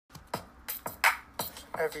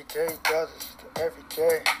Everyday brothers,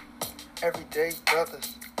 everyday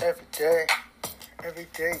brothers,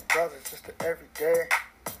 everyday brothers, just the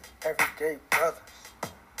everyday brothers.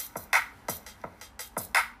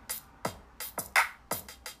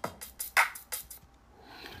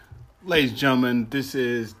 Ladies and gentlemen, this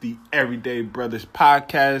is the Everyday Brothers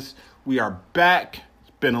podcast. We are back.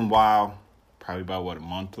 It's been a while, probably about a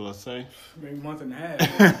month, let's say. Maybe a month and a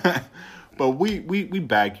half. But we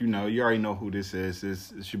back, you already know who this is.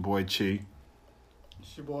 It's your boy Chi.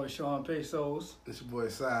 It's your boy Sean Pesos. It's your boy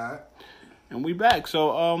Side. And we back.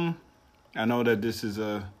 So I know that this is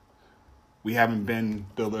we haven't been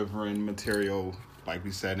delivering material, like we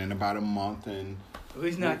said, in about a month, and at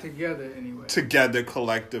least not together anyway. Together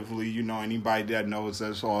collectively, anybody that knows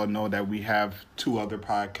us all know that we have two other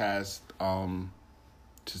podcasts.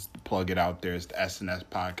 Just to plug it out there, it's the SNS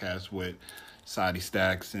podcast with Sadi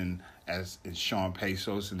Stacks and Sean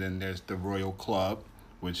Pesos, and then there's the Royal Club,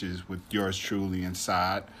 which is with yours truly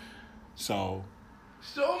inside. So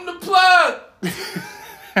show them the plug.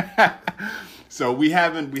 So we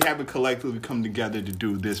haven't collectively come together to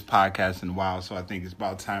do this podcast in a while. So I think it's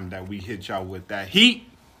about time that we hit y'all with that heat.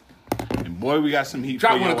 And boy, we got some heat.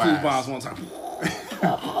 Drop for one your of Clues ass. bombs one time.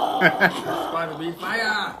 About to be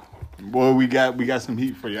fire. Boy, we got some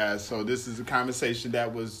heat for your ass. So this is a conversation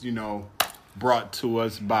that was, brought to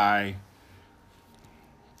us by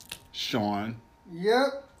Sean.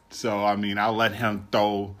 Yep. So I'll let him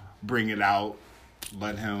bring it out.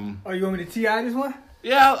 Let him. Oh, you want me to TI this one?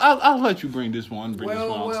 Yeah, I'll let you bring this one. Bring this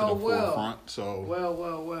one out to the forefront. So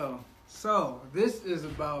Well. So this is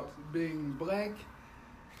about being black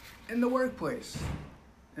in the workplace,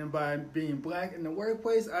 and by being black in the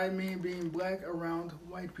workplace, I mean being black around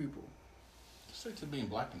white people. Stick to being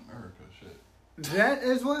black in America, shit. That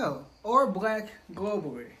as well, or black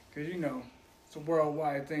globally, because it's a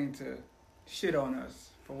worldwide thing to shit on us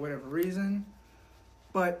for whatever reason.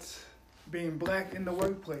 But being black in the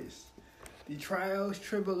workplace, the trials,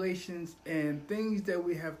 tribulations, and things that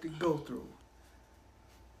we have to go through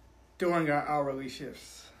during our hourly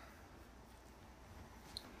shifts.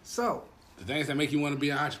 So, The things that make you want to be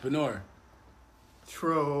an entrepreneur.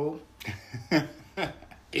 true.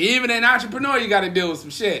 Even an entrepreneur, you got to deal with some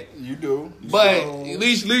shit. You do. But at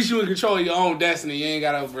least you in control of your own destiny. You ain't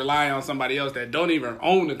got to rely on somebody else that don't even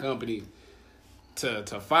own the company to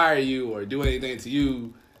fire you or do anything to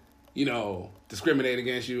you, discriminate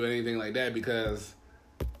against you or anything like that because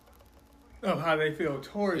Of how they feel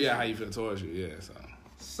towards you. how you feel towards you. Yeah,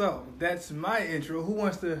 So, that's my intro. Who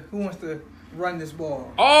wants to run this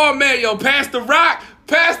ball? Oh man, yo, pass the rock,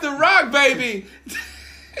 baby.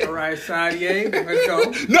 All right, Sadia, let's go.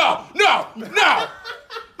 No.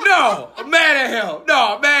 I'm mad at him.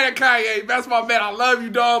 No, I'm mad at Kanye. That's my man. I love you,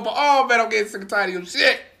 dog. But man, I'm getting sick and tired of your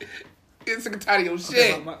shit.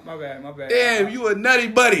 Okay, my bad. Damn, you a nutty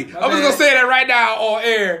buddy. My I'm just bad. gonna say that right now on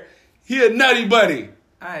air. He a nutty buddy.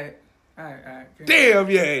 All right. Damn,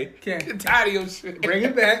 yeah. Can't. Get tired of your shit. Bring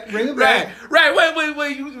it back. Right.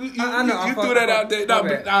 Wait. You I know, you I'm threw that fuck- out there. my No,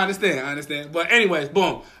 bad. I understand. But anyways, boom.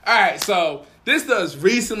 All right, so this does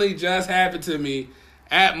recently just happened to me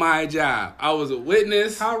at my job. I was a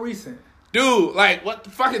witness. How recent? Dude, like, what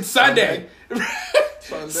the fucking Sunday?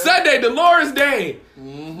 Sunday, the Lord's Day.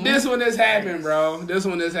 Mm-hmm. This one has happened, bro.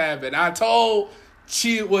 I told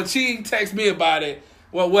Chi texted me about it.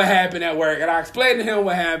 What happened at work, and I explained to him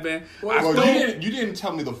what happened. You didn't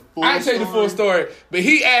tell me the full I didn't tell you the full story, but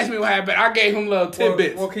he asked me what happened. I gave him little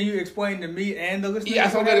tidbits. Well, can you explain to me and the listeners? Yeah,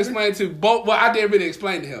 so I'm going to explain to both. Well, I didn't really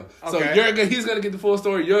explain to him. Okay. So he's going to get the full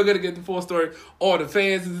story. You're going to get the full story. Or the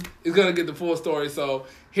fans is going to get the full story. So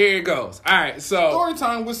here it goes. All right, so. Story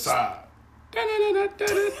time with Side. We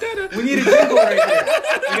need a jingle right there.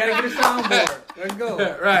 We got to get a soundboard. Let's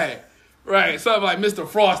go. Right. Something like Mr.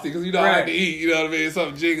 Frosty, because I like Right. to eat, you know what I mean?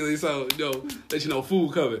 Something jiggly, so, let you know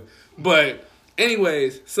food coming. But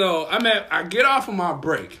anyways, so I get off of my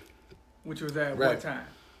break. Which was at Right. what time?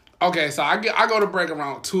 Okay, so I go to break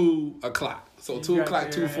around 2 o'clock. So You 2 got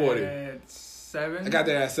o'clock, there 2:40. At 7? I got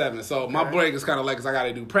there at 7. So my Okay. break is kind of late because I got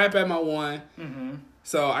to do prep at my 1. Mm-hmm.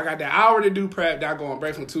 So I got that hour to do prep. Then I go on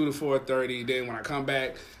break from 2 to 4:30. Then when I come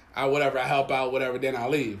back, I help out, whatever, then I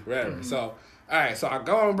leave, whatever. Mm-hmm. So, all right, so I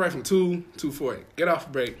go on break from 2:40. Get off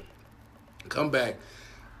break. Come back.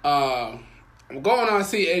 I'm going on to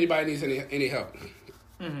see anybody needs any help.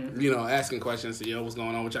 Mm-hmm. Asking questions, what's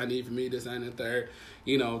going on, what y'all need from me, this and the third.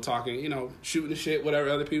 Talking, shooting the shit, whatever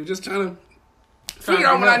other people. Just trying to figure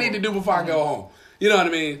out what I need to do before I go home. You know what I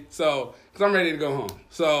mean? So, because I'm ready to go home.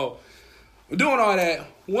 So, doing all that,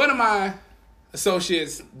 one of my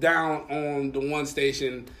associates down on the one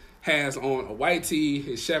station has on a white tee,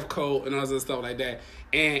 his chef coat, and all this other stuff like that.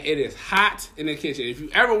 And it is hot in the kitchen. If you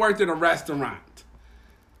ever worked in a restaurant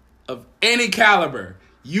of any caliber,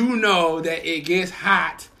 you know that it gets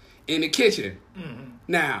hot in the kitchen. Mm-hmm.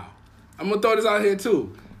 Now, I'm going to throw this out here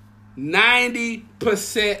too.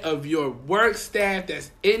 90% of your work staff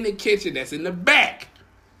that's in the kitchen, that's in the back.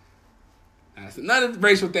 Now, that's another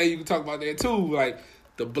racial thing you can talk about there too. Like,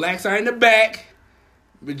 the blacks are in the back.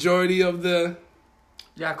 Majority of the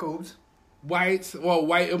Jacobs. white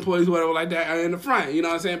employees, whatever like that, are in the front. You know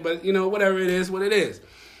what I'm saying? But, whatever it is, what it is.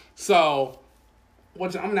 So,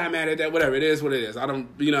 I'm not mad at that. Whatever, it is what it is. I don't,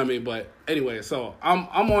 you know what I mean? But anyway, so I'm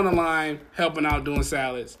on the line, helping out, doing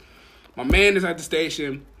salads. My man is at the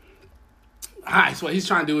station. So he's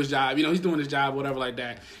trying to do his job. He's doing his job, whatever like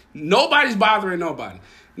that. Nobody's bothering nobody.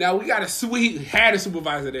 Now, we had a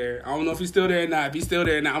supervisor there. I don't know if he's still there or not. If he's still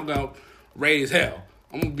there now, I'm going to raise hell.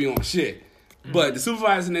 I'm going to be on shit. Mm-hmm. But the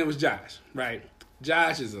supervisor's name was Josh, right?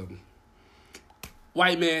 Josh is a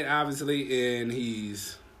white man, obviously, and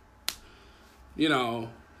he's, to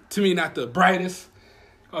me, not the brightest.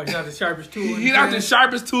 Oh, he's not the sharpest tool in the shed? He's not the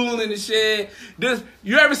sharpest tool in the shed.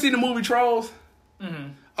 You ever seen the movie Trolls? Mm-hmm.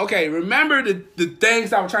 Okay, remember the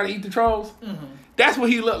things that were trying to eat the trolls? Mm-hmm. That's what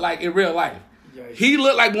he looked like in real life. Yikes. He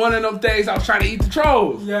looked like one of them things that was trying to eat the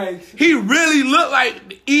trolls. Yikes. He really looked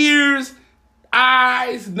like ears,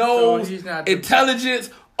 eyes, nose, intelligence,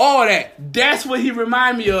 all that. That's what he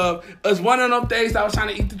reminded me of as one of them things that was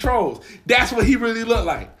trying to eat the trolls. That's what he really looked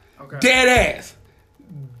like. Okay. Dead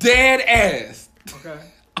ass. Okay.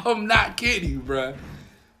 I'm not kidding you, bruh.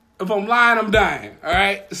 If I'm lying, I'm dying. All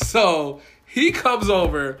right? So he comes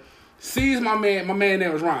over, sees my man. My man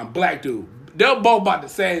name was Ron, black dude. They're both about the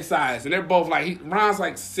same size, and they're both like, Ron's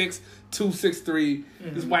like 6'2", 6'3".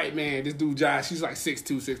 Mm-hmm. This white man, this dude Josh, he's like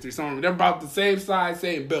 6'2", 6'3", something. They're about the same size,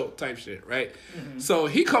 same built type shit, right? Mm-hmm. So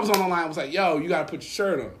he comes on the line and was like, yo, you got to put your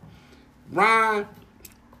shirt on. Ron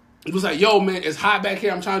was like, yo, man, it's hot back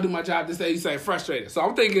here. I'm trying to do my job this day. He's like frustrated. So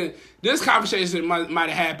I'm thinking this conversation might have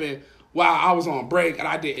happened while I was on break, and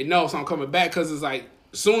I didn't know, so I'm coming back because it's like,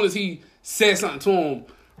 as soon as he said something to him,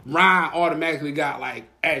 Ron automatically got like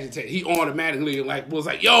agitated. He automatically was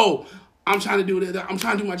like, yo, I'm trying to do this. I'm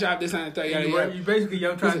trying to do my job this and that. You basically,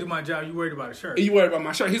 I'm trying to do my job. You worried about a shirt. You worried about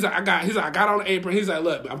my shirt. I got on the apron. He's like,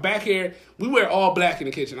 look, I'm back here. We wear all black in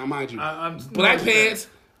the kitchen. I mind you. Black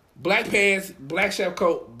pants, black chef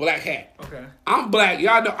coat, black hat. Okay. I'm black.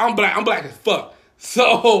 Y'all know I'm black. I'm black as fuck.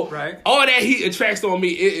 So all that heat attracts on me.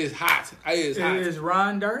 It is hot. It is hot. Is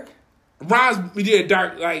Ron dark? Ron's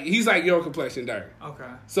dark, like he's like your complexion dark. Okay.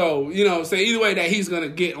 So, either way that he's gonna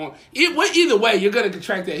get on either way, you're gonna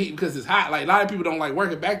contract that heat because it's hot. Like a lot of people don't like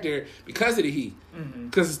working back there because of the heat.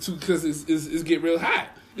 Because it's get real hot.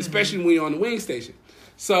 Especially when you're on the wing station.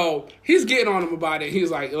 So he's getting on him about it.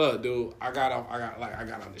 He's like, look, dude, I got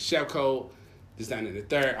on the chef coat, this, that, and the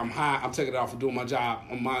third. I'm hot, I'm taking it off and doing my job.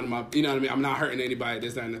 I'm minding my you know what I mean? I'm not hurting anybody,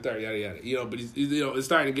 this, that, and the third, yada yada. But he's it's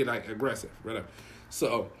starting to get like aggressive, whatever.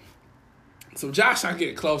 So Josh started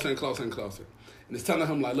getting closer and closer and closer. And it's telling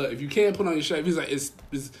him, like, look, if you can't put on your shirt, he's like,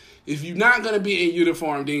 if you're not going to be in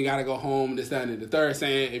uniform, then you got to go home, this, that, and the third,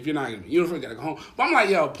 saying, if you're not going to be in uniform, you got to go home. But I'm like,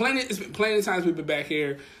 yo, it's been plenty of times we've been back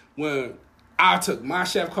here when I took my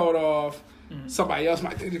chef coat off, somebody else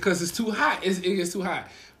might think because it's too hot. It gets too hot.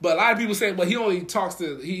 But a lot of people say, well, he only talks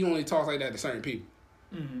like that to certain people.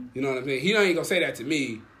 Mm-hmm. You know what I mean? He ain't going to say that to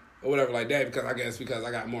me. Or whatever like that, because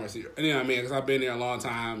I got more, you know what I mean? Because I've been there a long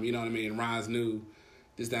time, you know what I mean? Ron's new,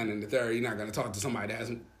 this, that, and the third. You're not going to talk to somebody that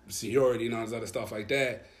has seniority and all this other stuff like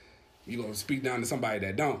that. You're going to speak down to somebody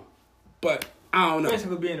that don't. But I don't know.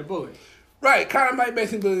 Basically being a bully. Right, kind of like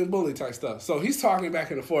basically being a bully type stuff. So he's talking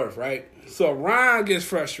back and forth, right? So Ron gets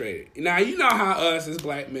frustrated. Now, you know how us as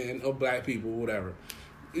black men or black people, whatever,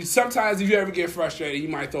 sometimes if you ever get frustrated, you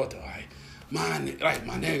might thought, my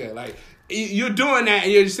nigga, like, you're doing that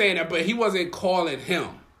and you're just saying that, but he wasn't calling him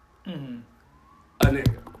a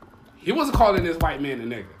nigga. He wasn't calling this white man a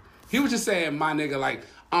nigga. He was just saying, my nigga, like,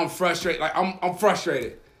 I'm frustrated. Like, I'm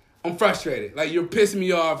frustrated. I'm frustrated. Like, you're pissing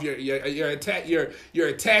me off. You're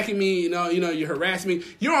attacking me. You know, you're harassing me.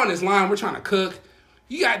 You're on this line. We're trying to cook.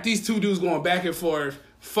 You got these two dudes going back and forth,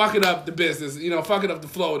 fucking up the business. Fucking up the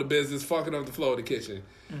flow of the business, fucking up the flow of the kitchen.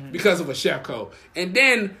 Because of a chef coat. And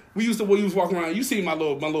then we used walking around. You see my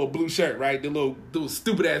little blue shirt, right? The little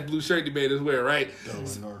stupid ass blue shirt the debaters wear, right?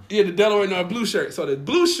 Delaware North. Yeah, the Delaware North blue shirt. So the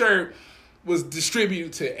blue shirt was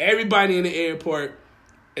distributed to everybody in the airport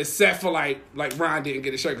except for like Ron didn't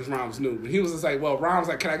get a shirt because Ron was new. But he was just like, well, Ron was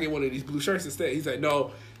like, can I get one of these blue shirts instead? He's like,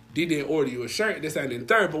 no, they didn't order you a shirt, this, that, and the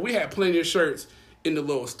third. But we had plenty of shirts in the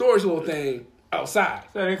little storage little thing outside.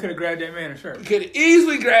 So they could have grabbed that man a shirt. Could have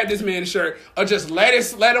easily grabbed this man's shirt or just let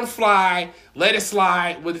him fly, let it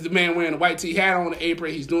slide with the man wearing a white tee, hat on, the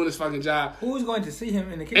apron. He's doing his fucking job. Who's going to see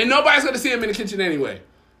him in the kitchen? And nobody's going to see him in the kitchen anyway.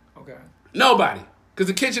 Okay. Nobody. Because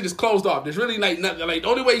the kitchen is closed off. There's really like nothing. Like the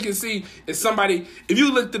only way you can see is somebody, if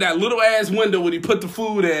you look through that little ass window where he put the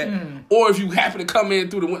food at, or if you happen to come in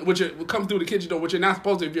through come through the kitchen door, which you're not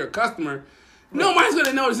supposed to if you're a customer, nobody's going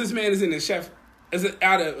to notice this man is in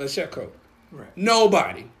out of a chef coat. Right.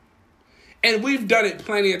 Nobody. And we've done it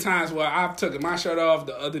plenty of times where I've taken my shirt off.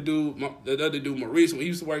 The other dude, Maurice, when he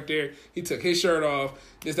used to work there, he took his shirt off.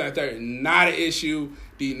 This, that, third. Not an issue.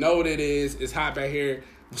 Do you know what it is? It's hot back here.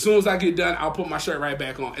 As soon as I get done, I'll put my shirt right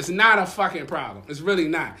back on. It's not a fucking problem. It's really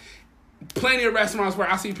not. Plenty of restaurants where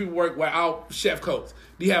I see people work without chef coats.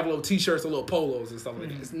 They have little t-shirts or little polos and stuff like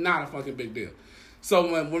that. It's not a fucking big deal.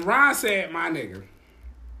 So when Ron said, my nigga,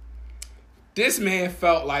 this man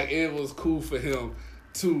felt like it was cool for him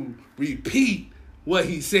to repeat what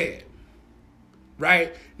he said.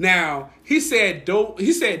 Right? Now, he just said, don't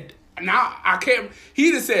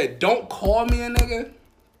call me a nigga,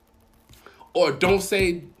 or don't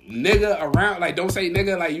say nigga around, like don't say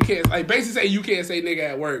nigga, like you can't, like basically say you can't say nigga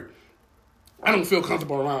at work. I don't feel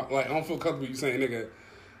comfortable around, like I don't feel comfortable you saying nigga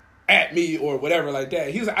at me or whatever like that.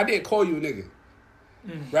 He was like, I did call you a nigga.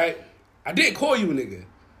 Right? I did call you a nigga.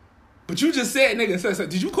 But you just said nigga. So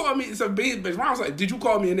did you call me? So Ron was like, did you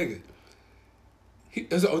call me a nigga?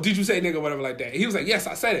 Did you say nigga, whatever like that? He was like, yes,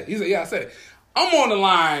 I said it. He said, yeah, I said it. I'm on the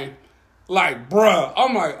line, like, bruh.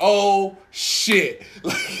 I'm like, oh shit,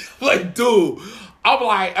 like, dude. I'm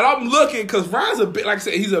like, and I'm looking because Ron's a big, like I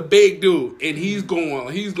said, he's a big dude, and he's going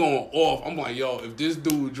off. I'm like, yo, if this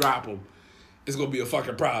dude drop him, it's gonna be a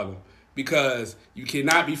fucking problem because you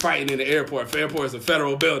cannot be fighting in the airport. The airport is a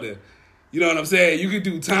federal building. You know what I'm saying? You can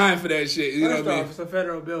do time for that shit. You First know what I mean? off, it's a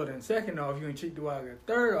federal building. Second off, you can cheat the white guy.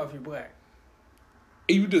 Third off, you black.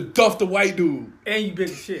 And you just duffed the white dude. And you big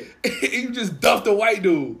as shit. And you just duffed the white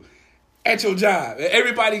dude at your job. And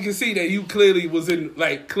everybody can see that you clearly was in,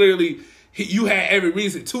 like, clearly you had every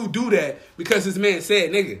reason to do that because this man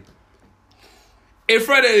said nigga. In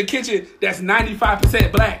front of the kitchen that's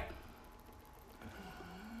 95% black.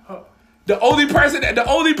 The only person in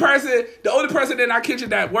our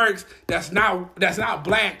kitchen that works that's not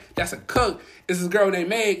black, that's a cook, is this girl named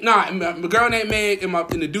Meg. My girl named Meg and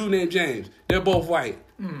the dude named James. They're both white.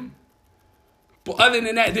 But other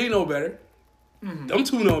than that, they know better. Them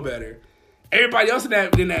two know better. Everybody else in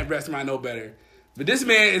that restaurant know better. But this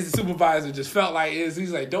man is the supervisor, just felt like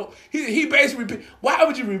he's like, don't, he basically repeat, why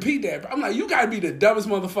would you repeat that? I'm like, you gotta be the dumbest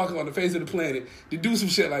motherfucker on the face of the planet to do some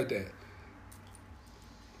shit like that.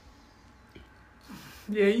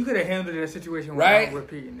 Yeah, you could have handled that situation right? without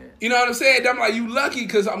repeating that. You know what I'm saying? I'm like, you lucky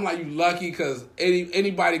because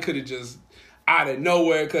anybody could have just out of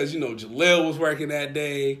nowhere because, you know, Jalil was working that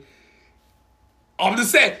day. I'm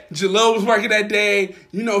just saying, Jalil was working that day.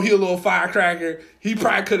 You know, he a little firecracker. He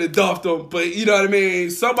probably could have duffed him, but you know what I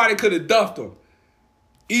mean? Somebody could have duffed him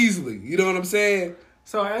easily. You know what I'm saying?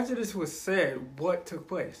 So after this was said, what took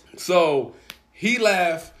place? So he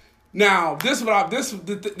left. Now, this is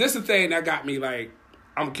the thing that got me, like,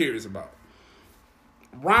 I'm curious about.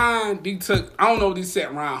 Ron, I don't know if he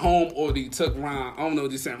sent Ron home or he took Ron, I don't know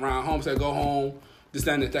if he sent Ron home, said go home, this,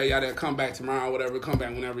 that, and the third, y'all come back tomorrow, whatever, come back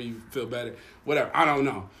whenever you feel better, whatever, I don't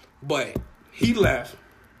know. But he left,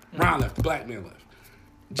 Ron left, the black man left.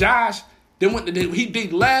 Josh, he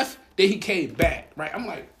left, then he came back, right? I'm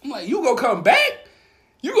like, you gonna come back?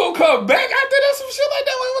 You gonna come back after that, some shit like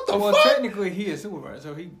that? Like, what the fuck? Well, technically, he is supervisor,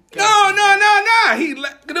 so he... No.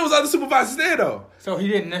 There was other supervisors there, though. So he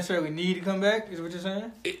didn't necessarily need to come back, is what you're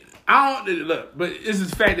saying? Look, but it's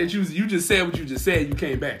the fact that you just said what you just said, you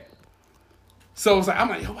came back. So it's like,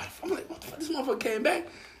 what the fuck, this motherfucker came back?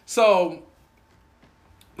 So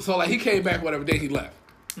like, he came back, whatever, then he left.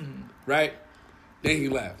 Right? Then he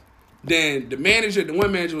left. Then the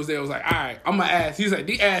one manager was there, was like, all right, I'm gonna ask. He's like,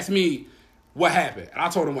 they asked me what happened. And I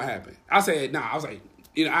told him what happened. I said, I was like,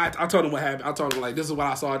 you know, I told him what happened. I told him, like, this is what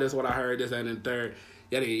I saw, this is what I heard, this, that, and the third,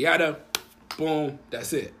 yada, yada, boom,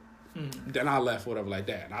 that's it. Then I left, whatever, like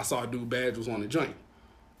that. And I saw a dude badge was on the joint.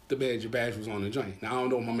 The badge was on the joint. Now, I don't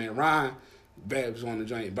know if my man Ryan badge was on the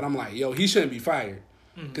joint, but I'm like, yo, he shouldn't be fired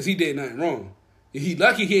because he did nothing wrong. He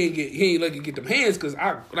lucky he ain't lucky to get them hands because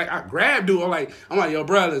I grabbed dude. I'm like, yo,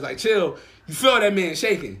 brothers, like, chill. You feel that man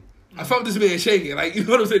shaking. I felt this man shaking. Like, you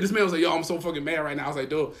know what I'm saying? This man was like, yo, I'm so fucking mad right now. I was like,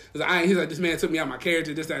 dude. He's like, this man took me out of my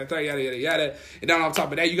character, this, that, and third, yada, yada, yada. And then on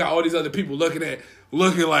top of that, you got all these other people looking like...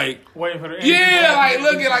 Waiting for the... Yeah, like,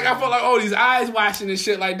 looking like, I felt like, oh, these eyes watching and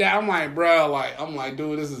shit like that. I'm like, bro,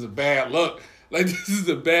 dude, this is a bad look. Like, this is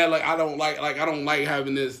a bad, like, I don't like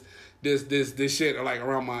having this shit, or, like,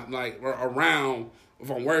 around my, like, or around, if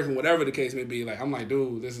I'm working, whatever the case may be. Like, I'm like,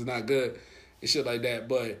 dude, this is not good, and shit like that.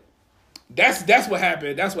 But that's what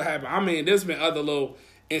happened. That's what happened. I mean, there's been other little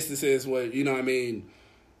instances where, you know what I mean,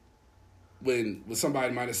 when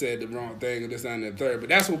somebody might have said the wrong thing or this, that, and the third. But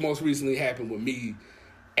that's what most recently happened with me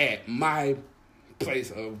at my place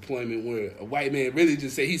of employment, where a white man really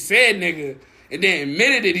just said, he said nigga, and then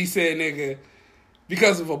admitted that he said nigga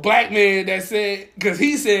because of a black man that said, because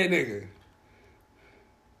he said nigga.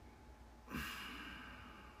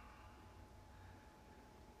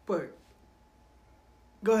 But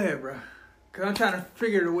go ahead, bro. Because I'm trying to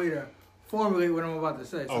figure the way to formulate what I'm about to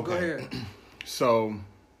say. So Okay. go ahead. So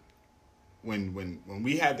when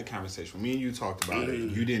we had the conversation, when me and you talked about it,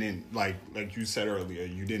 you didn't, like you said earlier,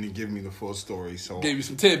 you didn't give me the full story. So Gave you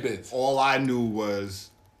some tidbits. all I knew was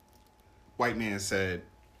white man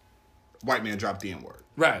dropped the N-word.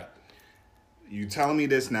 Right. You telling me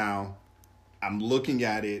this now, I'm looking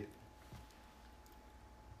at it.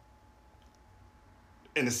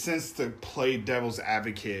 In a sense, to play devil's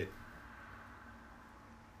advocate,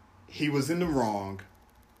 he was in the wrong,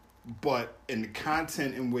 but in the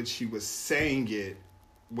content in which he was saying it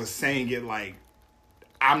like,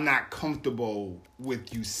 I'm not comfortable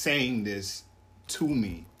with you saying this to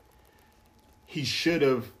me. He should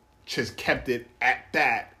have just kept it at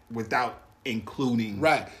that without including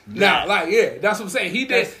Right. that. Now, like, yeah, that's what I'm saying. He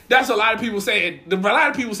did. That's what a lot of people say. A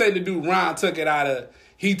lot of people say the dude Ron took it out of.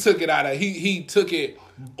 He took it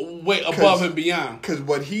way above and beyond. Because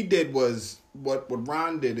what he did was, what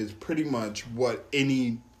Ron did is pretty much what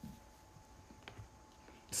any,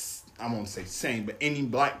 I won't say sane, but any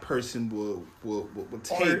black person will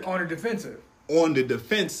take On the defensive. on the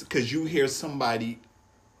defense, because you hear somebody,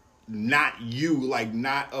 not you, like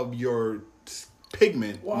not of your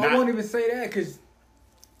pigment. Well, not I won't even say that because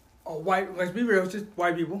let's be real, it's just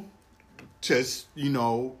white people. just,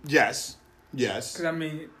 yes. Because, I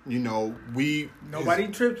mean, Nobody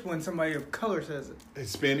trips when somebody of color says it.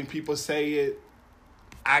 Hispanic people say it.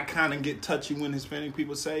 I kind of get touchy when Hispanic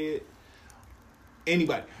people say it.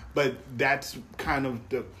 Anybody. But that's kind of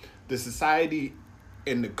the society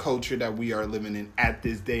and the culture that we are living in at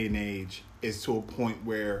this day and age is to a point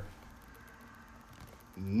where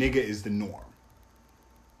nigga is the norm.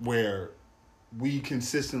 Where we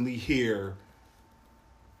consistently hear,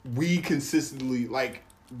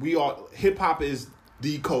 hip hop is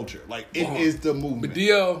the culture. Like, it is the movement. But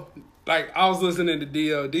Dio, like, I was listening to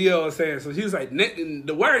Dio. Dio was saying, so he was like,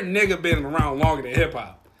 the word nigga been around longer than hip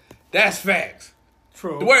hop. That's facts.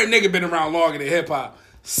 True. The word nigga been around longer than hip hop.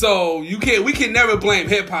 So we can never blame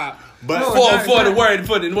hip hop for the word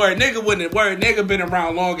nigga, when the word nigga been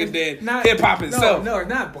around longer than hip hop itself. No, it's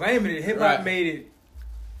not blaming it. Hip hop made it,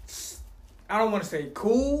 I don't want to say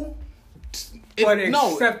cool, but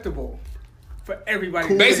acceptable for everybody.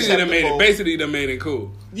 Cool. Basically, they made it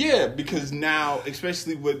cool. Yeah, because now,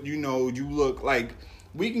 especially with, you look like,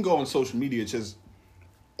 we can go on social media just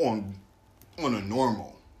on a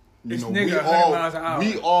normal. It's nigga 100 miles an hour.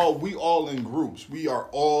 We all in groups. We are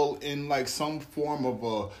all in like some form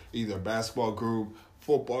of either basketball group,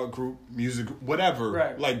 football group, music, whatever,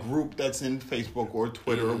 right. Like group that's in Facebook or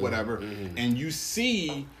Twitter or whatever, and you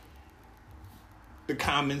see the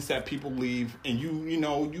comments that people leave, and you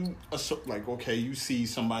like, okay, you see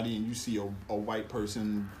somebody and you see a white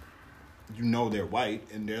person, they're white,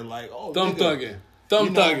 and they're like, oh, thumb thugging.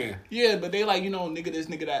 Yeah, but they like, nigga this,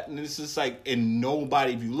 nigga that, and it's just like, and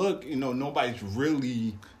nobody, if you look, nobody's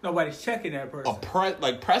checking that person,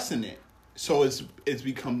 pressing it. So it's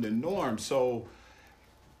become the norm. So,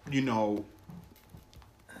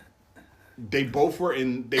 they both were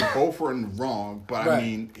in the wrong, but right. I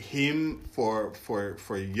mean, him for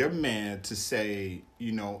your man to say,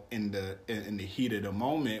 in the heat of the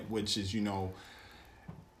moment, which is,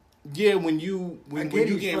 yeah, when you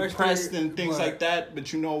get pressed and things like that,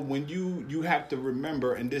 but when you have to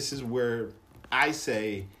remember, and this is where I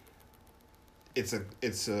say it's a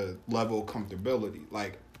level of comfortability.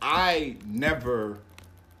 Like, I never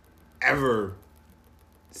ever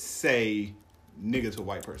say nigga to a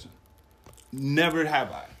white person. Never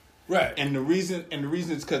have I. Right. And the reason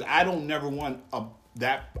is because I don't never want a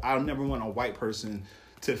white person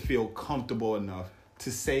to feel comfortable enough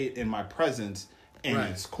to say it in my presence. And right.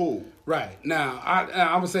 It's cool. Right. Now, I'm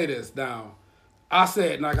going to say this. Now, I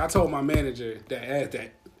said, like, I told my manager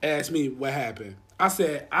that asked me what happened. I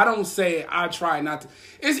said, I don't say it. I try not to.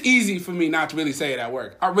 It's easy for me not to really say it at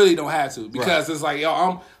work. I really don't have to, because It's like,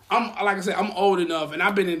 yo, I'm like I said, I'm old enough, and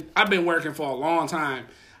I've been working for a long time.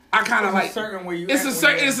 I kind of like a certain way you. It's a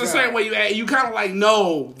certain way you act. You kind of like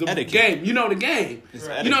know the Etiquette. game. You know the game.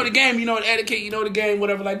 Right. You know the game. You know the etiquette. You know the game.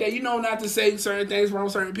 Whatever like that. You know not to say certain things around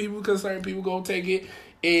certain people because certain people gonna take it.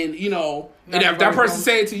 And you know, and if that person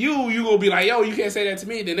say it to you, you gonna be like, "Yo, you can't say that to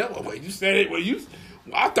me." Then they'll, wait, you said it. Well,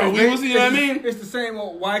 I thought we was. You know what I mean? It's the same.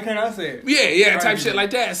 Why can't I say it? Yeah, type shit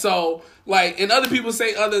like that. So like, and other people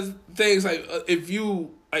say other things like if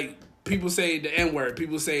you like. People say the N-word.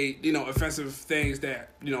 People say, you know, offensive things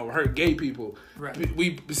that, you know, hurt gay people. Right.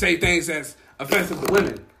 We say things that's offensive to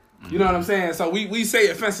women. You know what I'm saying? So we say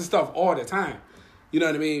offensive stuff all the time. You know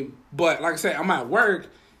what I mean? But like I said, I'm at work.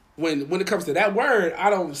 When it comes to that word, I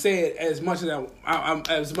don't say it as much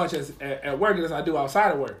as at work as I do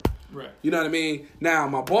outside of work. Right. You know what I mean? Now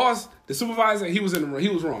my boss, the supervisor, he was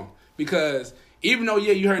wrong because even though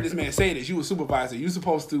you heard this man say this, you were supervisor, you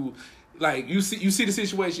supposed to. Like, you see the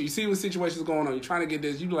situation. You see what situation's going on. You're trying to get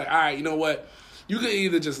this. You be like, all right, you know what? You can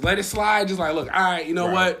either just let it slide. Just like, look, all right, you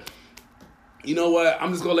know what? You know what?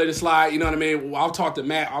 I'm just going to let it slide. You know what I mean? Well, I'll talk to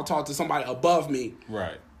Matt. I'll talk to somebody above me.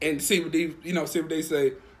 Right. And see what they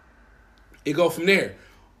say. And go from there.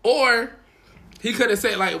 Or he could have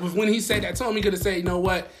said, like, when he said that to him, he could have said, you know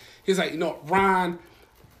what? He's like, you know, Ron,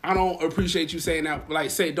 I don't appreciate you saying that.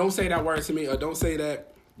 Like, don't say that word to me or don't say that.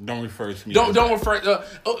 Don't refer to me. Don't refer.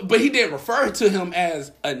 But he didn't refer to him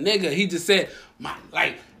as a nigga. He just said my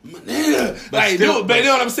nigga. But you know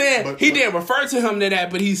what I'm saying? He didn't refer to him to that,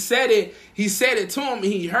 but he said it. He said it to him, and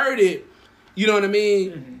he heard it. You know what I mean?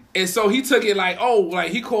 Mm-hmm. And so he took it like, oh,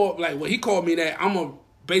 like he called me that. I'm a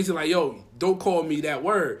basically like, yo, don't call me that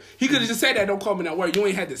word. He could have just said that. Don't call me that word. You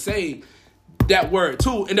ain't had to say that word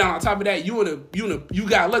too. And then on top of that, you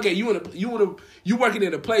gotta look at you working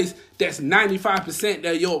in a place that's 95%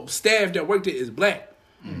 that your staff that worked there is black.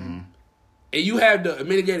 Mm-hmm. And you have the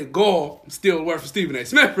mitigated gall, still work for Stephen A.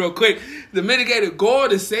 Smith real quick, the mitigated gall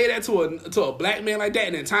to say that to a black man like that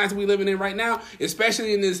in the times we living in right now,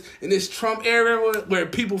 especially in this Trump era where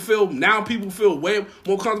people feel way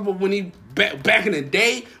more comfortable when he back in the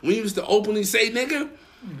day when he used to openly say nigga.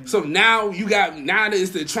 Mm-hmm. So now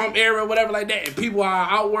it's the Trump era, whatever like that, and people are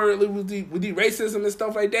outwardly with the racism and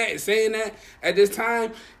stuff like that, and saying that at this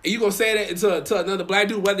time, and you gonna say that to another black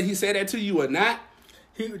dude, whether he said that to you or not.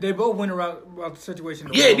 They both went around the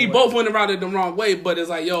situation. Both went around it the wrong way, but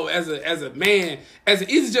it's like, yo, as a man,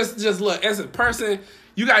 it's just look, as a person,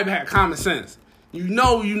 you gotta have common sense. You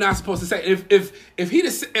know you're not supposed to say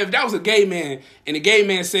if that was a gay man and the gay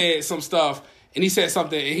man said some stuff. And he said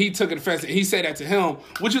something, and he took it offensive, and he said that to him.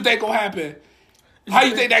 What you think gonna happen? How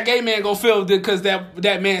you think that gay man gonna feel because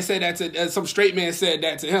that man said that to some straight man said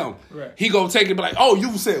that to him? Right. He gonna take it and be like, oh,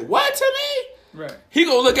 you said what to me? Right. He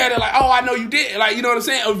gonna look at it like, oh, I know you did. Like, you know what I'm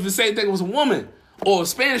saying? Or if the same thing was a woman or a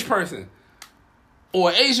Spanish person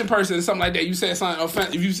or an Asian person or something like that, you said something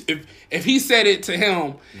offensive. If he said it to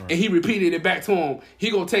him and he repeated it back to him,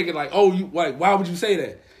 he gonna take it like, oh, you like, why would you say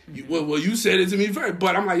that? Well, you said it to me first,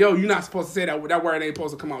 but I'm like, yo, you're not supposed to say that. That word ain't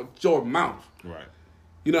supposed to come out your mouth. Right.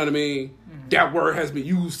 You know what I mean? Mm-hmm. That word has been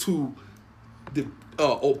used to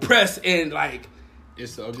oppress and like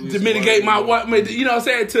it's the ugliest to mitigate word you know what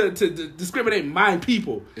I'm saying, to discriminate my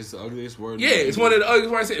people. It's the ugliest word. Yeah, it's one of the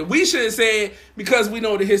ugliest words. We shouldn't say it because we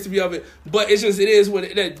know the history of it, but it's just it is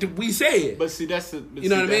what that we say it. But see, know what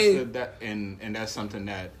I mean? And that's something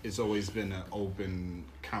that it's always been an open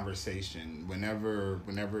conversation.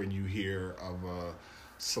 Whenever you hear of a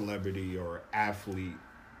celebrity or athlete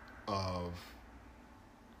of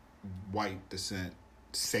white descent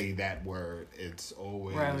say that word, it's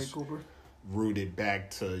always Riley Cooper. Rooted back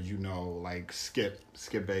to, you know, like Skip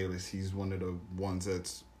Bayless. He's one of the ones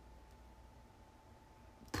that's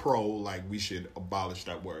pro, like, we should abolish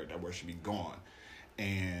that word. That word should be gone.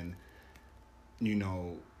 And, you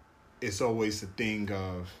know, it's always the thing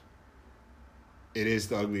of, it is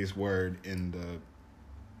the ugliest word in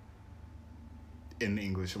the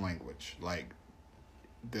English language. Like,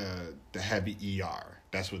 the heavy ER.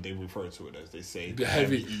 That's what they refer to it as. They say the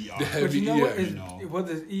heavy ER. The heavy ER.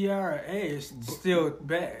 Whether it's ER or A, it's still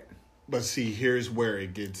bad. But see, here's where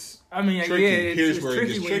it gets tricky. Here's where it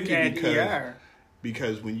gets tricky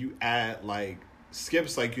because when you add, like,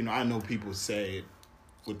 Skip's, like, you know, I know people say it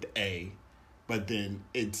with the A, but then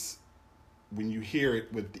it's, when you hear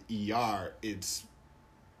it with the ER, it's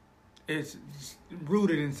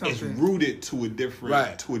rooted in something. It's rooted to a different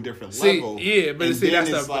level. Yeah, but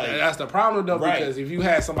that's the problem though, because if you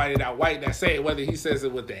had somebody that white that say it, whether he says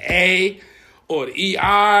it with the A or the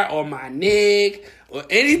ER or my neck or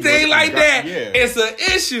anything like that, it's an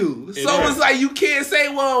issue. So it's like you can't say,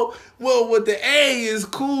 well, with the A is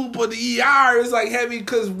cool, but the ER is like heavy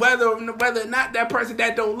because whether or not that person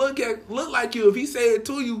that don't look like you, if he say it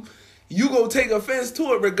to you, you gonna take offense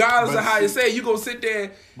to it regardless of how you say it. You gonna sit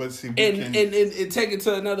there and take it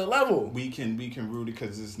to another level. We can root it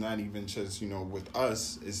because it's not even just, with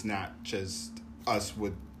us. It's not just us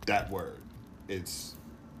with that word. It's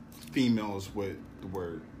females with the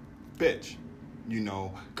word bitch.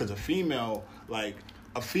 Because a female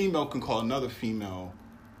can call another female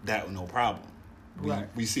that with no problem.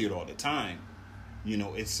 We see it all the time.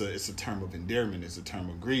 It's a term of endearment. It's a term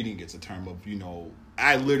of greeting. It's a term of,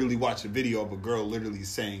 I literally watched a video of a girl literally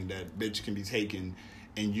saying that bitch can be taken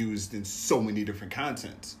and used in so many different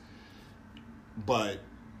contents. But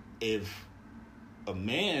if a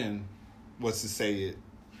man was to say it,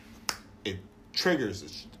 it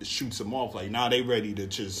triggers, it shoots them off. Like, now they ready to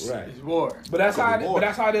just... Right. It's war. But that's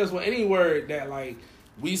how it is with any word that, like,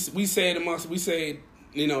 we say it amongst... We say,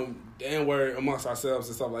 the N-word amongst ourselves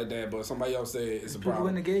and stuff like that, but somebody else say it's a problem. People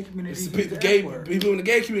in the gay community people in the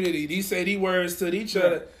gay community, these say these words to each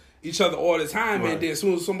other all the time, and then as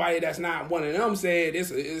soon as somebody that's not one of them said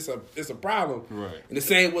it's a problem. Right. And the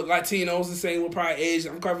same with Latinos, the same with probably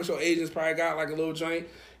Asians. I'm quite sure Asians probably got like a little joint.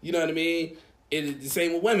 You know what I mean? The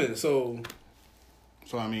same with women. So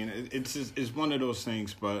I mean, it's one of those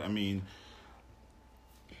things. But I mean,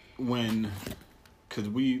 because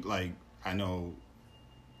we I know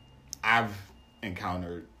I've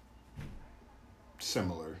encountered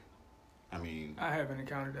similar. I mean, I haven't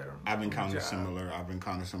encountered that. I've encountered similar. I've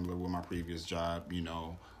encountered similar with my previous job.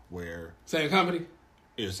 Where same company.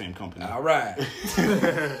 Yeah, same company. All right.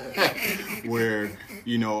 Where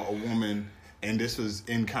a woman, and this was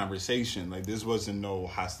in conversation. Like, this wasn't no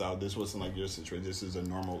hostile. This wasn't like your situation. This is a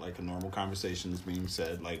normal conversation that's being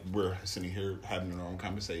said. Like, we're sitting here having a normal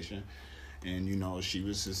conversation, and she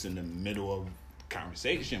was just in the middle of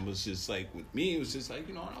conversation. Was just like with me. It was just like,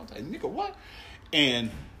 and I was like, nigga, what?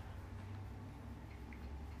 And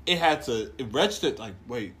it registered like,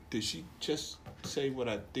 wait, did she just say what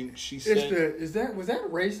I think she said? Was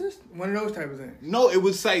that racist? One of those type of things. No, it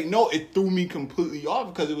was like, it threw me completely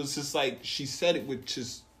off because it was just like she said it with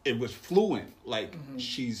just, it was fluent. Like,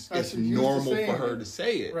 it's normal for her to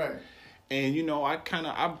say it. Right. And,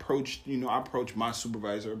 I approached my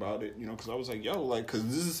supervisor about it, because I was like, because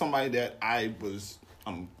this is somebody that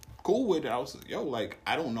I'm cool with. And I was like,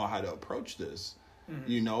 I don't know how to approach this,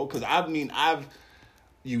 because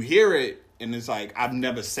you hear it and it's like, I've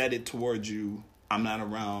never said it towards you. I'm not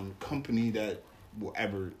around company that will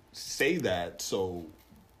ever say that. So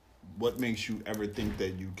what makes you ever think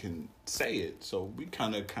that you can say it? So we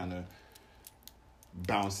kind of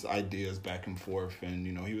bounced ideas back and forth, and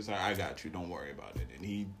he was like, I got you, don't worry about it. And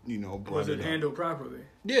he brought was it up. handled properly?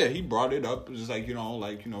 Yeah, he brought it up. It was just like,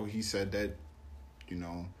 he said that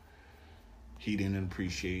he didn't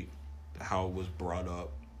appreciate how it was brought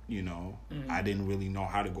up. I didn't really know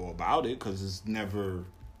how to go about it because it's never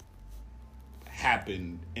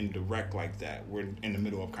happened in direct like that. We're in the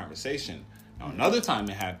middle of conversation. Now, another time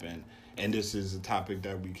it happened, and this is a topic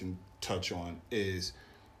that we can touch on, is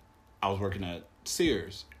I was working at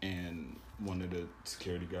Sears, and one of the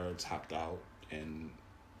security guards hopped out and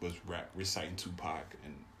was reciting Tupac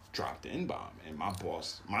and dropped the N-bomb. And my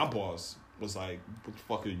boss was like, what the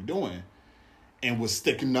fuck are you doing? And was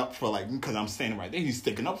sticking up for, because I'm standing right there, he's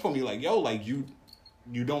sticking up for me, like, yo, like, you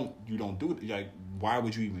don't do it. Like, why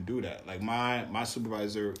would you even do that? Like, my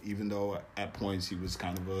supervisor, even though at points he was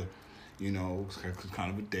kind of a,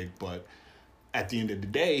 kind of a dick, but at the end of the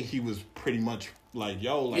day, he was pretty much like,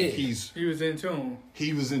 yo, like, he was in tune.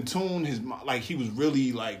 He was in tune. He was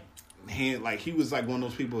really, he was like one of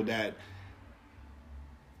those people that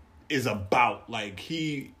is about,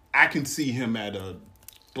 I can see him at a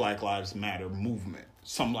Black Lives Matter movement,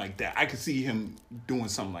 something like that. I could see him doing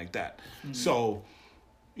something like that. Mm-hmm. So,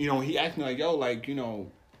 he asked me, like, yo, like,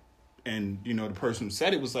 and, the person who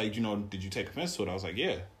said it was like, did you take offense to it? I was like,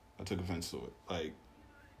 yeah, I took offense to it. Like,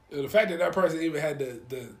 the fact that person even had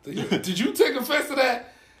the did you take offense to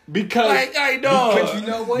that? Because I know. Because you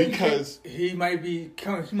know what? Because he might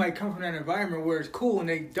come from that environment where it's cool and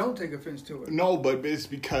they don't take offense to it. No, but it's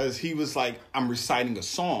because he was like, I'm reciting a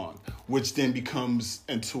song, which then becomes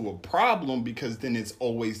into a problem because then it's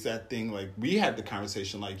always that thing. Like, we had the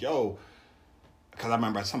conversation like, yo, because I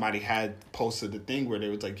remember somebody had posted the thing where they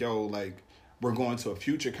was like, yo, like, we're going to a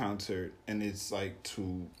Future concert and it's like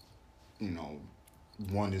to,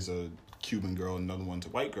 one is a Cuban girl, another one's a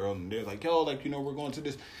white girl, and they're like, yo, like, we're going to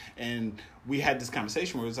this, and we had this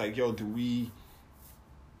conversation where it's like, yo, do we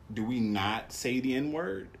do we not say the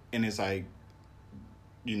N-word? And it's like,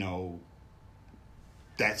 you know,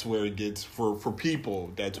 that's where it gets, for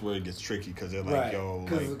people, that's where it gets tricky, because they're like, yo,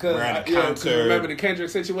 like, we're at a concert. Remember the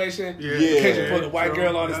Kendrick situation? Yeah. Kendrick put a white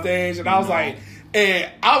girl on the stage, and I was like,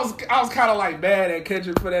 and I was kind of like mad at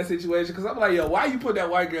Kendrick for that situation, because I'm like, yo, why you put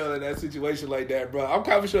that white girl in that situation like that, bro? I'm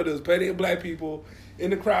kind of sure there's plenty of black people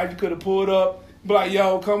in the crowd you could have pulled up, be like,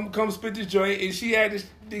 yo, come spit this joint, and he had this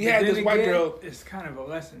white girl. It's kind of a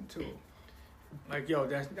lesson too. Like, yo,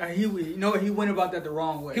 that's he went about that the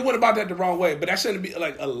wrong way. He went about that the wrong way, but that shouldn't be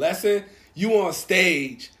like a lesson. You on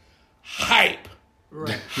stage, hype,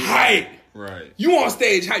 Right. hype, Right. You on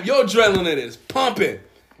stage, hype. Your adrenaline is pumping.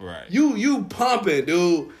 Right. You pumping,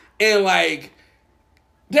 dude, and like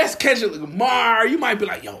that's Kendrick Lamar. You might be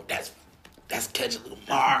like, yo, that's Kendrick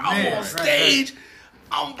Lamar. I'm on stage. Right.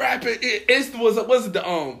 I'm rapping. What's it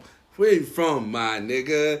the where you from, my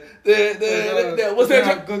nigga? What's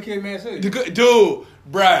that? Good Kid, Mad City. Dude,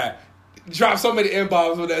 bruh, dropped so many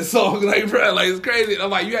M-bombs on that song. Like, bruh, like, it's crazy. And I'm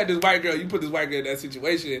like, you had this white girl, you put this white girl in that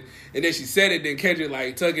situation, and then she said it, then Kendrick,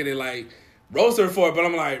 like, took it and, like, roast her for it. But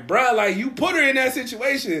I'm like, bruh, like, you put her in that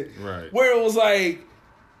situation. Right. Where it was like,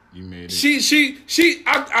 you made it.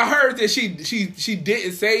 I heard that she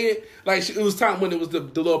didn't say it. Like, it was time when it was the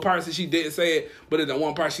little parts that she didn't say it, but in the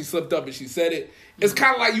one part she slipped up and she said it. It's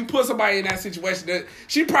kind of like you put somebody in that situation that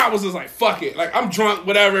she probably was just like, fuck it. Like, I'm drunk,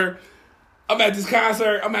 whatever. I'm at this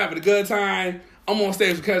concert. I'm having a good time. I'm on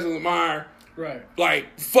stage with Kendrick Lamar. Right.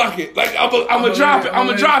 Like, fuck it. Like, I'm gonna drop it. I'm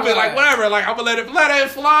gonna drop it. Like, whatever. Like, I'm gonna let it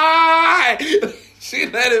fly. She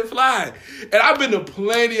let it fly. And I've been to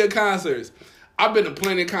plenty of concerts.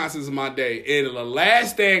 In my day. And the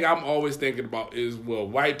last thing I'm always thinking about is, well,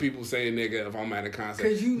 white people saying nigga if I'm at a concert.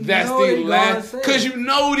 Because you That's know the they last. Because you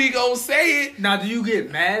know they gonna say it. Now, do you get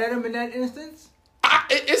mad at him in that instance?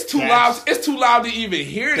 It's too loud. It's too loud to even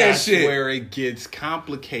hear that shit. That's where it gets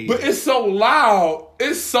complicated. But it's so loud.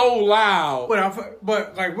 It's so loud.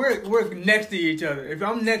 But like we're next to each other. If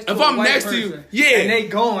I'm next to you, yeah, and they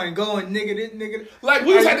going nigga this nigga. Like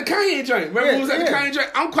we was at the Kanye joint. Remember we was at the Kanye joint?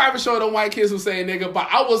 I'm quite sure the white kids were saying nigga, but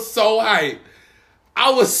I was so hyped.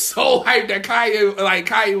 That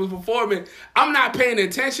Kanye was performing. I'm not paying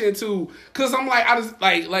attention to, cause I'm like, I just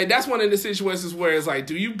like that's one of the situations where it's like,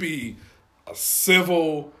 do you be a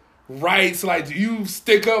civil rights? Like, do you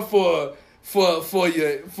stick up for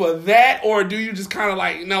that, or do you just kind of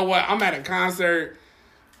like, you know what? I'm at a concert.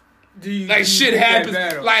 Shit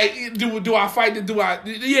happens. Like, do I fight?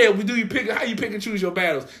 Do you pick? How you pick and choose your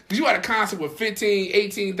battles? Because you at a concert with 15,000,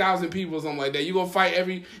 18,000 people or something like that. You gonna fight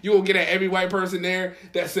you gonna get at every white person there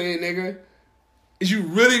that's saying nigga? Is you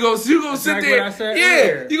really gonna sit there?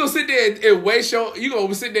 Yeah, you gonna sit there and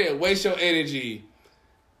waste your energy.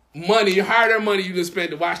 Money, hard-earned money you just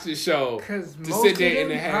spent to watch this show. Because to sit there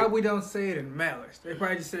and have. Probably don't say it in malice. They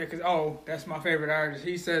probably just say it because, that's my favorite artist.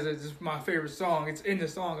 He says it's my favorite song. It's in the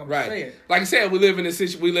song. I'm gonna say it. Like I said, we live in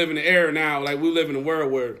an era now. Like, we live in a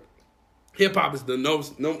world where hip hop is the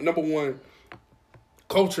number one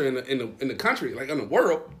culture in the country, like in the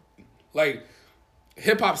world. Like,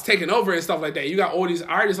 hip hop's taking over and stuff like that. You got all these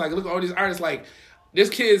artists. Like, look at all these artists. Like, this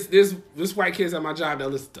white kids at my job that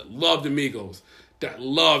love the Migos, that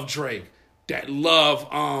love Drake, that love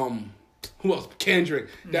who else? Kendrick,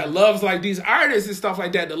 that loves like these artists and stuff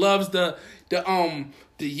like that. That loves the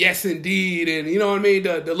Yes Indeed, and you know what I mean,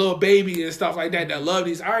 the Lil Baby and stuff like that. That love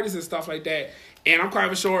these artists and stuff like that. And I'm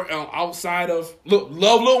quite sure outside of love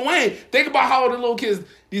Lil Wayne. Think about how the little kids,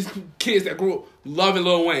 these kids that grew up loving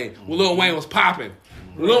Lil Wayne. When Lil Wayne was popping.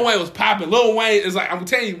 Lil Wayne is like, I'm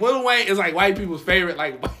telling you, Lil Wayne is like white people's favorite,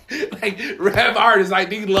 like rap artists. Like,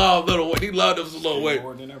 they love Lil Wayne. They love this Lil Wayne.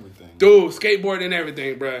 Skateboarding and everything. Dude, skateboarding and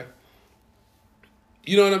everything, bruh.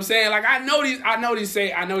 You know what I'm saying? Like, I know they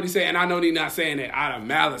say, and I know they not saying it out of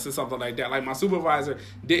malice or something like that. Like, my supervisor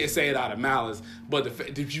didn't say it out of malice, but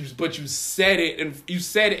you said it, and then you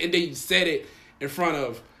said it in front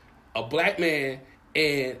of a black man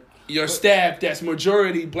and your staff that's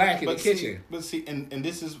majority black in the kitchen. And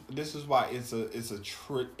this is why it's a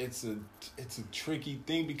tricky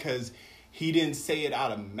thing, because he didn't say it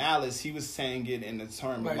out of malice. He was saying it in the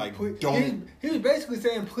term of like, don't. He was basically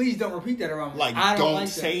saying, please don't repeat that around me. Like, don't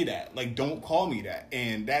say that. Like, don't call me that.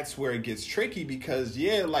 And that's where it gets tricky, because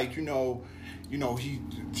like, he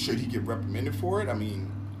should he get reprimanded for it? I mean,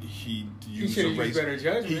 he used better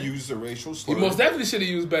judgment. He used a racial slur. He most definitely should have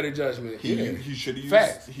used better judgment. He should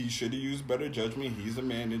have used better judgment. He's a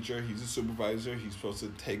manager. He's a supervisor. He's supposed to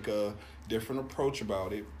take a different approach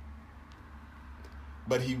about it.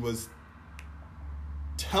 But he was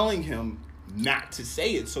telling him not to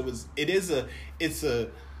say it. So it's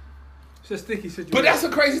It's a sticky situation. But that's a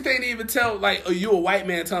crazy thing to even tell. Like, you a white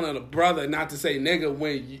man telling a brother not to say nigga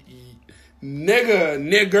when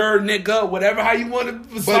nigga, whatever how you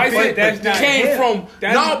want to slice it. That's not came him. from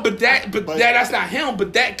That's that's not him.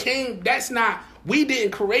 But that's not. We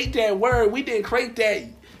didn't create that word. We didn't create that.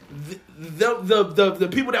 The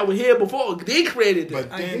people that were here before, they created that.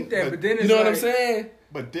 But I then, get that, but then it's you know like, what I'm saying?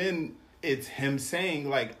 But then it's him saying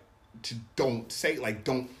like,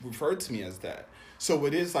 don't refer to me as that. So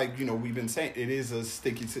it is like, we've been saying it is a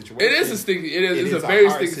sticky situation. It is a sticky. It's a very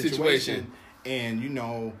hard sticky situation. And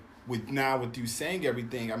with you saying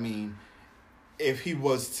everything, I mean, if he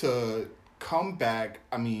was to come back,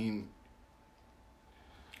 I mean,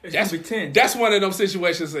 it's gonna be 10. That's one of those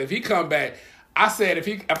situations. If he come back, I said I'm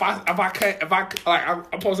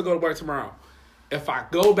supposed to go to work tomorrow. If I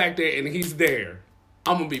go back there and he's there,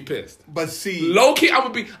 I'm gonna be pissed. But see, low key,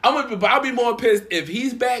 but I'll be more pissed if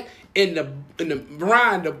he's back in the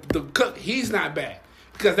Ryan, the cook. He's not back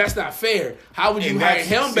because that's not fair. How would you hire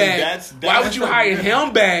him back? Why would you hire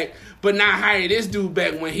him back? But not hire this dude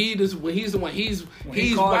back when he's white. He's white.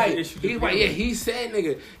 Yeah, he said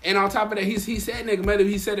nigga. And on top of that, he said nigga. Whether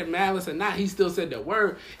he said it malice or not, he still said that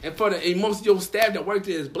word. And most of your staff that worked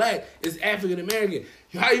there is black, is African American.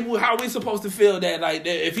 How are we supposed to feel that like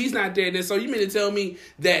that if he's not there? Then so you mean to tell me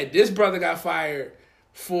that this brother got fired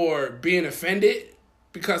for being offended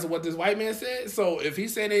because of what this white man said? So if he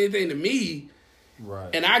said anything to me, right,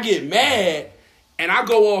 and I get mad. And I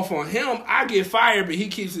go off on him, I get fired, but he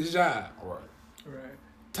keeps his job. Right.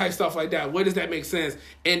 Type stuff like that. Where does that make sense?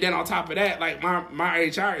 And then on top of that, like my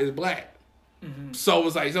HR is black. Mm-hmm. So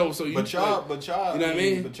it's like, so you. But y'all, you know what I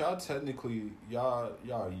mean? But y'all technically, y'all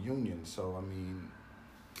a union. So I mean,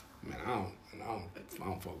 man, I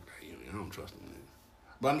don't fuck with that union. I don't trust them.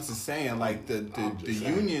 But I'm just saying, like the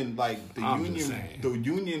union, the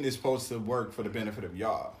union is supposed to work for the benefit of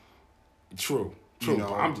y'all. True.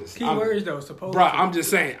 Keywords though, supposed. Bro, I'm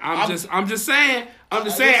just saying. I'm just saying.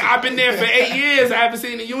 I've been there for 8 years. I haven't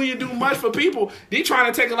seen the union do much for people. They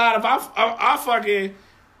trying to take a lot of our fucking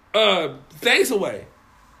things away.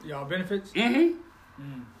 Y'all benefits.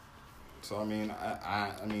 Mm-hmm. So I mean,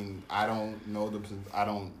 I don't know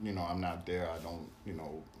I'm not there. I don't,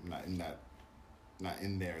 not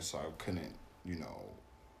in there. So I couldn't,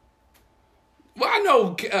 Well, I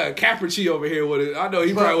know Caprici over here would have. I know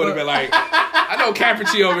he probably would have been like. I know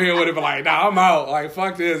Caprici over here would have been like, "Nah, I'm out. Like,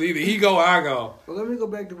 fuck this. Either he go or I go." Well, let me go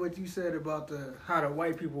back to what you said about how the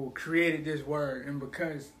white people created this word, and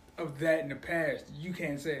because of that in the past, you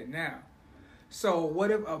can't say it now. So,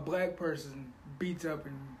 what if a black person beats up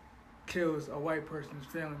and kills a white person's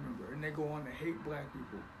family member, and they go on to hate black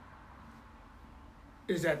people?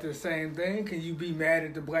 Is that the same thing? Can you be mad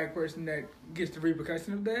at the black person that gets the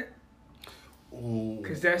repercussion of that?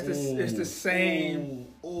 Because it's the same.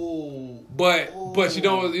 But you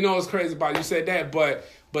know what's crazy about it? You said that, but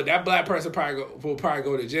that black person will probably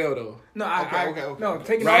go to jail though. No, okay. No,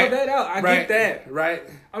 taking all of that out, I get that. Right.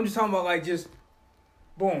 I'm just talking about like just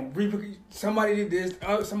boom. Somebody did this.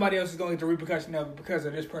 Somebody else is going to get the repercussion of it because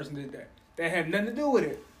of this person did that. That had nothing to do with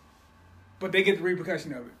it, but they get the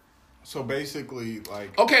repercussion of it. So basically,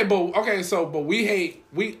 like but we hate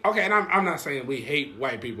and I'm not saying we hate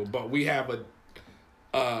white people, but we have a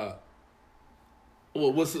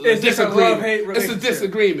what's a disagreement? It's a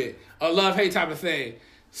disagreement, a love-hate type of thing.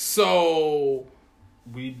 So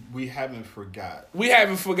we haven't forgot.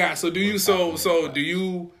 So do you? So do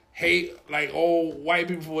you hate like old white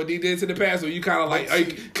people for what they did to the past, or you kind of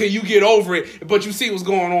like, can you get over it? But you see what's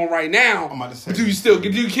going on right now. I'm about to say, can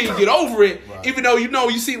you get over it, right, even though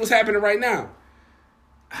you see what's happening right now?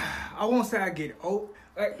 I won't say I get over,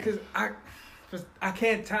 because I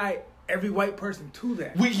can't tie every white person to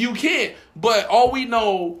that. You can't, but all we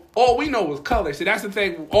know is color. See, that's the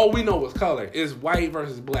thing. All we know is color is white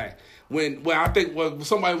versus black. When I think what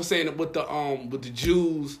somebody was saying with the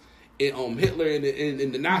Jews and Hitler and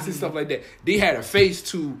the Nazi stuff like that, they had a face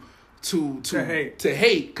to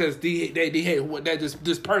hate because they hate what that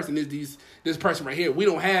this person is this person right here. We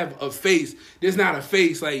don't have a face. There's not a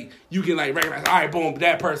face like you can like recognize. All right, boom,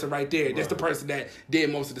 that person right there. Right. That's the person that did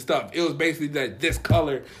most of the stuff. It was basically that this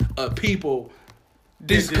color of people,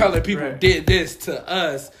 right, did this to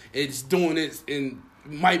us. It's doing this and.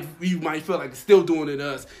 You might feel like it's still doing it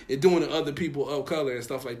to us and doing it to other people of color and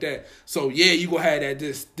stuff like that. So yeah, you gonna have that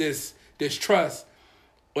this trust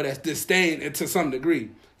or that disdain to some degree.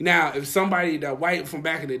 Now, if somebody that white from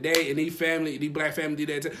back in the day and the black family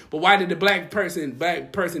did that, but why did the black person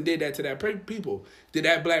did that to that people? Did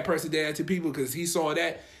that black person do that to people because he saw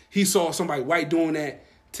somebody white doing that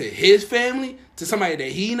to his family, to somebody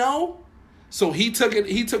that he know? So he took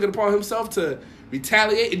it upon himself to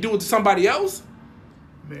retaliate and do it to somebody else?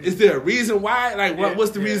 Man. Is there a reason why? Like,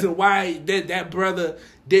 what's the yeah. reason why that brother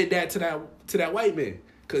did that to that white man?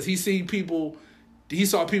 Because he saw people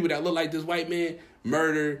that look like this white man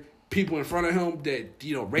murder people in front of him that,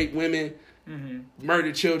 you know, rape women,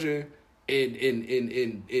 murder children,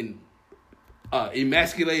 and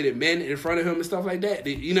emasculated men in front of him and stuff like that.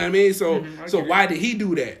 You know what I mean? So why did he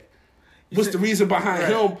do that? What's the reason behind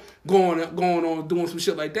him going on doing some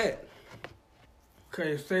shit like that?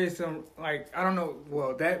 Okay, say some, like, I don't know,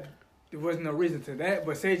 well, that, there wasn't no reason to that,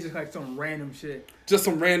 but say just like some random shit. Just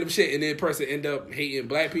some random shit, and then person end up hating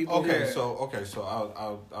black people? Okay, so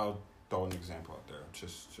I'll throw an example out there.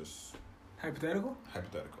 Just Hypothetical?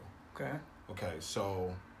 Hypothetical. Okay,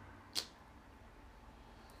 so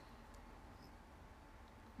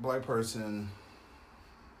black person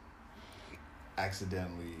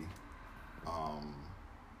accidentally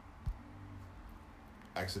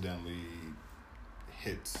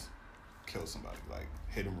kills somebody, like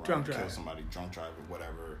hit him right, kill somebody, drunk driver,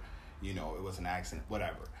 whatever, you know, it was an accident,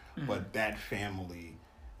 whatever. But that family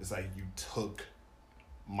is like, you took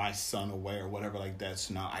my son away or whatever like that,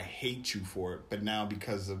 so now I hate you for it. But now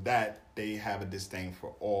because of that, they have a disdain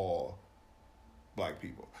for all black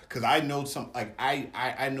people. Because I know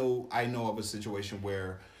I know of a situation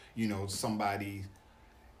where, you know, somebody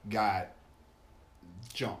got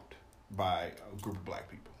jumped by a group of black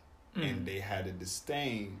people. And they had a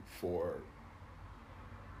disdain for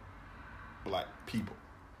black people.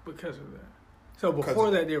 Because of that. So before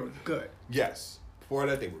that, they were good. Yes. Before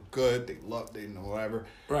that, they were good. They loved, they know whatever.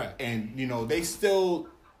 Right. And, you know, they still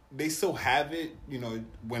have it. You know,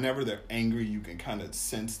 whenever they're angry, you can kind of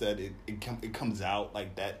sense that it comes out.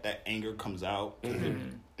 Like that anger comes out. Because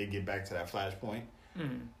they get back to that flashpoint.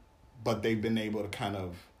 But they've been able to kind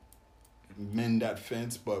of mend that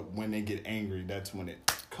fence. But when they get angry, that's when it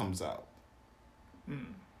comes out.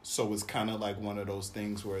 So it's kind of like one of those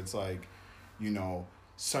things where it's like, you know,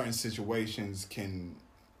 certain situations can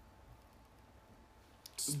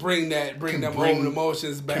bring them old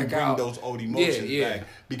emotions back out. Bring those old emotions back,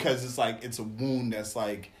 because it's like it's a wound that's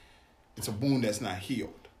not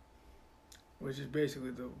healed. Which is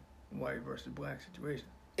basically the white versus black situation.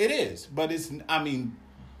 It is, but it's, I mean,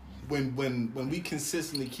 when we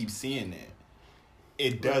consistently keep seeing it,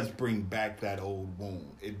 it does bring back that old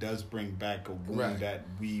wound. It does bring back a wound that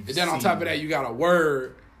we've And then on seen. top of that, you got a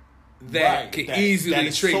word that can easily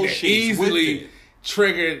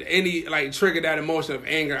trigger that emotion of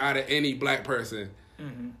anger out of any black person.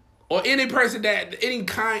 Or any person that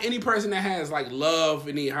has like love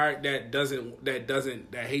in their heart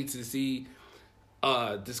that hates to see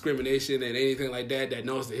discrimination and anything like that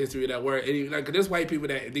knows the history of that word. And like, there's white people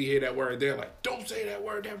that they hear that word, they're like, don't say that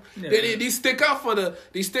word. They stick up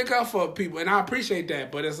for people, and I appreciate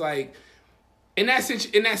that. But it's like in that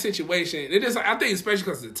situation, it is. I think especially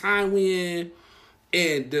because of the time we in,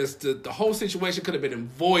 and the whole situation could have been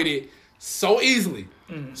avoided so easily,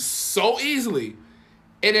 And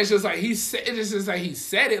it's just like he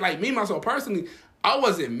said it. Like me myself personally, I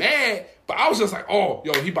wasn't mad, but I was just like, oh,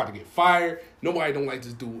 yo, he about to get fired. Nobody don't like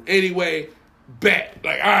this dude anyway. Bet.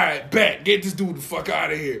 Like, all right, bet. Get this dude the fuck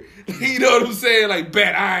out of here. You know what I'm saying? Like,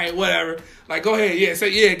 bet. All right, whatever. Like, go ahead. Yeah,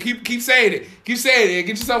 keep saying it. Keep saying it.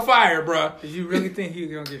 Get yourself fired, bro. Did you really think he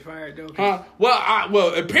was going to get fired, though?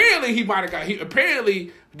 Well, apparently he might have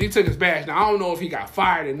apparently they took his badge. Now, I don't know if he got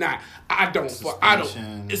fired or not.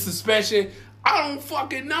 It's suspension. I don't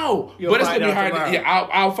fucking know. But it's going to be hard.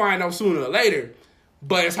 I'll find out sooner or later.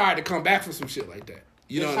 But it's hard to come back for some shit like that.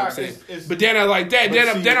 You know what I'm saying? But then I like that.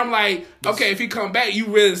 Then I'm like, okay, if he come back, you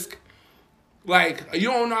risk. Like, you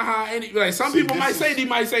don't know how some people might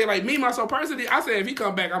say like me myself personally. I say if he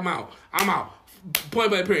come back, I'm out. Point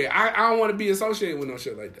blank period. I don't want to be associated with no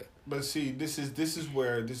shit like that. But see, this is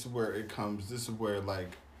where it comes. This is where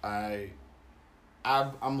like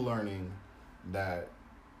I'm learning that,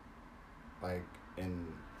 like,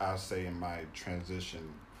 I'll say in my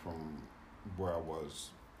transition from where I was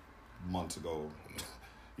months ago,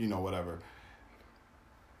 you know, whatever.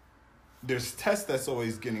 There's tests that's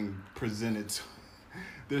always getting presented to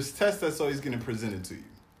you.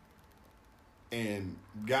 And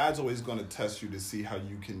God's always going to test you to see how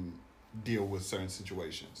you can deal with certain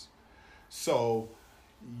situations. So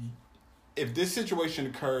if this situation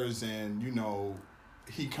occurs and, you know,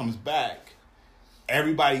 he comes back,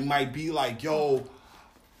 everybody might be like, yo,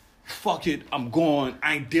 fuck it, I'm going,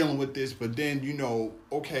 I ain't dealing with this. But then, you know,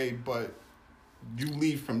 okay, but you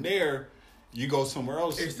leave from there, you go somewhere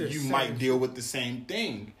else, you might deal with the same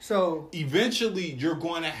thing. So eventually you're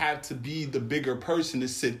going to have to be the bigger person to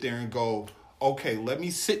sit there and go, okay, let me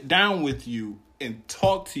sit down with you and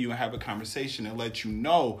talk to you and have a conversation and let you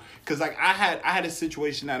know. Because like I had a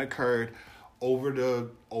situation that occurred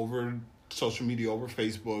over social media, over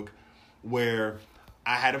Facebook, where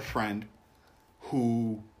I had a friend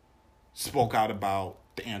who spoke out about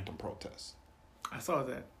the anthem protests. I saw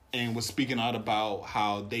that. And was speaking out about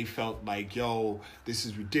how they felt like, yo, this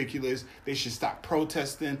is ridiculous. They should stop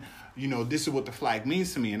protesting. You know, this is what the flag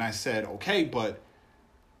means to me. And I said, okay, but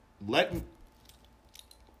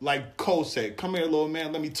like Cole said, come here, little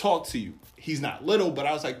man, let me talk to you. He's not little, but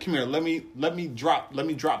I was like, come here, let me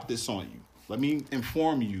drop this on you. Let me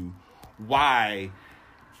inform you why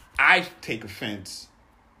I take offense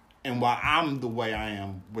and why I'm the way I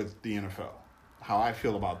am with the NFL. How I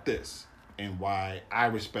feel about this. And why I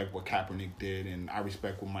respect what Kaepernick did, and I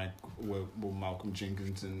respect what Malcolm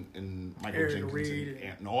Jenkins and Michael Eric Jenkins Reed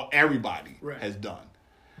and everybody right. has done.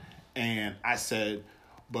 And I said,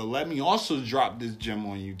 but let me also drop this gem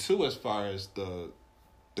on you too, as far as the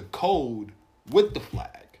code with the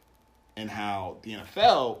flag, and how the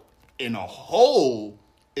NFL in a whole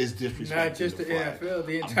is disrespecting not just the flag. NFL,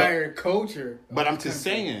 the entire culture. But I'm just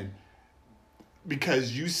saying,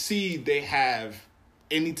 because you see they have.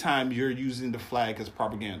 Anytime you're using the flag as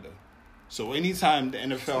propaganda. So anytime the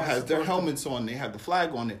NFL has their helmets on, they have the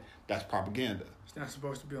flag on it, that's propaganda. It's not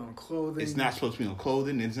supposed to be on clothing. It's not supposed to be on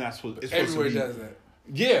clothing. It's not supposed. It's Everywhere supposed to be, does that.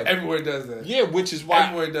 Yeah. Everywhere does that. Yeah, which is why.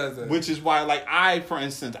 Everywhere does that. Which is why, like for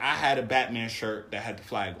instance, I had a Batman shirt that had the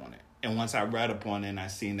flag on it, and once I read up on it and I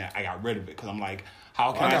seen that, I got rid of it because I'm like,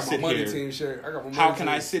 how can I sit here? I got my money team shirt. I got my money how can team.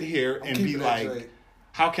 I sit here and be like? Shirt.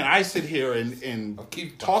 How can I sit here and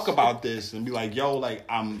talk about this and be like, yo, like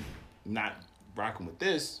I'm not rocking with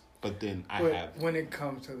this, but then when it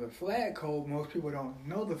comes to the flag code, most people don't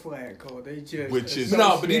know the flag code. They just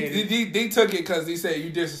but they took it because they said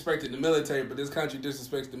you disrespected the military, but this country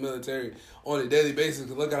disrespects the military on a daily basis.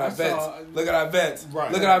 Look at our vets. Look at our vets.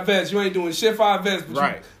 Right. Look at our vets. You ain't doing shit for our vets, but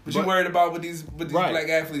right. you worried about what these right. black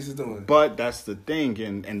athletes is doing. But that's the thing,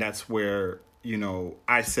 and that's where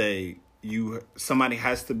I say somebody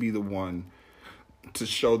has to be the one to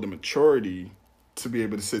show the maturity to be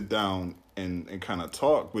able to sit down and kind of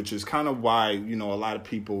talk, which is kind of why, a lot of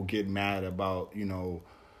people get mad about, we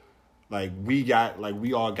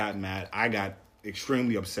all got mad. I got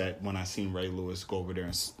extremely upset when I seen Ray Lewis go over there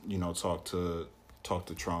and, talk to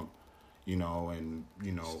Trump, and,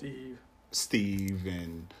 Steve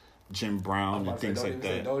and Jim Brown and things like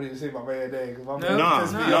that. Don't even say my man name.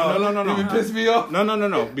 No. You piss me off?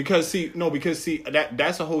 No. Because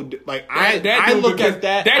that's a whole I look at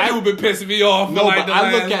that. That dude been pissing me off. No, but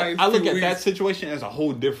I look at that situation as a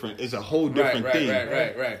whole different thing.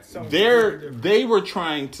 Right. They were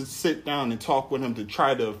trying to sit down and talk with him to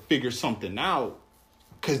try to figure something out,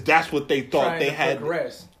 because that's what they thought they had.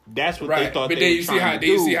 Progress. That's what they thought. But then you see how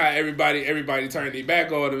everybody turned their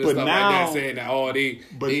back on them and stuff like that, saying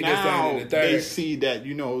that they see that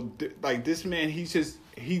like this man, he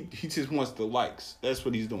just wants the likes. That's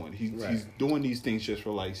what he's doing. He's doing these things just for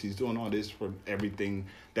likes. He's doing all this for everything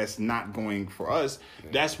that's not going for us. Yeah.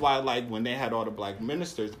 That's why, like, when they had all the black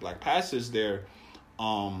ministers, the black pastors there,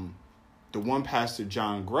 the one pastor,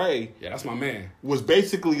 John Gray, that's my man, was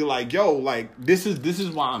basically like, yo, like this is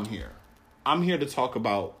why I'm here. I'm here to talk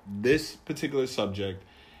about this particular subject,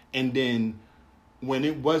 and then when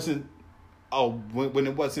it wasn't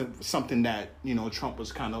something that Trump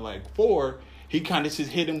was kind of like for, he kind of just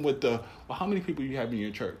hit him with the, well, how many people you have in your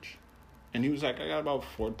church? And he was like, I got about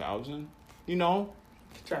 4,000.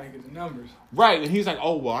 Trying to get the numbers right, and he's like,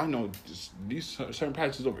 oh well, I know these certain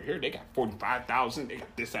pastors over here, they got 45,000, they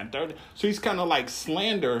got this and 30. So he's kind of like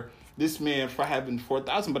slander this man for having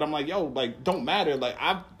 4,000, but I'm like, yo, like don't matter, like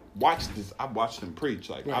I've watched him preach.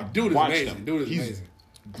 Like I've watched him. He's amazing.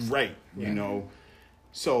 Great,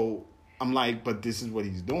 So I'm like, but this is what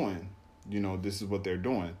he's doing. This is what they're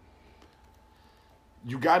doing.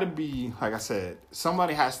 You got to be, like I said,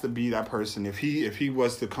 somebody has to be that person. If he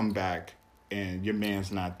was to come back and your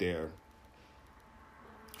man's not there,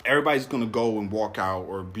 everybody's gonna go and walk out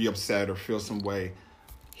or be upset or feel some way.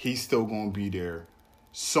 He's still gonna be there.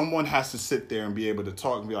 Someone has to sit there and be able to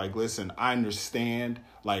talk and be like, listen, I understand.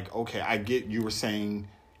 Like, okay, I get you were saying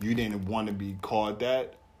you didn't want to be called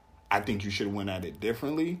that. I think you should have went at it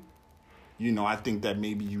differently. I think that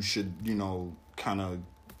maybe you should, kind of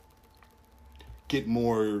get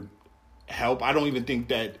more help. I don't even think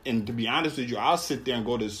that, and to be honest with you, I'll sit there and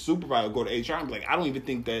go to the supervisor, go to HR, and be like, I don't even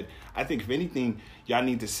think that, I think if anything, y'all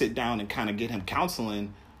need to sit down and kind of get him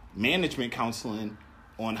counseling, management counseling,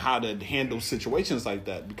 on how to handle situations like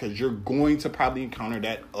that, because you're going to probably encounter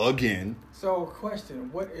that again. So,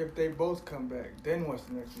 question: what if they both come back? Then what's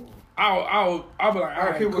the next move? I'll be like, all Are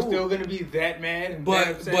right, people cool. still gonna be that mad and But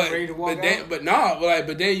that upset, ready to walk out?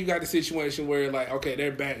 But then you got the situation where like, okay,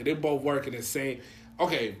 they're back, they're both working the same.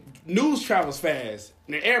 Okay, news travels fast.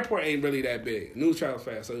 And the airport ain't really that big. News travels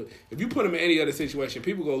fast. So if you put them in any other situation,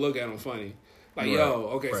 people go look at them funny. Like, Right. yo,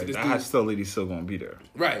 okay, so Right. this that dude, hostility's still gonna be there.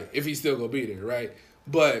 right? If he's still gonna be there, right?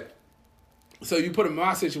 But so you put him in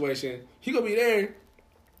my situation, he gonna be there.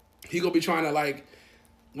 He gonna be trying to like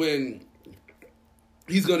when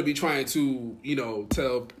he's gonna be trying to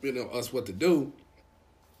tell us what to do.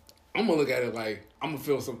 I'm gonna look at it like I'm gonna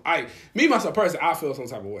feel myself personally, I feel some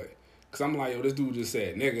type of way because I'm like, yo, this dude just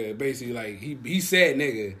said nigga. Basically, like he said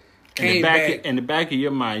nigga. Came back. In the back of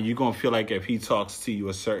your mind, you're gonna feel like if he talks to you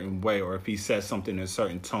a certain way or if he says something in a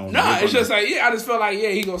certain tone. Nah, it's just like, I just feel like,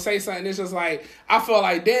 he gonna say something. It's just like, I feel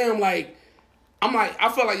like, damn, like, I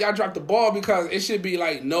feel like y'all dropped the ball because it should be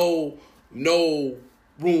like no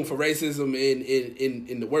room for racism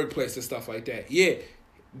in the workplace and stuff like that. Yeah,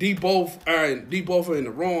 they both are in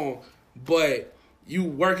the wrong, but you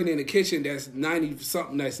working in the kitchen that's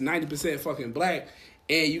 90% fucking black,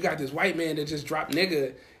 and you got this white man that just dropped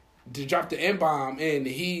nigga. To drop the N-bomb and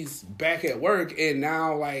he's back at work, and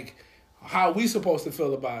now like how we supposed to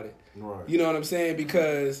feel about it? Right. You know what I'm saying?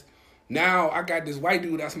 Because now I got this white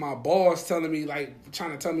dude that's my boss telling me like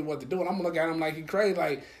trying to tell me what to do, and I'm gonna look at him like he crazy.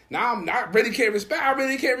 Like now I really can't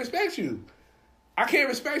respect you. I can't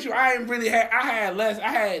respect you. I didn't have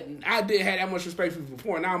that much respect for you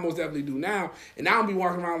before. Now I most definitely do now, and now I'm be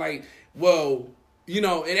walking around like, well,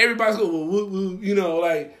 and everybody's going,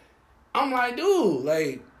 like I'm like, dude,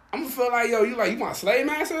 like. I'm gonna feel like, yo, you my slave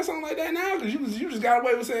master or something like that now? Because you just got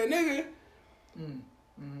away with saying nigga.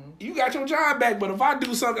 Mm-hmm. You got your job back, but if I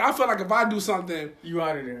do something, I feel like if I do something... You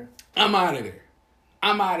out of there. I'm out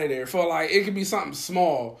of there. For like, it could be something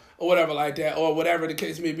small or whatever like that, or whatever the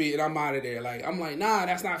case may be, and I'm out of there. Like, I'm like, nah,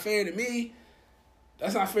 that's not fair to me.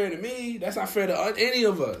 That's not fair to me. That's not fair to any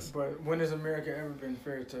of us. But when has America ever been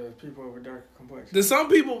fair to people with darker complexion? There's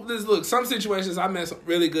some situations I met some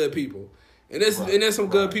really good people. And there's some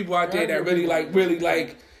good people out there that really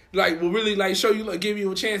will really show you, give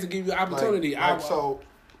you a chance and give you an opportunity. So,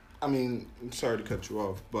 I mean, I'm sorry to cut you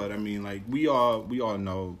off, but I mean, like we all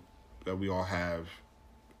know that we all have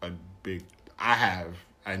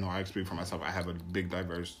I know I speak for myself. I have a big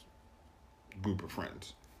diverse group of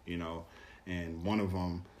friends, and one of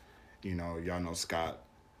them, y'all know Scott.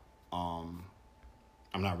 I'm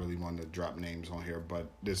not really one to drop names on here,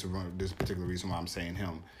 but this particular reason why I'm saying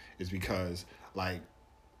him is because, like,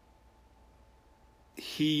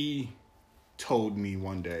 he told me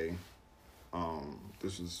one day,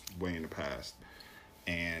 this was way in the past,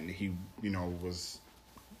 and he, was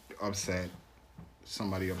upset.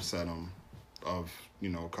 Somebody upset him of,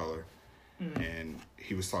 color. Mm-hmm. And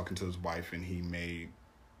he was talking to his wife, and he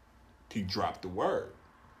dropped the word.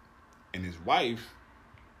 And his wife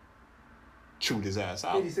chewed his ass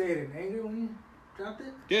out. Did he say it in anger when he dropped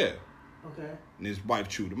it? Yeah. Okay. And his wife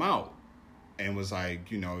chewed him out and was like,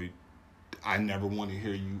 I never want to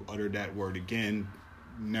hear you utter that word again.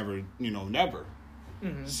 Never, never.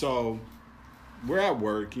 Mm-hmm. So we're at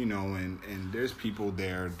work, and there's people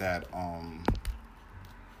there that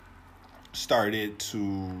started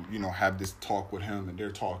to, have this talk with him, and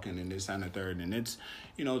they're talking and this and the third, and it's,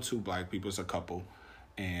 two black people, it's a couple,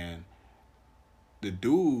 and the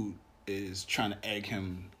dude is trying to egg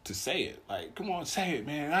him to say it. Like, come on, say it,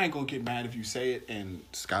 man. I ain't gonna get mad if you say it. And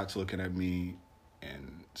Scott's looking at me,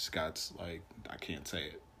 and Scott's like, I can't say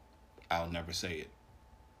it. I'll never say it.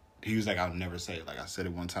 He was like, I'll never say it. Like, I said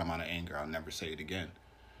it one time out of anger. I'll never say it again.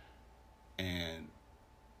 And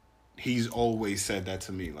he's always said that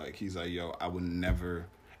to me. Like, he's like, yo, I would never...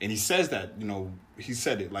 And he says that, he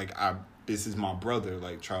said it like, this is my brother.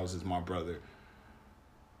 Like, Charles is my brother.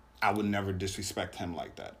 I would never disrespect him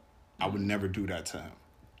like that. I would never do that to him,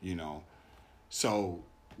 So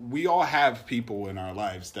we all have people in our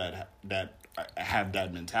lives that have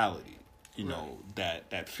that mentality,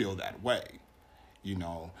 that feel that way.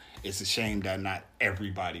 It's a shame that not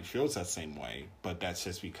everybody feels that same way, but that's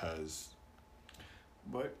just because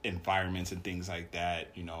environments and things like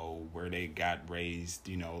that, where they got raised,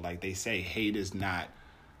 like they say, hate is not...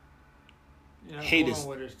 hate is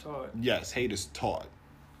what is taught. Yes, hate is taught.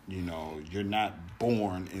 You're not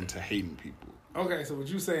born into hating people. Okay, so what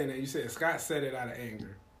you saying that you said Scott said it out of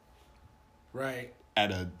anger, right?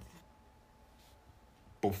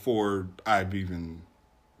 Before I've even...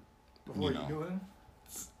 Before you knew him?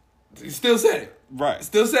 He still said it. Right.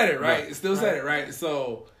 Still said it, right? Still said it, right?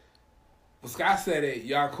 So Scott said it,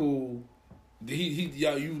 y'all cool.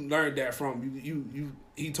 You learned that from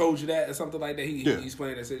he told you that or something like that. He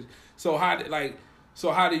explained that. So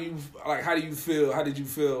how do you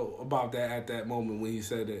feel about that at that moment when he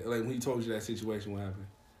said that? Like when he told you that situation, what happened?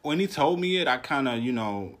 When he told me it, I kind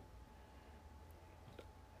of,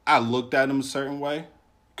 I looked at him a certain way.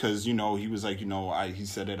 Because, he was like, he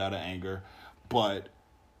said it out of anger. But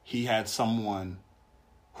he had someone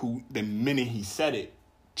who, the minute he said it,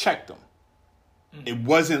 checked him. Mm-hmm. It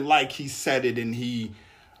wasn't like he said it and he...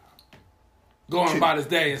 Going about his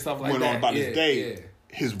day and stuff like that. Going on about his day. Yeah.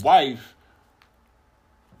 His wife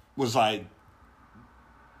was like,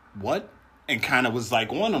 what? And kind of was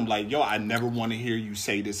like on him, like, yo, I never want to hear you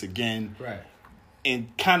say this again. Right.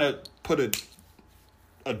 And kind of put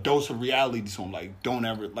a dose of reality to him, like, don't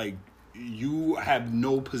ever, like, you have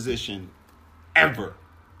no position ever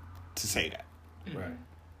to say that. Right.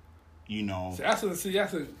 See,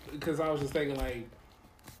 that's because I was just thinking,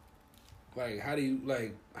 like, how do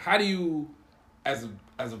you, as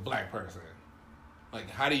a black person, like,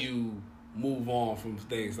 how do you move on from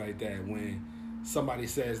things like that when somebody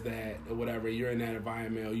says that or whatever, you're in that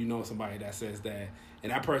environment or you know somebody that says that,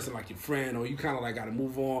 and that person like your friend, or you kind of like got to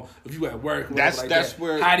move on. If you at work, that's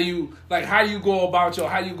where. How do you go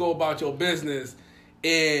about your business,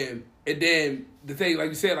 and then the thing, like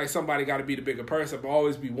you said, like somebody got to be the bigger person. But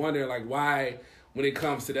always be wondering like why, when it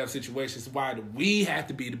comes to that situations, why do we have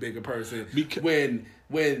to be the bigger person when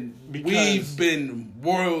we've been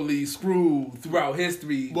worldly screwed throughout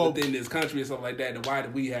history within this country and stuff like that? And why do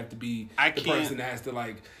we have to be the person that has to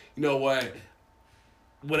like, you know what?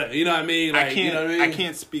 Whatever, you know what I mean? Like, you know what I mean? I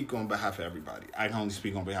can't speak on behalf of everybody. I can only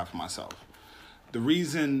speak on behalf of myself. The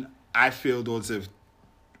reason I feel though as if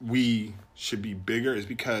we should be bigger is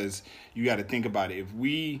because you got to think about it.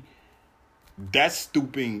 That's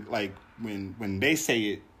stooping, like when they say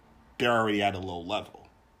it, they're already at a low level.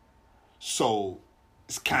 So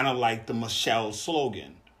it's kind of like the Michelle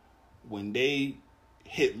slogan. When they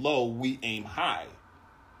hit low, we aim high.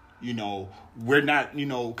 We're not,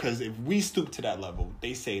 because if we stoop to that level,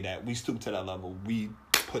 they say that we stoop to that level, we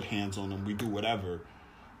put hands on them, we do whatever.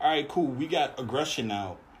 All right, cool. We got aggression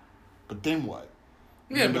out, but then what?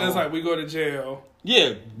 Yeah, but it's like we go to jail.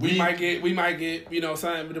 Yeah, we might get,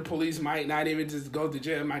 something. But the police might not even just go to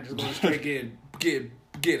jail. Might just go straight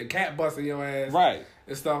get a cat bust in your ass, right,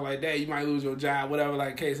 and stuff like that. You might lose your job, whatever,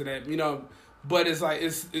 like case of that. But it's like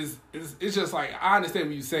it's just like I understand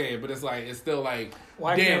what you're saying, but it's like it's still like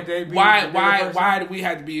why damn, can't they be why do we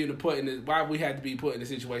have to be why we had to be put in a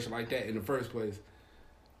situation like that in the first place?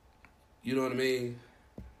 You know what I mean?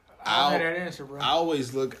 I don't have that answer, bro. I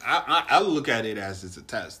always look. I look at it as it's a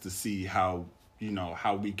test to see how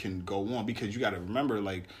how we can go on, because you got to remember,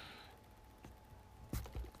 like,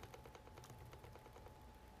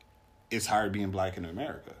 it's hard being black in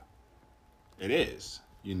America. It is,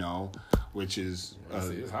 which is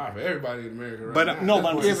it's hard for everybody in America. Right but now. no,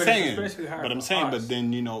 but I'm saying, But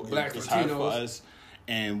then Black it's Latinos. hard for us,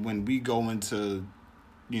 and when we go into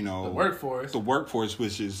the workforce,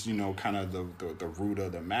 which is kind of the root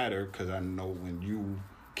of the matter, because I know when you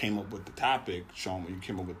came up with the topic, Sean, when you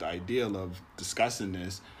came up with the idea of discussing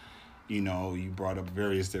this, you brought up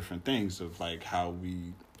various different things of like how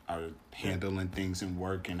we are handling things in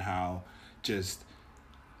work and how just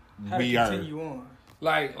we are continue on.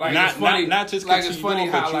 Like not, it's funny, not just like continue it's funny on,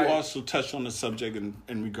 how but you like, also touched on the subject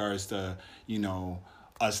in regards to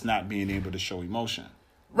us not being able to show emotion.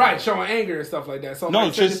 Right, showing anger and stuff like that. So no,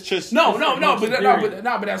 like, but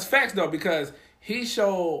that's facts though, because he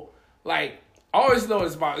showed like I always know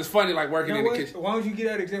it's funny like working in the kitchen. Why don't you get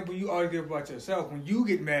that example you always give about yourself when you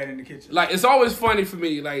get mad in the kitchen? Like it's always funny for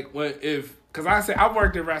me like because I say I've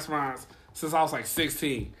worked in restaurants since I was like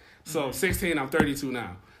 16. So 16, I'm 32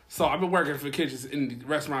 now. So I've been working for kitchens in the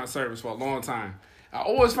restaurant service for a long time. I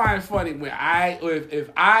always find it funny when if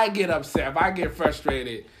I get upset, if I get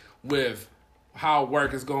frustrated with how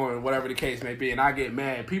work is going, whatever the case may be, and I get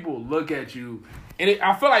mad, people look at you, and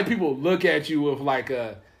I feel like people look at you with like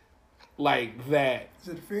that. Is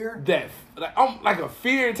it fear? That like a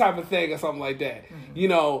fear type of thing or something like that.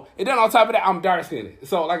 Mm-hmm. And then on top of that, I'm dark skinned.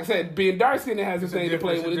 So like I said, being dark skinned has a thing to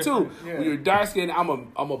play with it too. Yeah. When you're dark skinned, I'm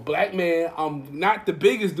a black man. I'm not the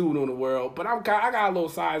biggest dude in the world, but I got a little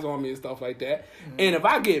size on me and stuff like that. Mm-hmm. And if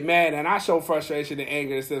I get mad and I show frustration and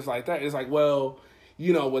anger and stuff like that, it's like, well,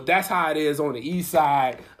 that's how it is on the east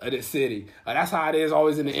side of the city. That's how it is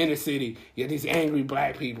always in the inner city. You have these angry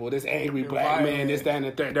black people, this angry black man, this, that, and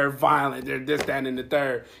the third. They're violent. They're this, that, and the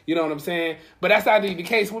third. You know what I'm saying? But that's not the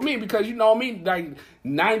case with me, because me, like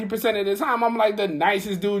 90% of the time, I'm like the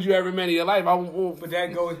nicest dude you ever met in your life. But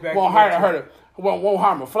that goes back to won't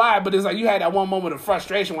harm a fly, but it's like you had that one moment of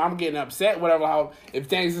frustration where I'm getting upset, whatever. How if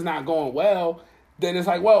things is not going well, then it's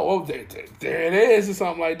like, well, there it is, or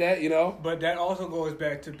something like that, you know. But that also goes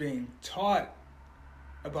back to being taught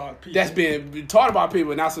about people. That's being taught about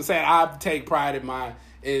people, and that's what I'm saying. I take pride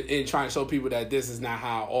in trying to show people that this is not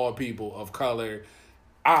how all people of color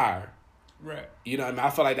are. Right. You know what I mean? I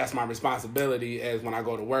feel like that's my responsibility as when I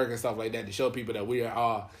go to work and stuff like that, to show people that we are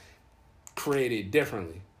all created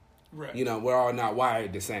differently. Right. You know, we're all not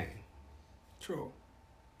wired the same. True.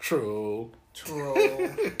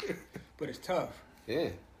 But it's tough. Yeah.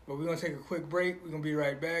 But we're going to take a quick break. We're going to be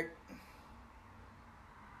right back.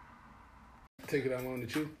 Take it out on the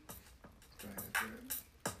chew. Go ahead.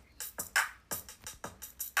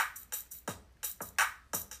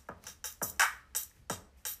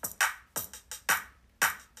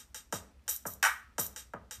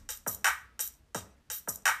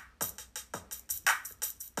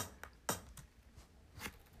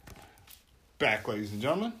 Back, ladies and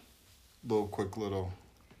gentlemen. Quick little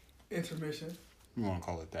Intermission. You want to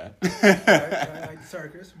call it that? I like the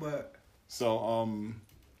circus, but so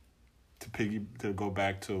to go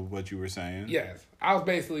back to what you were saying. Yes, I was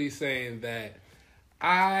basically saying that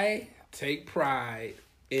I take pride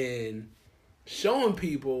in showing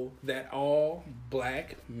people that all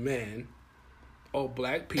black men or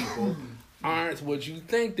black people aren't what you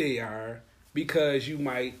think they are, because you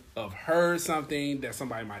might have heard something that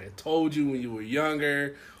somebody might have told you when you were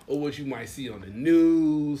younger, or what you might see on the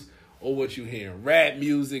news, or what you hear in rap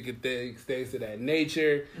music and things of that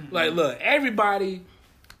nature. Mm-hmm. Like, look, everybody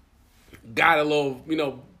got a little,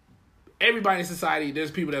 everybody in society,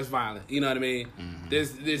 there's people that's violent. You know what I mean? Mm-hmm.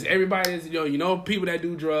 There's everybody's, you know people that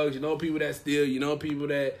do drugs, people that steal, people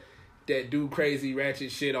that do crazy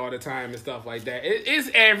ratchet shit all the time and stuff like that. It's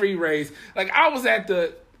every race. Like, I was at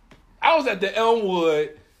the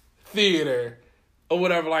Elmwood Theater or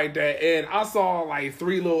whatever like that, and I saw like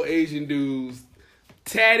 3 little Asian dudes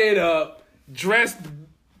tatted up, dressed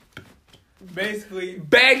basically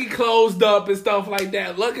baggy, closed up and stuff like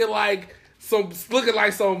that, looking like some.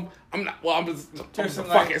 I'm not. Well, I was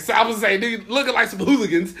saying, dude, looking like some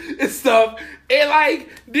hooligans and stuff, and like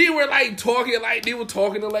they were talking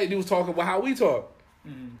about how we talk.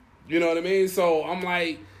 Mm-hmm. You know what I mean? So I'm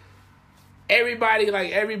like,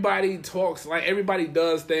 everybody talks, like everybody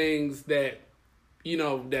does things that,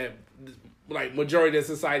 that like majority of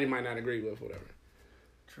society might not agree with, whatever.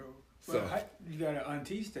 True. Well, so you gotta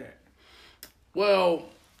unteach that. Well,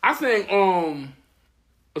 I think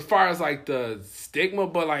as far as like the stigma,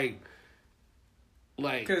 but like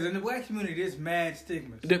because in the black community there's mad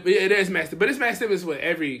stigmas. There's mad stigmas, but it's mad stigmas with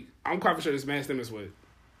every. I'm quite sure there's mad stigmas with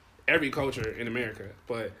every culture in America,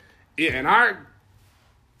 but yeah, in our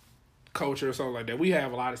culture or something like that, we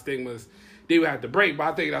have a lot of stigmas that we have to break.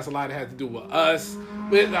 But I think that's a lot that has to do with us,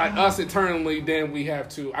 us internally. Then we have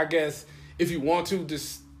to, I guess, if you want to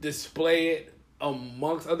display it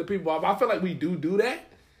amongst other people. I feel like we do that,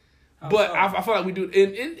 but I feel like we do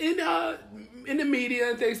in the media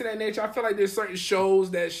and things of that nature. I feel like there's certain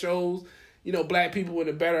shows that shows black people in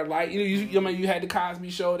a better light. You had the Cosby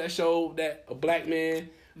Show that showed that a black man,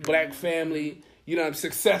 black family,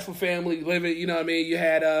 successful family living. You know what I mean? You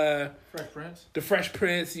had Fresh Prince. The Fresh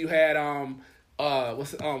Prince. You had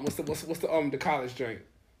what's the college joint?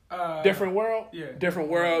 Different World. Yeah. Different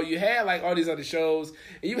World. You had like all these other shows,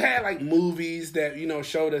 and you had like movies that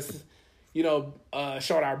showed us,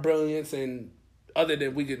 showed our brilliance, and other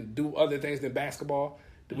than we can do other things than basketball.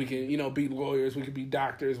 That we can be lawyers, we could be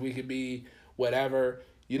doctors, we could be whatever.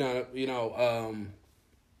 So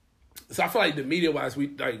I feel like the media wise,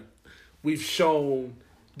 we've shown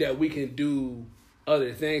that we can do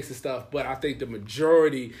other things and stuff, but I think the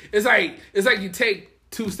majority, it's like you take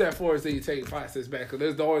 2 steps forward, then you take 5 steps back.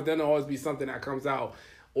 Because there'll always be something that comes out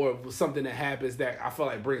or something that happens that I feel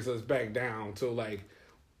like brings us back down to like,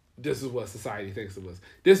 this is what society thinks of us.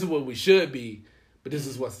 This is what we should be, but this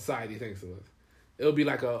is what society thinks of us. It'll be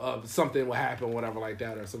like a something will happen, whatever like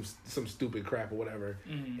that, or some stupid crap or whatever,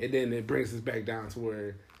 and then it brings us back down to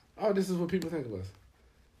where, oh, this is what people think of us.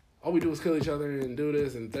 All we do is kill each other and do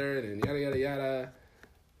this and third and yada yada yada.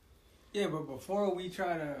 Yeah, but before we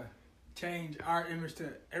try to change our image to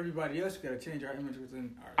everybody else, we gotta change our image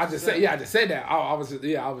within our. I just said that. I was.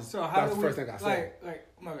 So how that's the first thing I said. Like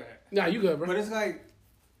my bad. Nah, you good, bro. But it's like,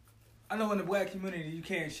 I know in the black community you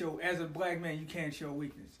can't show, as a black man, you can't show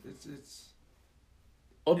weakness. It's.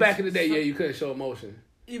 Well, back in the day, you couldn't show emotion.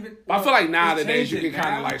 I feel like nowadays you can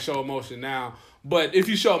kind of like show emotion now. But if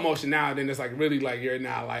you show emotion now, then it's like really like you're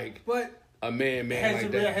not like a man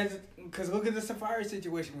like that. Because look at the Safari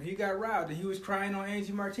situation when he got robbed and he was crying on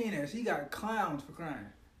Angie Martinez. He got clowned for crying.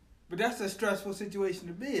 But that's a stressful situation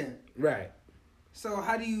to be in. Right. So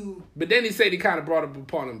how do you... But then he said he kind of brought it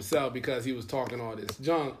upon himself because he was talking all this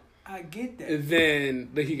junk. I get that. And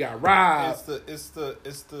then he got robbed. It's the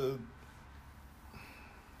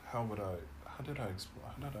how did I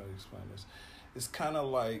explain this? It's kind of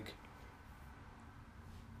like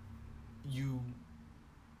you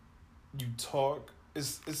talk.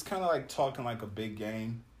 It's kind of like talking like a big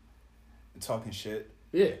game and talking shit.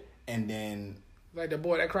 Yeah. And then like the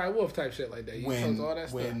boy that cried wolf type shit like that. You when all that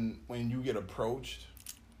stuff. when you get approached.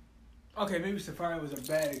 Okay, maybe Safari was a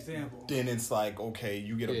bad example. Then it's like, okay,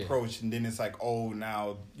 you get approached, and then it's like, oh,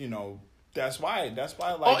 now, you know, that's why,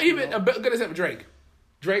 like... Oh, even a good example, Drake.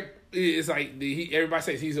 Drake is like, everybody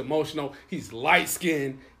says he's emotional, he's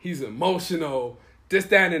light-skinned, he's emotional, this,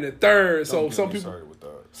 that, and the third. So some people...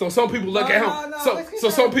 So some people look at him... So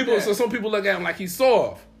some people look at him like he's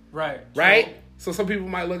soft. Right. Right? So some people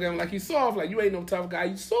might look at him like he's soft, like, you ain't no tough guy,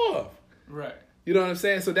 you soft. Right. You know what I'm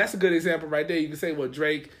saying? So that's a good example right there. You can say, well,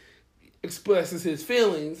 Drake expresses his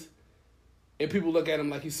feelings and people look at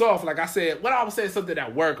him like he's soft. Like I said, when I was saying something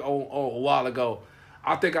at work a while ago,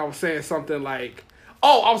 I think I was saying something like,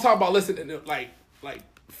 I was talking about listening to like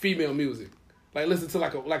female music. Like listen to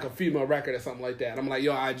like a female record or something like that. I'm like,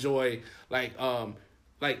 yo, I enjoy like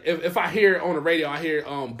if I hear it on the radio, I hear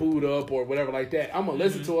Boo'd Up or whatever like that, I'm gonna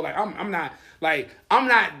listen to it. Like I'm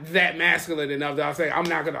not that masculine enough that I'll say I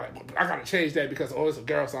gotta change that because it's a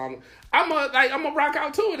girl song. I'm a rock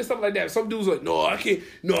out to it and stuff like that. Some dudes are like, no,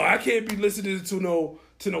 I can't be listening to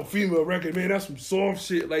no female record, man. That's some soft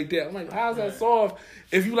shit like that. I'm like, how's that soft?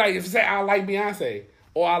 If you say I like Beyonce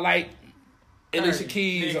or I like Alicia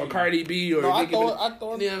Keys or Cardi B or I throw you know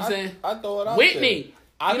what I'm saying? I throw it out Whitney. there.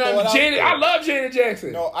 I love Janet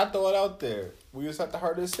Jackson. No, I throw it out there. We was at the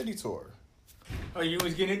Heart of the City tour. Oh, you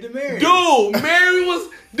was getting into Mary. Dude,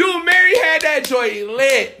 Mary had that joint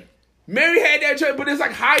lit. Mary had that joint, but it's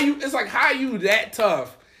like how you that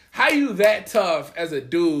tough? How you that tough as a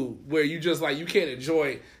dude where you just like you can't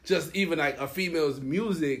enjoy just even like a female's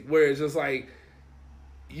music where it's just like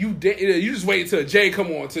you just wait until Jay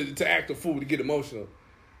come on to act a fool to get emotional.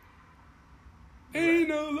 Ain't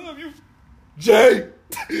no love you, Jay.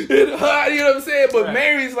 You know what I'm saying? But right.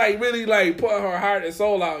 Mary's like really like putting her heart and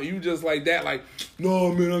soul out. And you just like that, like,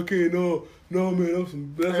 no man, I can't. No man,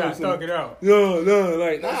 that's talk it out. No,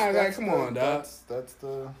 like come on, dog. That's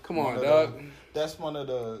the. Come on, dog. That's one of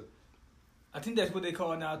the. I think that's what they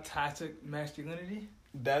call now toxic masculinity.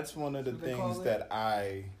 That's one of the things that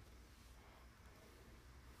I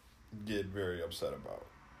get very upset about.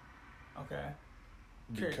 Okay.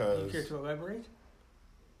 Because you care to elaborate?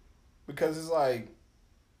 Because it's like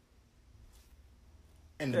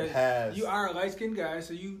in the past, you are a light-skinned guy,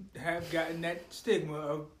 so you have gotten that stigma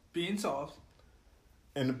of being soft.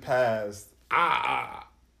 In the past, I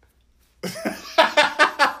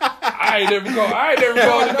ain't never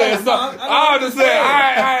called the man soft. I'm just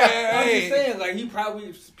saying, like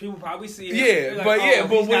people probably see it. Yeah, like,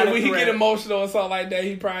 but when he get emotional or something like that,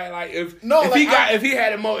 he probably like if he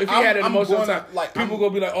had an emotional time, like people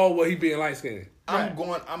gonna be like, oh well, he being light skinned. I'm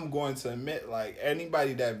going to admit, like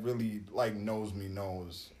anybody that really like knows me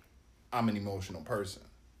knows I'm an emotional person,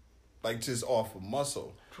 like just off of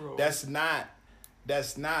muscle. True. That's not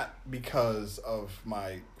because of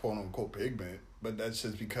my quote unquote pigment, but that's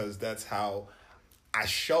just because that's how I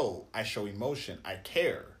show emotion. I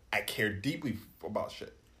care deeply about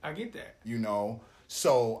shit. I get that. You know,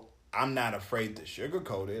 so I'm not afraid to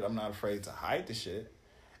sugarcoat it. I'm not afraid to hide the shit.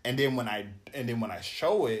 And then when I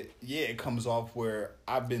show it, yeah, it comes off where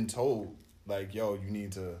I've been told, like, yo, you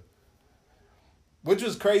need to. Which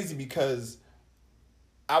was crazy because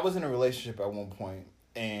I was in a relationship at one point,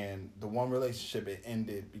 and the one relationship, it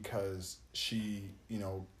ended because she,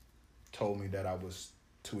 told me that I was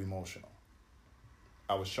too emotional.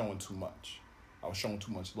 I was showing too much. I was showing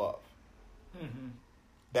too much love. Mm-hmm.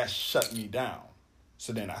 That shut me down.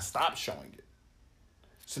 So then I stopped showing it.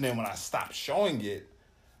 So then when I stopped showing it,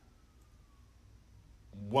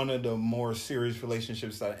 one of the more serious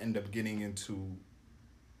relationships that I end up getting into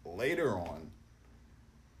later on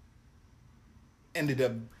ended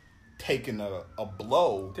up taking a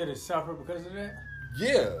blow. Did it suffer because of that? Yeah.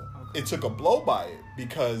 Okay. It took a blow by it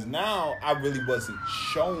because now I really wasn't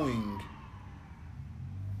showing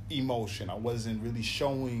emotion. I wasn't really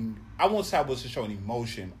showing... I won't say I wasn't showing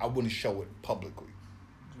emotion. I wouldn't show it publicly.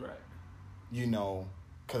 Right.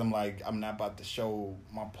 Because I'm like, I'm not about to show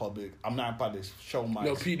my public... I'm not about to show my...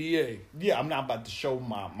 No PDA. Yeah, I'm not about to show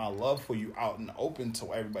my love for you out in the open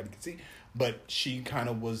so everybody can see. But she kind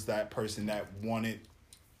of was that person that wanted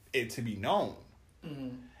it to be known.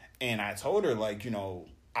 Mm-hmm. And I told her, like,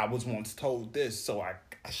 I was once told this, so I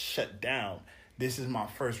shut down. This is my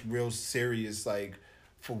first real serious, like,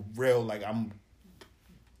 for real, like,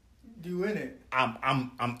 You in it.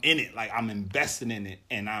 I'm in it, like, I'm invested in it,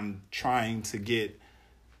 and I'm trying to get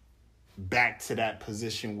back to that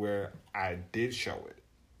position where I did show it,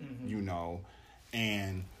 you know,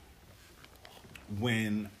 and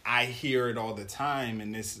when I hear it all the time,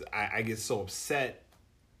 and this, I get so upset,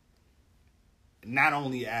 not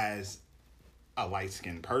only as a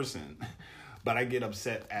light-skinned person, but I get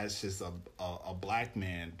upset as just a black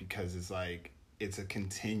man, because it's like, it's a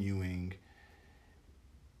continuing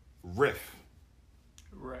riff.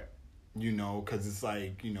 Right. You know, because it's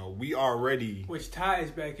like, you know, we already... Which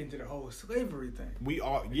ties back into the whole slavery thing. We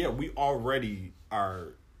already are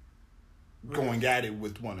going at it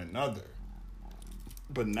with one another.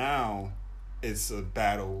 But now, it's a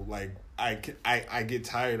battle, like, I get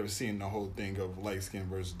tired of seeing the whole thing of light skin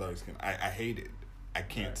versus dark skin. I hate it. I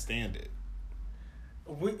can't stand it.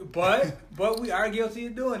 But we are guilty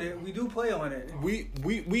of doing it. We do play on it.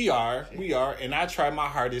 We are, and I try my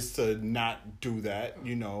hardest to not do that,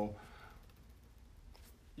 you know.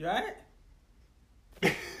 You alright?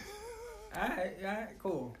 Alright,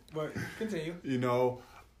 cool. But continue. You know,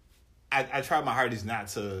 I try my hardest not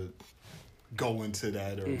to go into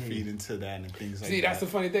that or feed into that and things like that. See, that's the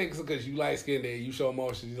funny thing, because you light skinned and you show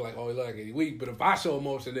emotion, you're like, oh, you look like he's weak. But if I show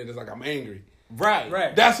emotion, then it's like I'm angry.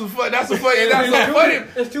 Right. That's what's funny. That's so funny.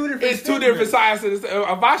 It's two different. It's two different sides to this. If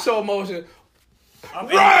I show emotion,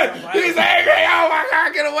 run! He's angry. Oh my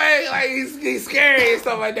God, get away! Like he's scary and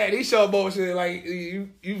stuff like that. He show emotion like you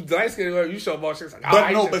light skinned, you show emotion. It's like,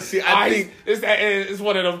 but see, I think it's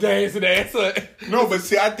one of them days today. Because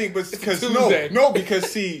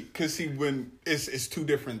when it's two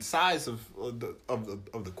different sides of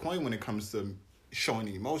the coin when it comes to showing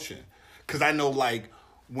emotion. Because I know, like,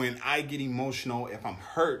 when I get emotional, if I'm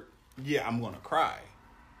hurt, yeah, I'm gonna cry,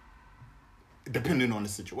 depending on the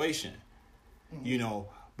situation. You know,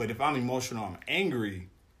 but if I'm emotional, I'm angry,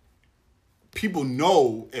 people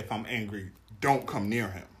know if I'm angry, don't come near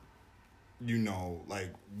him. You know,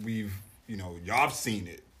 like y'all have seen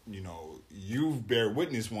it. You know, you've bear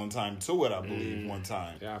witness one time to it, I believe, one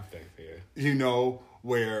time. Yeah, I think, yeah. You know,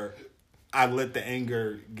 where I let the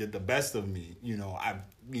anger get the best of me. You know,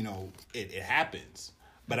 it happens.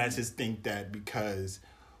 But I just think that because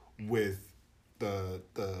with the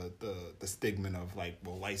stigma of, like,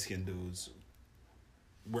 well, light-skinned dudes,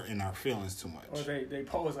 we're in our feelings too much. Or they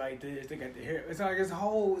pose like this. They got the hair. It's like it's a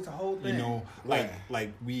whole thing. You know, like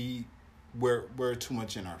we're too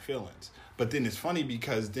much in our feelings. But then it's funny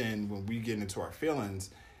because then when we get into our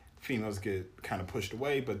feelings, females get kind of pushed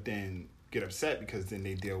away, but then get upset because then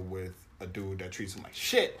they deal with a dude that treats them like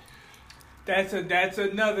shit. That's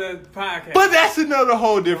another podcast. But that's another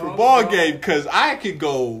whole different ball game, because I could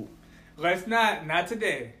go. Let's not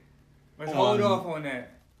today. Let's hold off on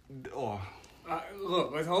that. Oh.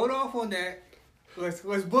 Look, let's hold off on that. Let's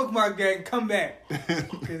bookmark that and come back,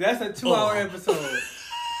 because that's a 2-hour episode.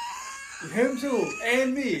 Him too,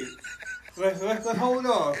 and me. Let's hold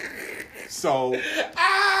off. So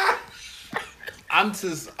I'm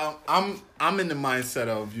in the mindset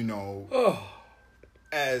of, you know,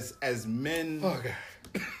 as men. Oh God.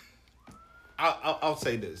 I'll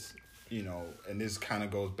say this, you know, and this kind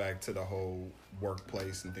of goes back to the whole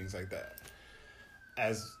workplace and things like that.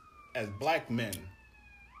 As black men,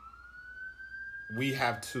 we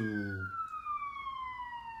have to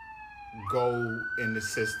go in the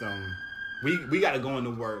system. We got to go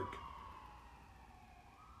into work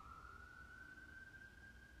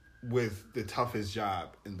with the toughest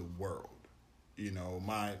job in the world. You know,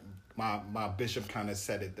 my bishop kind of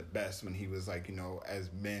said it the best when he was like, you know, as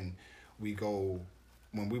men,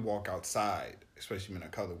 when we walk outside, especially men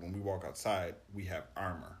of color, when we walk outside, we have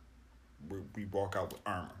armor. We walk out with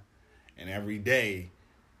armor. And every day,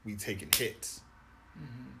 we taking hits.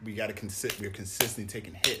 Mm-hmm. We're consistently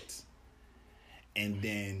taking hits. And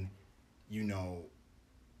then, you know,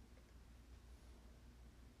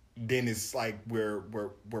 then it's like we're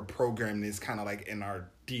programmed. It's kind of like in our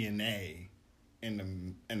DNA,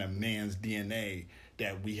 in a man's DNA,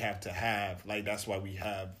 that we have to have. Like, that's why we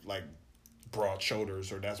have, like, broad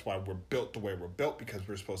shoulders, or that's why we're built the way we're built, because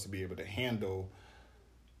we're supposed to be able to handle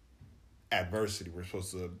adversity. We're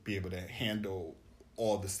supposed to be able to handle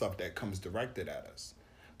all the stuff that comes directed at us.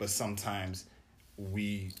 But sometimes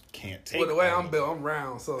we can't take it. Well, the way I'm built, I'm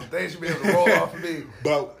round, so they should be able to roll off of me.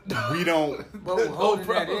 But we don't. But holding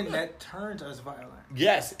that in, that turns us violent.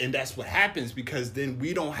 Yes, and that's what happens, because then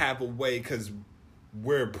we don't have a way, because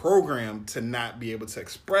we're programmed to not be able to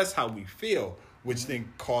express how we feel, which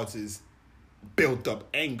then causes built up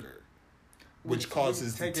anger. which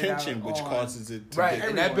causes the take it tension, out which on- causes it to Right, get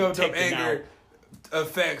and that built up taken anger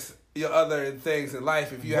affects your other things in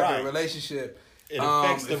life. If you have Right. a relationship, It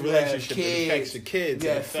affects the if you have relationship. It affects your kids.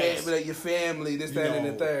 Yeah, It affects your family, this, that, and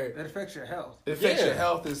the third. That affects your health. It affects Yeah. your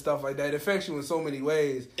health and stuff like that. It affects you in so many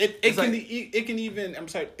ways. It It's can like- it can even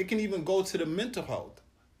it can even go to the mental health.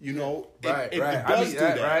 You know, Right, it right. does do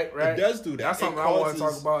that. Right. It does do that. That's something It I want to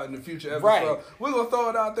causes- talk about in the future episode. Right. We're gonna throw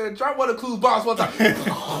it out there. Drop one of Clues bombs one time.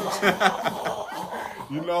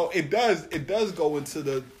 You know, it does go into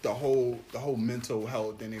the whole mental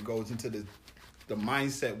health, and it goes into the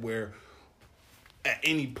mindset where at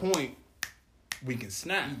any point we can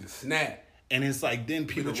snap. You just snap. And it's like then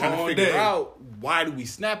people the trying to wrong figure day. out why do we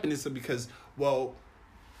snap, and it's because, well,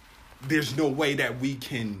 there's no way that we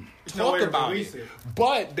can no talk way to about release it. it.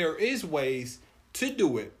 But there is ways to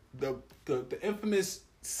do it. The infamous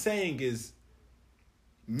saying is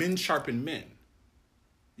men sharpen men.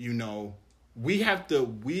 You know, we have to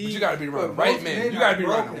But you gotta be around the But right most man. men You gotta are be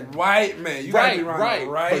around broken. the right man. You gotta be around the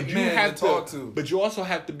right but you man have to talk to. But you also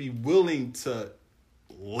have to be willing to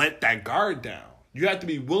let that guard down. You have to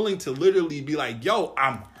be willing to literally be like, yo,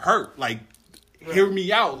 I'm hurt. Like, hear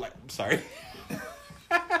me out. Like, I'm sorry.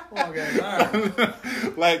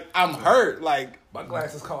 Like, I'm hurt. Like, My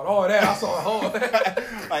glasses caught all that. I saw the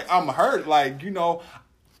whole like, I'm hurt. Like, you know,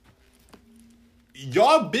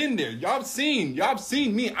 y'all been there. Y'all seen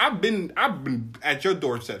me. I've been at your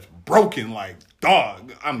doorsteps broken like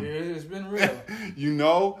dog. Yeah, it's been real. You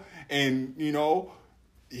know, and you know,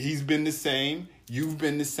 he's been the same. You've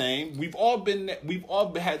been the same. We've all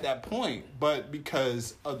had that point, but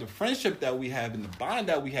because of the friendship that we have and the bond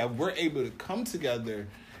that we have, we're able to come together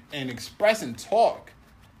and express and talk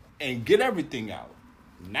and get everything out.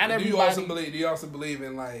 Not Do everybody. you also believe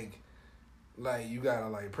in like you gotta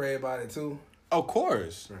like pray about it too? Of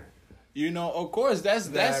course. Right. You know, of course. That's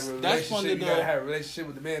one of You gotta the have a relationship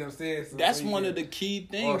with the man upstairs. So that's you one can- of the key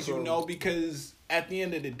things, also- you know, because at the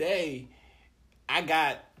end of the day, I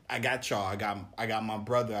got y'all. I got my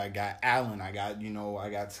brother. I got Alan. I got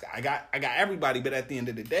everybody. But at the end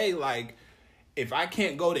of the day, like, if I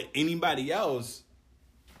can't go to anybody else,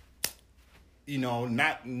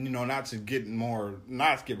 not to get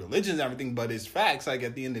religions and everything, but it's facts. Like,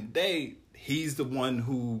 at the end of the day, he's the one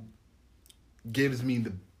who gives me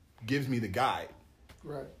the guide.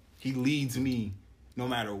 Right. He leads me no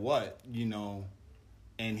matter what,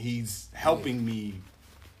 and he's helping me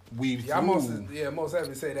weave Yeah, through. most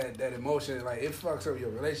heavily say that emotion, like, it fucks up your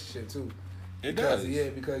relationship too. It Because, does. yeah,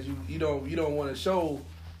 because you don't want to show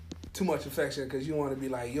too much affection because you want to be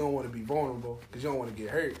like, you don't want to be vulnerable because you don't want to get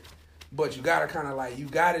hurt. But you gotta kind of like you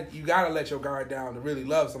gotta let your guard down to really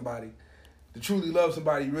love somebody. To truly love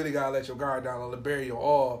somebody, you really gotta let your guard down and bury your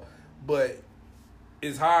all. But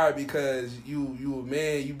it's hard because you a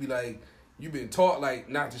man, you be like, you've been taught like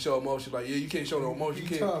not to show emotion. Like, yeah, you can't show no emotion.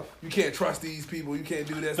 You can't trust these people. You can't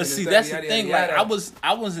do this. But and see, this, that's that, the yada, thing. yada, Like,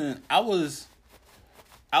 yada.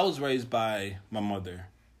 I was raised by my mother,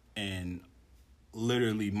 and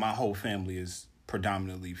literally my whole family is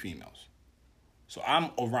predominantly females. So I'm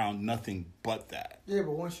around nothing but that. Yeah,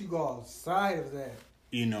 but once you go outside of that,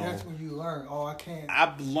 that's when you learn. Oh, I can't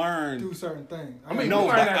I've learned do certain things. I mean, No,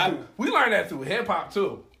 we learned that through hip hop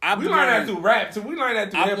too. I've We learned that learned- through rap too. We learned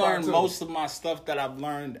that through I've hip hop learned too. most of my stuff that I've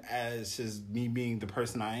learned as just me being the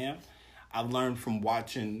person I am. I've learned from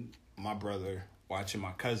watching my brother, watching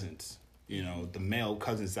my cousins, the male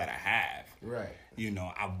cousins that I have. Right.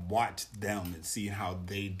 I watched them and see how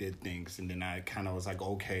they did things. And then I kind of was like,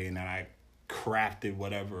 okay. And then I crafted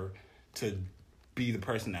whatever to be the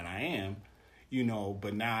person that I am,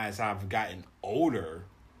 But now as I've gotten older,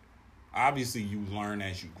 obviously you learn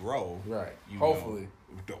as you grow. Right. you Hopefully.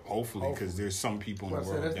 know. Hopefully, because there's some people in the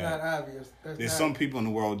world that's that not obvious. there's some people in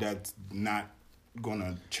the world that's not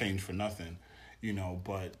gonna change for nothing,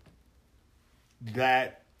 but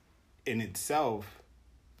that in itself,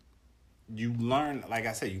 you learn, like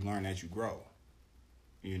I said, you learn as you grow,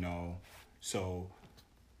 so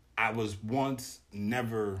I was once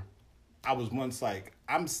like,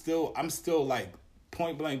 I'm still like,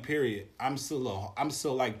 point blank period, I'm still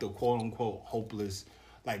like the quote unquote hopeless,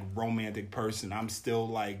 like, romantic person. I'm still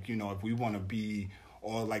like, if we want to be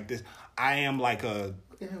or like this, I am like a.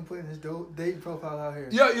 Look at him putting his dating profile out here.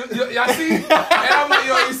 Y'all see? And I'm like,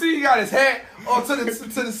 you see, he got his hat on to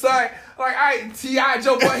the side. Like, T.I.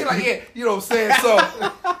 Joe Boy, he like, yeah, you know what I'm saying?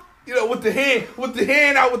 So, with the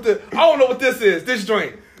hand out with the, I don't know what this is, this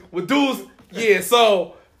joint. With dudes, yeah,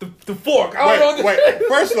 so, the fork. I don't know what Wait,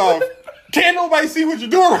 first off, can't nobody see what you're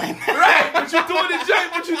doing right now. Right, but you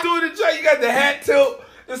doing the joint, you got the hat tilt,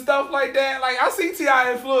 and stuff like that. Like I see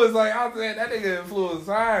T.I. influence. Like I said, that nigga influence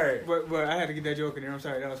hard. But I had to get that joke in there. I'm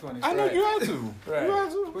sorry, that was funny. I know Right. you had to. Right. You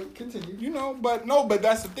had to. But continue. You know, but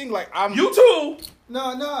that's the thing. Like You too.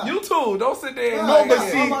 No. You too. Don't sit there. And No, like, but I'm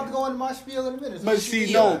see- about to go into my spiel in a minute. But So see,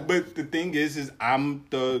 shoot. no. But the thing is I'm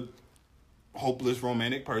the hopeless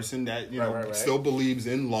romantic person that Right. still believes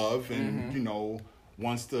in love and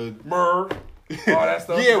wants to. Myrrh, all that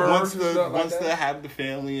stuff. Yeah, Myrrh, wants stuff like wants that. to have the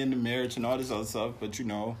family and the marriage and all this other stuff. But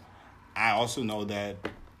I also know that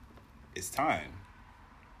it's time.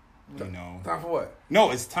 Time for what?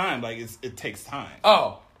 No, it's time. Like it takes time.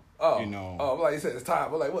 Oh. Oh, like you said, it's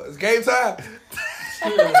time. We're like, what? It's game time.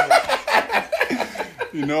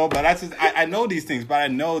 But I know these things, but I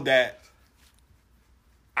know that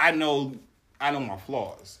I know my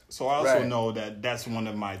flaws. So I also Right. know that that's one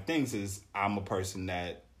of my things is I'm a person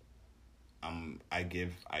that I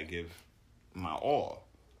give my all.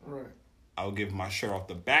 Right. I'll give my shirt off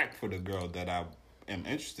the back for the girl that I am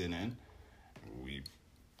interested in. We've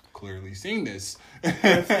clearly seen this.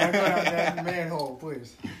 Let's not go down that manhole,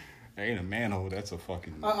 please. That ain't a manhole. That's a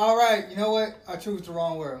fucking. All right, you know what? I choose the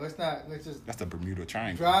wrong word. Let's just That's the Bermuda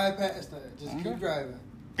Triangle. drive past that. Just Okay. keep driving.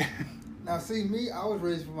 Now, see, me, I was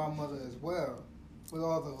raised with my mother as well, with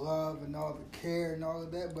all the love and all the care and all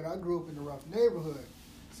of that. But I grew up in a rough neighborhood,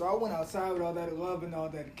 so I went outside with all that love and all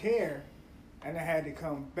that care, and I had to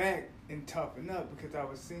come back and toughen up because I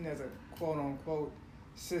was seen as a quote unquote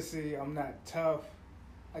sissy. I'm not tough.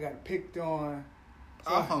 I got picked on.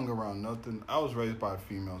 So I hung around nothing. I was raised by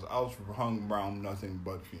females. I was hung around nothing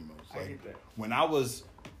but females. I get that. When I was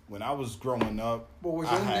growing up, But was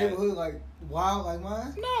I your had- neighborhood like wild like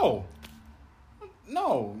mine?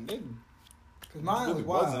 No, it Because mine really was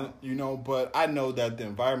wild. wasn't. But I know that the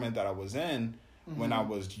environment that I was in when Mm-hmm. I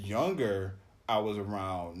was younger, I was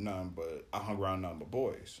around I hung around none but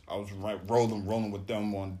boys. I was rolling with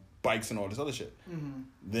them on bikes and all this other shit. Mm-hmm.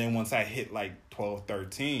 Then once I hit like 12,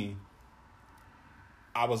 13,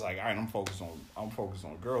 I was like, all right, I'm focused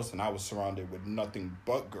on girls, and I was surrounded with nothing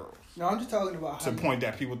but girls. No, I'm just talking about To how the point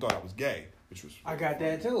that people thought I was gay, which was I got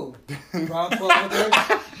that too. Around 12 or 13.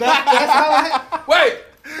 That's how I.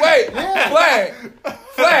 Wait, Yeah. flag.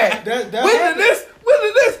 That When did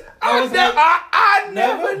this? I was like, I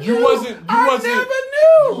never knew.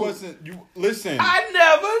 Listen, I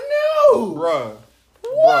never knew. bruh.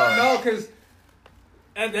 No, because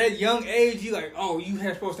at that young age, you like, oh, you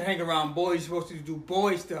have supposed to hang around boys. You're supposed to do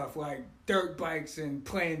boy stuff like dirt bikes and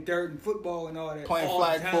playing dirt and football and all that. Playing all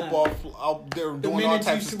flag the time. football out there doing all minute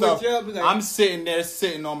types you of stuff. switch up, it's like- I'm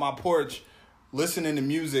sitting on my porch, listening to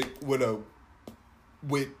music with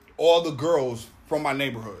all the girls from my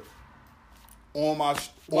neighborhood on my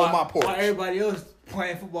porch. While everybody else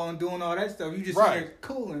playing football and doing all that stuff, you just Right. here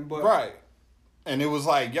cooling. But Right. And it was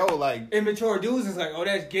like, yo, like, immature dudes is like, oh,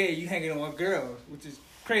 that's gay. You hanging on with girls, which is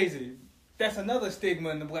crazy. That's another stigma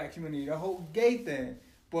in the black community, the whole gay thing.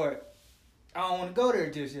 But I don't want to go there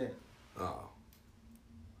just yet. Oh.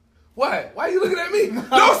 What? Why are you looking at me? Don't No.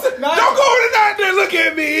 go over there and look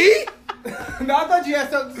at me. No, I thought you had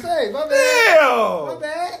something to say. My bad. Damn. My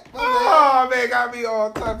bad. Oh man, got me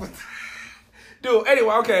all type of. Dude,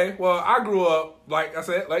 anyway, okay. Well, I grew up like I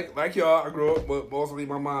said, like y'all. I grew up with mostly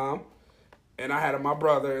my mom, and I had my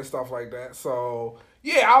brother and stuff like that. So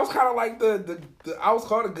yeah, I was kind of like the I was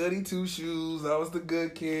called a goody two shoes. I was the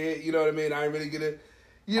good kid. You know what I mean? I didn't really get it.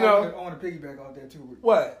 You know I want to piggyback off that too.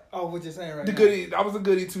 what? Oh, what you're saying right The now. goody. I was a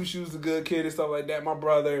goody two shoes, the good kid and stuff like that. My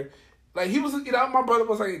brother, like he was, my brother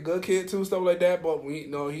was like a good kid too, stuff like that. But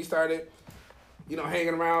he started, hanging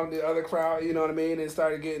around the other crowd. You know what I mean? And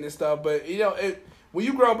started getting this stuff. But when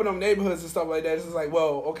you grow up in them neighborhoods and stuff like that, it's just like,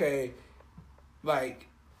 well, okay, like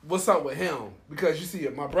what's up with him? Because you see,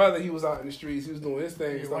 my brother, he was out in the streets, he was doing his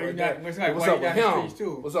thing and stuff why you like not- that. what's like, What's why up you with not in the him? streets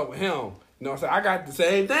too? What's up with him? You know what I'm saying? I got the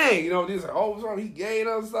same thing. He's like, oh, what's wrong? He gay and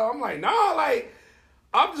other stuff. I'm like, nah, like,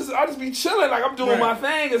 I just be chilling, like I'm doing my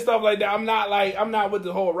thing and stuff like that. I'm not with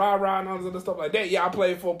the whole rah-rah and all this other stuff like that. Yeah, I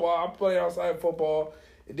played football. I played outside football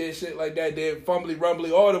and did shit like that. Did fumbly,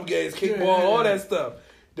 rumbly, all them games, kickball, all that stuff.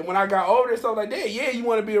 Then when I got older and stuff like that, yeah, you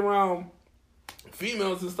want to be around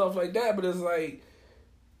females and stuff like that, but it's like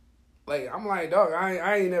I'm like, dog,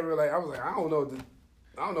 I ain't never like, I was like, I don't know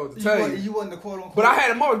what to tell you. You wasn't the quote unquote. But I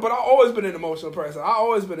had emotions. But I always been an emotional person.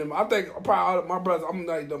 I think probably out of my brothers, I'm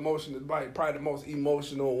like the emotional, like probably the most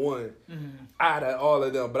emotional one out of all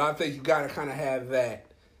of them. But I think you gotta kind of have that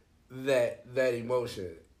emotion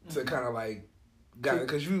to kind of like,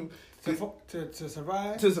 because you to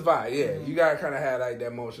survive. to survive. Yeah, you gotta kind of have like that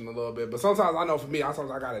emotion a little bit. But sometimes I know for me,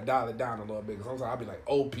 sometimes I gotta dial it down a little bit. Because sometimes I'll be like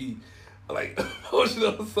OP, like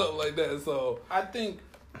emotional or something like that. So I think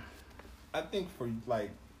for like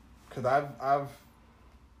because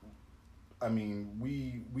I mean,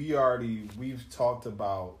 we've talked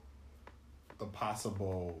about the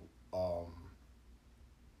possible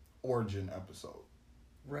origin episode.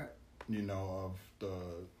 Right. You know, of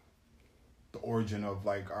the origin of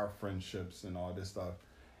like our friendships and all this stuff.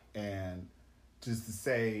 And just to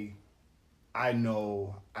say, I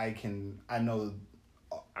can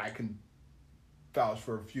vouch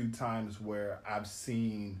for a few times where I've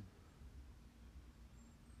seen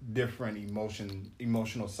different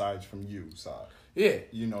emotional sides from you, so Yeah.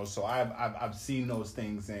 you know, so I've seen those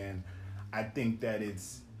things, and I think that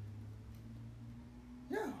it's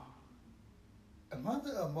Yeah. Am I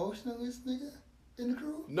the emotionalist nigga in the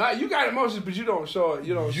crew? No, you got emotions, but you don't show it.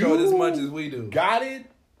 You don't show it as much as we do. Got it,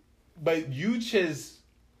 but you just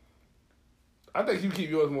I think you keep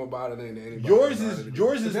yours more bothered than anybody. yours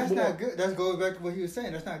But is that's more, not good. That goes back to what he was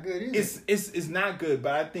saying. That's not good either. it's not good,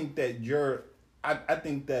 but I think that I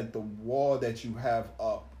think that the wall that you have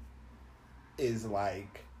up is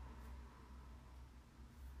like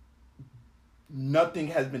nothing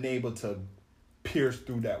has been able to pierce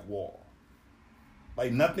through that wall.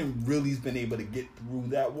 Like nothing really's been able to get through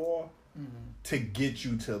that wall to get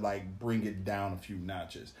you to like bring it down a few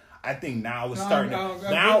notches. I think now it's starting I'm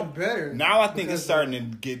now getting better. Now I think it's because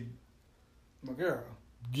starting to get my girl.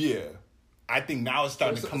 yeah. I think now it's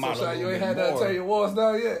starting to come out a little you bit ain't had more. to tear your walls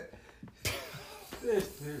down yet.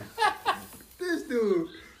 This dude.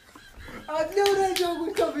 I knew that joke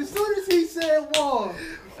was coming as soon as he said wall.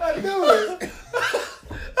 I knew it.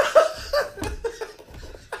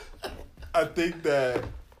 I think that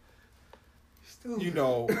Stupid. you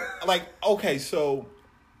know, like, okay, so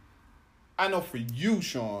I know for you,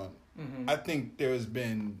 Sean, I think there's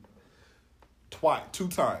been two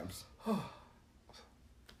times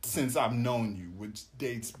since I've known you, which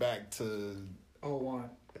dates back to 01.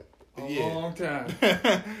 A Yeah. long time.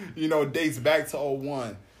 you know, dates back to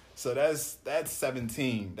 01. So that's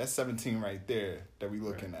 17. That's 17 right there that we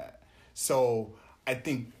looking at. So I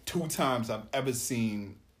think 2 times I've ever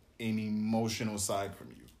seen an emotional side from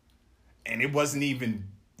you. And it wasn't even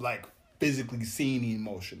like physically seen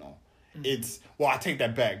emotional. It's, well, I take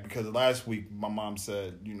that back because last week my mom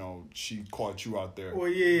said, you know, she caught you out there. Well,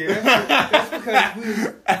 yeah. That's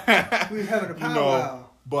because we was having a powwow.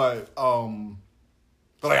 But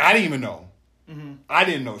like I didn't even know. I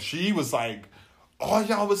didn't know. She was like, "Oh,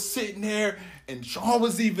 y'all was sitting there, and Sean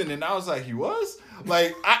was even," and I was like, "He was."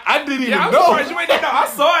 Like I didn't even I'm know. surprised you ain't know. I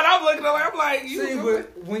saw it. I'm looking at it. I'm like, you. See,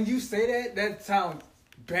 but when you say that sounds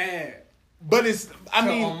bad. But it's, I So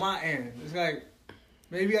mean, on my end, it's like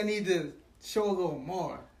maybe I need to show a little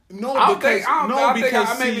more. no, I because think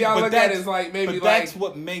I maybe I look at it as like maybe but like that's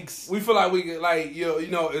what makes. we feel like we could like you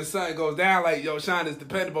know if something goes down like yo Sean is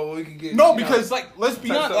dependable we can get No, you know, because like let's be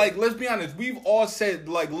type honest. stuff. Like let's be honest. We've all said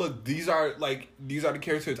like, look, these are the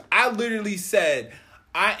characters. I literally said,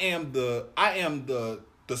 I am the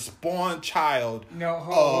spawn child.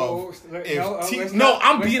 No,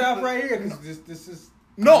 I'm being stop right here because this is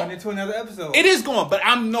No. going into another episode. It is going, but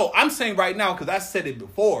I'm saying right now because I said it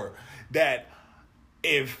before that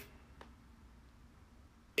if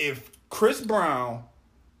Chris Brown,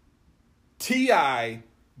 T.I.,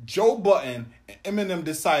 Joe Budden, and Eminem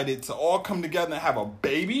decided to all come together and have a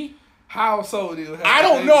baby, how so do you have I a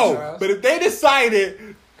don't baby, know, Charles? but if they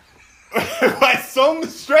decided by some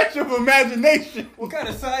stretch of imagination, What kind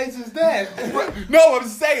of science is that? no, I'm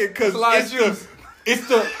saying because It's a lot of it's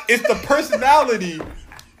juice. the personality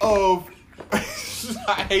of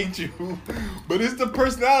I hate you, but it's the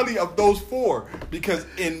personality of those 4 because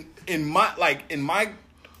in my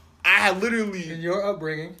I had literally In your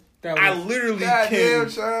upbringing, that I was literally God damn, can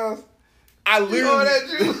Charles. I You know literally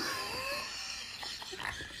that juice?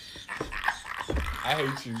 I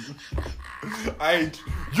hate you. I hate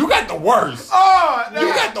you. You got the worst. Oh, You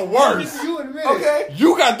got the worst. you in a minute. okay.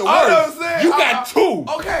 You got the I know worst. what I'm saying. You got 2.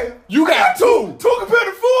 Okay. You got 2. 2 compared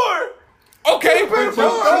to 4. Okay, but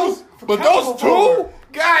those 2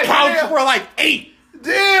 God count damn. for like 8.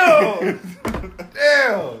 Damn.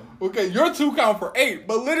 Damn. Okay, your 2 count for 8,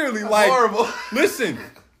 but literally like horrible. Listen,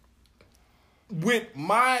 with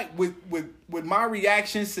my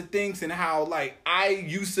reactions to things and how like I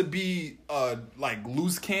used to be like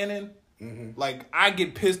loose cannon, like I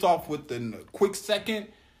get pissed off within a quick second,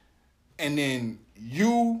 and then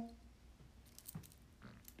you,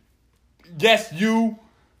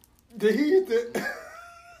 Did he hit the...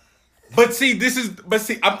 But see,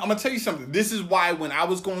 I'm gonna tell you something. This is why when I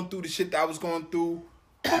was going through the shit that I was going through,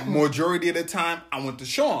 majority of the time I went to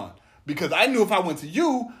Sean because I knew if I went to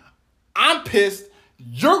you, I'm pissed.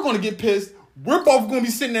 You're gonna get pissed. We're both gonna be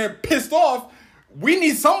sitting there pissed off. We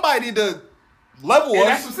need somebody to level And us.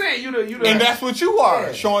 that's what I'm saying. You the And that's what you are,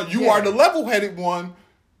 Yeah. Sean. You Yeah. are the level-headed one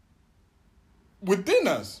within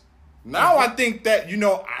us. Now I think that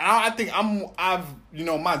I think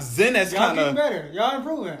my zen has Y'all kind getting of better. Y'all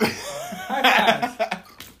improving. High fives.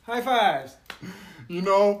 High fives.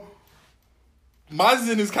 my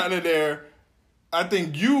zen is kind of there. I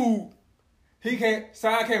think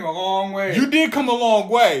Sai came a long way. you did come a long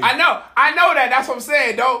way. I know that. That's what I'm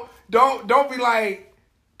saying. Don't be like,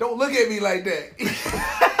 don't look at me like that.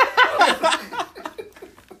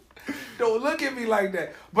 Don't look at me like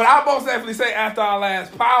that. But I most definitely say after our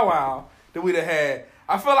last powwow that we'd have had,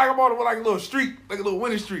 I feel like I'm on like a little streak, like a little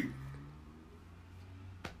winning streak.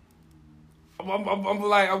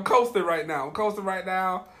 I'm coasting right now. I'm coasting right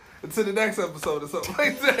now until the next episode or something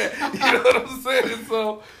like that. You know what I'm saying?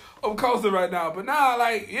 So I'm coasting right now. But now,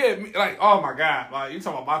 oh my God, like you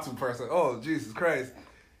talking about my 2%? Oh Jesus Christ,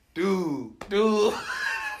 dude.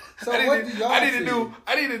 So what do y'all I need to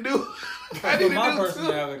do my too.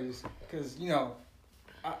 personalities, because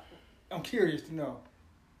I'm curious to know.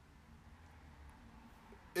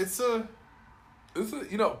 It's a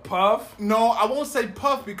Puff. no. I won't say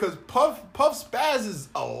Puff because Puff spaz is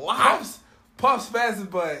a lot. Puff spasms,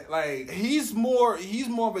 but like He's more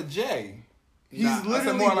of a Jay. He's nah, I said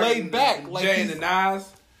literally more like laid back. Like Jay and he's- the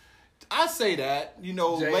Nas. I say that, Jay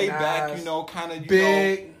laid back, Nas, kind of,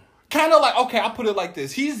 big. kind of like, okay, I'll put it like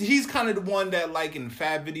this. He's kind of the one that, like, in the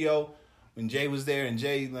Fab video, when Jay was there and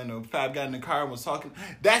Fab got in the car and was talking,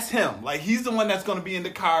 that's him. Like, he's the one that's going to be in the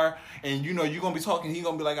car and, you're going to be talking. He's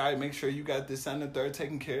going to be like, all right, make sure you got this and the third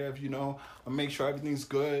taken care of, I'll make sure everything's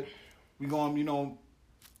good. We going to,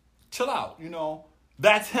 chill out,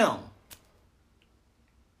 That's him.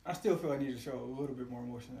 I still feel I need to show a little bit more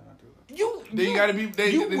emotion than I do. You gotta be.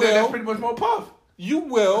 you will. That's pretty much more Puff. You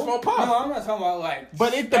That's will. more Puff. No, I'm not talking about like.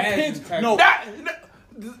 But it spasm depends. type. No.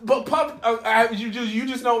 But Puff, you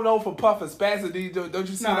just don't know for Puff and spasm. Don't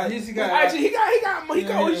you see? Nah, like, he got- actually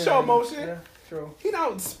he show emotion. Yeah, true. He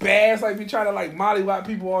don't spaz like be trying to like mollywop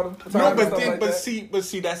people all the time. No, and but stuff then, like but that.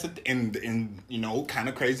 see, that's kind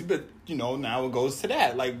of crazy. But now it goes to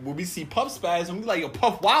that. Like when we see Puff spaz, and we like, yo,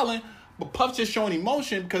 Puff wilding, but Puff just showing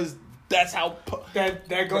emotion because that's how.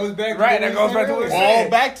 That goes back. Right, to that goes back to what what he we said.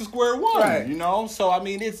 All back to square one, Right. So I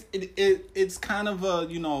mean, it's kind of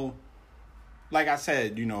a like I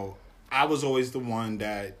said, I was always the one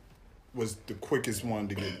that was the quickest one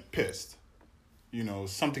to get pissed.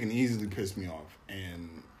 Something can easily piss me off,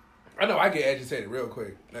 and I know I get agitated real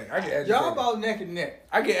quick. Like I get agitated. Y'all about neck and neck.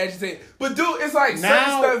 I get agitated, but dude, it's like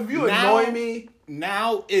Now- certain stuff. If you now- annoy me,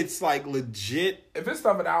 now it's like legit. if it's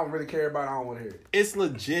stuff that I don't really care about, I don't want to hear it. It's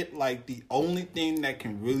legit. Like the only thing that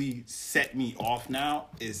can really set me off now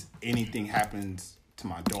is anything happens to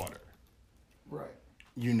my daughter. Right.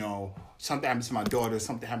 Something happens to my daughter,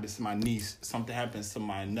 something happens to my niece, something happens to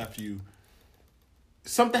my nephew,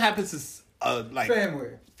 something happens to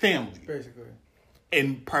family, Basically.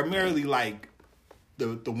 and primarily like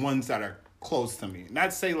the ones that are close to me. Not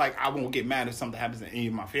to say like I won't get mad if something happens to any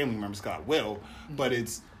of my family members, because I will, but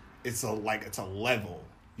it's a level.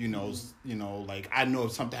 Like I know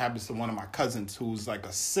if something happens to one of my cousins who's like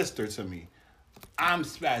a sister to me, I'm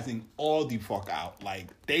spazzing all the fuck out. Like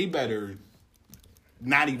they better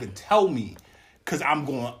not even tell me, because I'm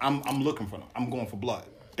looking for them. I'm going for blood.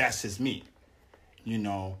 That's just me.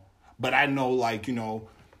 But I know, like, y'all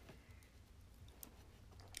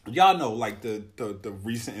know, like the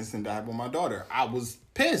recent incident that happened with my daughter. I was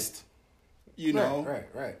pissed. Right.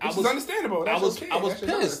 I Which is understandable. That's I was okay. I was That's your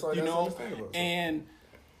daughter, pissed, so that's understandable. and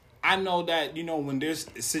I know that when there's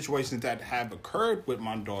situations that have occurred with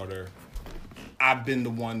my daughter, I've been the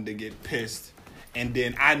one to get pissed, and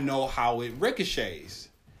then I know how it ricochets.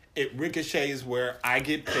 It ricochets where I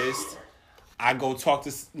get pissed. I go talk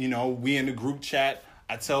to we in the group chat.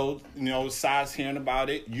 I tell Sai's hearing about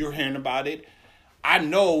it. You're hearing about it. I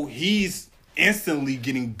know he's instantly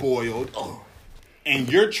getting boiled. And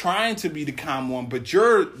you're trying to be the calm one, but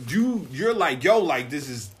you're like, yo, like this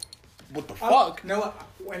is what the fuck. No,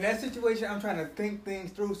 in that situation, I'm trying to think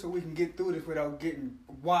things through so we can get through this without getting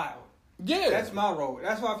wild. Yeah, That's my role.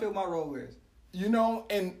 That's what I feel my role is.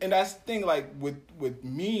 And that's the thing. Like with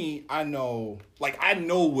me, I know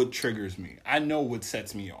what triggers me. I know what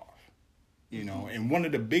sets me off. And one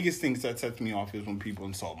of the biggest things that sets me off is when people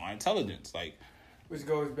insult my intelligence. Like, which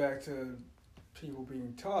goes back to people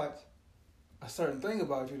being taught a certain thing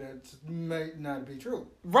about you that may not be true.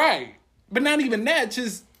 Right. But not even that,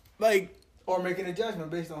 just like... Or making a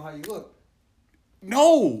judgment based on how you look.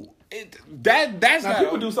 No. That's now, not...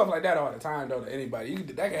 people do stuff like that all the time, though, to anybody.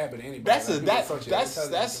 That can happen to anybody. That's stuff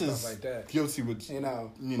just like that. guilty with...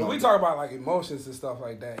 When we talk about, like, emotions and stuff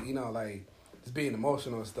like that, like... just being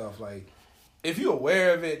emotional and stuff. Like, if you're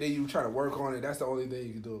aware of it, then you try to work on it. That's the only thing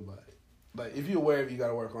you can do about it. Like, if you're aware of it, you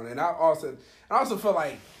gotta work on it. And I also feel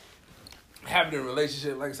like having a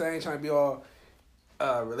relationship, like I said, I ain't trying to be all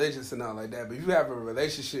religious and nothing like that, but if you have a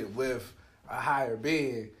relationship with a higher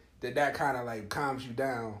being, that kind of like calms you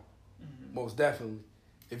down, most definitely.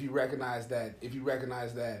 If you recognize that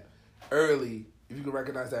early,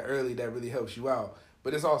 that really helps you out.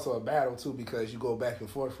 But it's also a battle too, because you go back and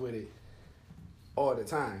forth with it all the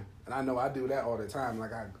time. And I know I do that all the time.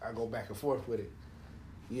 Like I go back and forth with it,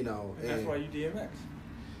 you know. And that's why you DMX.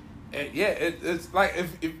 And yeah, it's like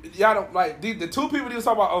if y'all don't like the two people you was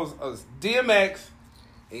talking about was DMX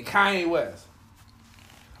and Kanye West.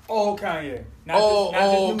 Old Kanye.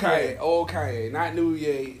 Old Kanye. Not new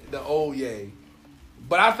Ye, the old Ye.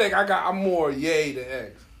 But I think I'm more Ye than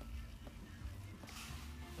X.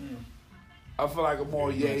 I feel like I'm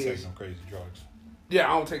more You Ye. take some crazy drugs.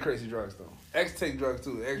 Yeah, I don't take crazy drugs though. X take drugs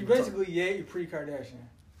too. X You basically Ye pre-Kardashian.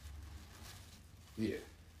 Yeah.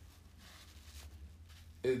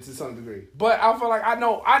 To some degree. But I feel like I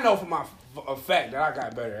know for a fact that I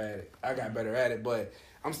got better at it. But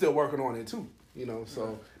I'm still working on it too. You know,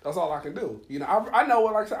 so that's all I can do. You know, I know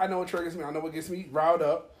what, like I said, I know what triggers me. I know what gets me riled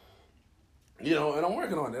up. You know, and I'm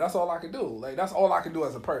working on it. That's all I can do. Like, that's all I can do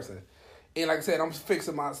as a person. And like I said, I'm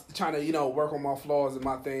trying to, you know, work on my flaws and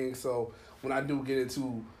my things. So when I do get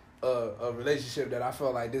into a relationship that I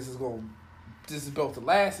feel like this is built to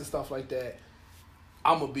last and stuff like that,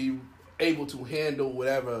 I'm gonna be able to handle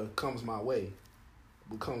whatever comes my way.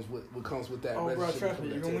 What comes with that. Oh, bro, trust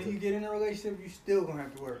me. When you get in a relationship, you still gonna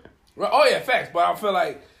have to work. Right. Oh yeah, facts. But I feel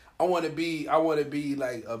like I want to be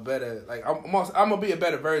like a better, like I'm gonna be a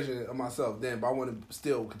better version of myself then. But I want to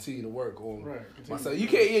still continue to work on myself. You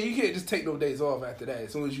can't just take no days off after that.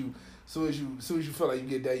 As soon as you feel like you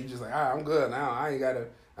get that, you just like, I'm good now. I ain't gotta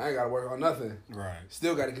work on nothing. Right.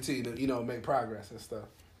 Still got to continue to, you know, make progress and stuff.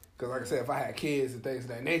 Because like I said, if I had kids and things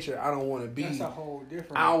of that nature, I don't want to be. That's a whole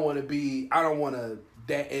different. I don't want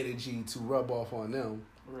that energy to rub off on them.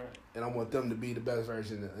 Right. And I want them to be the best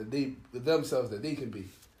version of themselves that they can be.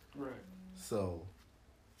 Right. So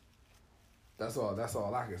that's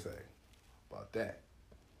all I can say about that.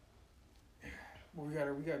 Well, we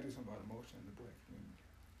gotta do something about emotion in the black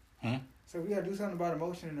community. So we gotta do something about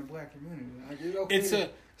emotion in the black community. Like,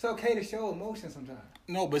 it's okay to show emotion sometimes.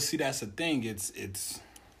 No, but see, that's the thing. It's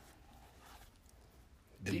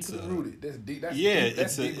deeply rooted. That's deep.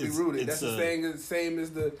 That's deeply rooted. That's the same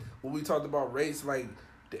as when we talked about race, like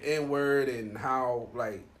the N-word and how,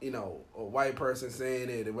 like, you know, a white person saying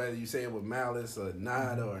it, and whether you say it with malice or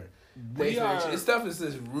not, or stuff is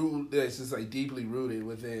just root. That's just like deeply rooted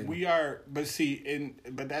within. We are, but see,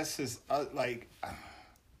 but that's just like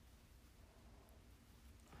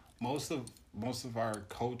most of our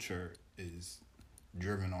culture is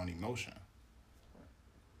driven on emotion.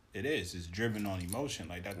 It is. It's driven on emotion.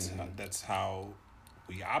 Like that's how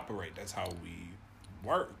we operate. That's how we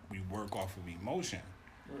work. We work off of emotion.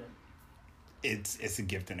 Right. It's a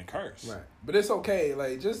gift and a curse. Right. But it's okay.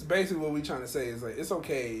 Like, just basically what we trying to say is, like, it's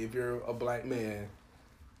okay if you're a black man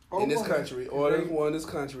in this country, or there's one in this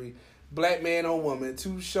country, black man or woman,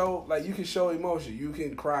 to show, like, you can show emotion. You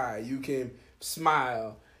can cry. You can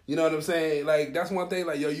smile. You know what I'm saying? Like, that's one thing.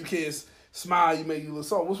 Like, yo, you can't smile. You make you look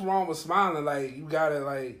soft. What's wrong with smiling? Like, you gotta,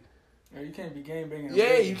 like. Yeah, you can't be game banging.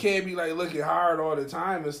 Yeah, you can't be, like, looking hard all the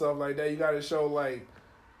time and stuff like that. You gotta show, like,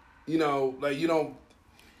 you know, like, you don't.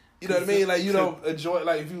 You know what I mean? Like, you don't enjoy,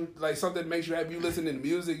 like, if you, like, something makes you happy, you listen to the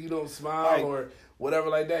music, you don't smile, or whatever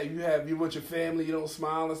like that. You with your family, you don't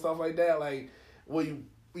smile and stuff like that. Like, when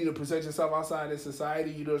you know, present yourself outside in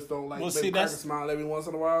society, you just don't, like, crack a smile every once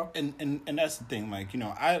in a while. And that's the thing, like, you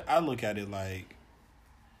know, I look at it like,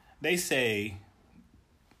 they say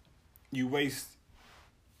you waste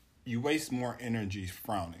more energy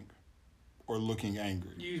frowning or looking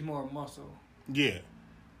angry. Use more muscle. Yeah.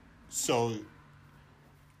 So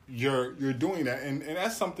you're doing that, and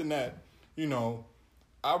that's something that, you know,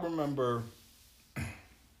 I remember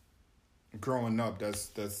growing up.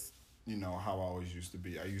 That's you know how I always used to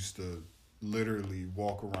be. I used to literally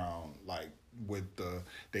walk around like with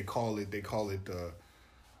they call it the.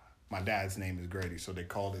 My dad's name is Grady, so they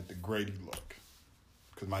called it the Grady look,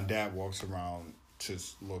 because my dad walks around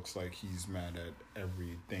just looks like he's mad at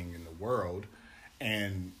everything in the world,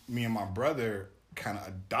 and me and my brother kind of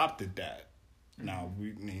adopted that. Now, we,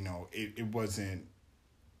 you know, it wasn't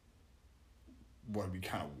what we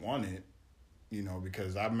kind of wanted, you know,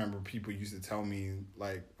 because I remember people used to tell me,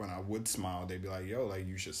 like, when I would smile, they'd be like, yo, like,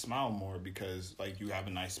 you should smile more because, like, you have a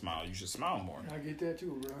nice smile. You should smile more. I get that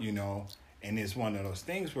too, bro. You know, And it's one of those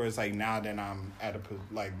things where it's like now that I'm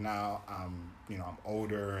now I'm I'm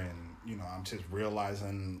older and I'm just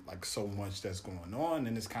realizing like so much that's going on,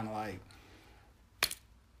 and it's kind of like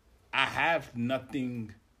I have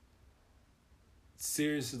nothing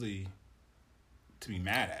seriously to be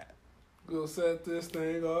mad at. We'll set this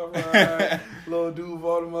thing all right. Little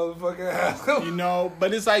Duval, the motherfucking house.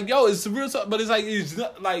 But it's like, yo, it's real talk. But it's like, it's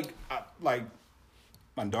not like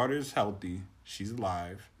my daughter's healthy. She's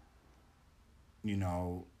alive.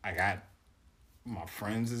 I got my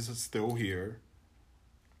friends is still here.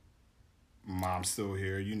 Mom's still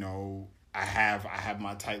here. I have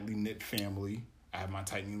my tightly knit family. I have my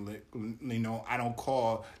tightly knit. I don't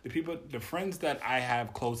call the friends that I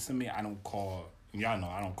have close to me. I don't call. Y'all know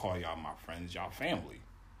I don't call y'all my friends, y'all family.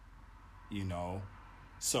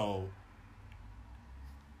 So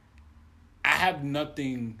I have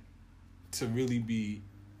nothing to really be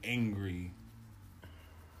angry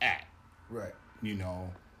at. Right.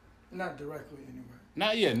 Not directly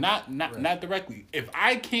Not anyway. not directly. If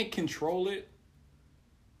I can't control it,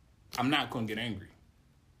 I'm not gonna get angry.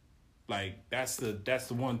 Like that's the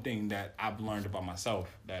one thing that I've learned about myself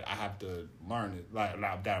that I have to learn.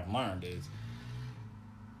 That I've learned is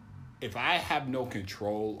if I have no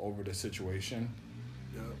control over the situation,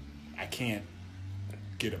 I can't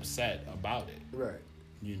get upset about it. Right.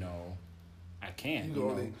 I can't.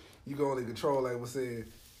 You can only control like what's saying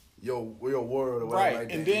your world or whatever right. like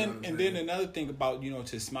that. And then another thing about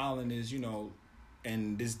to smiling is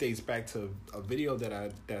and this dates back to a video that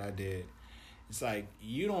I did. It's like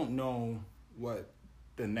you don't know what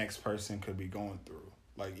the next person could be going through.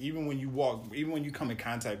 Like even when you come in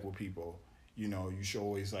contact with people, you should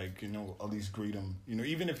always like at least greet them.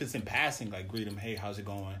 Even if it's in passing, like greet them. Hey, how's it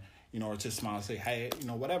going? Or just smile and say hey,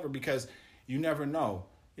 whatever, because you never know.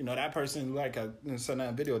 That person like in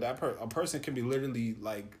that video a person can be literally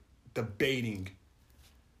like debating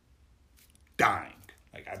dying.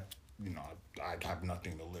 Like I have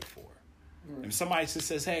nothing to live for. Mm. If somebody just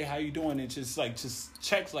says, hey, how you doing? And just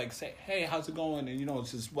checks, like, say, hey, how's it going? And,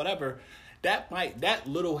 it's just whatever. That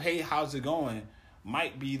little, hey, how's it going?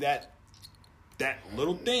 Might be that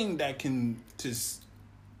little thing that can just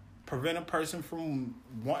prevent a person from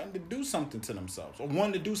wanting to do something to themselves or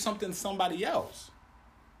wanting to do something to somebody else.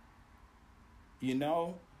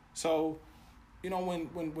 So,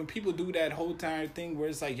 when people do that whole entire thing where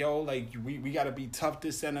it's like, yo, like, we got to be tough,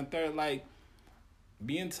 this, and the third, like,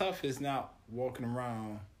 being tough is not walking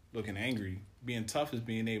around looking angry. Being tough is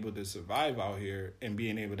being able to survive out here and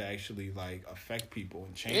being able to actually like affect people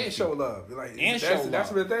and change and people. Show love. Like That's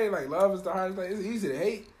the thing. Like love is the hardest thing. It's easy to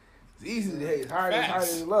hate. It's easy to hate. It's harder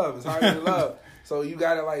to love. It's harder to love. So you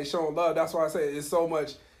gotta like show love. That's why I say it's so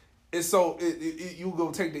much. It's so you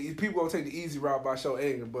go take people gonna take the easy route by show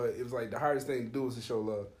anger, but it was like the hardest thing to do is to show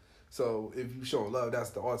love. So if you show love, that's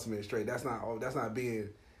the ultimate strength. That's not being.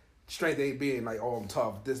 Strength ain't being like, oh, I'm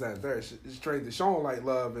tough, this, that, and third. Strength is showing like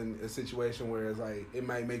love in a situation where it's like it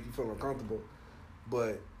might make you feel uncomfortable,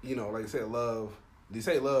 but like I said, love. They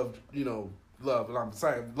say love, love. And I'm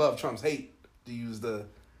sorry, love trumps hate. To use the,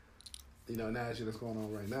 now shit that's going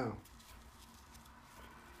on right now.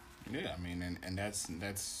 Yeah, I mean, and that's.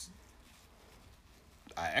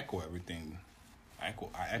 I echo everything. I echo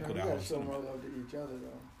that we whole gotta show thing. more love to each other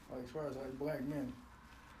though. Like as far as like black men.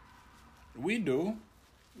 We do.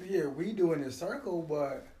 Yeah, we do in a circle,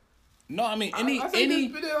 but no, I mean I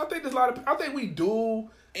think there's a lot of. I think we do.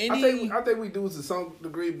 I think we do to some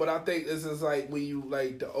degree, but I think this is like when you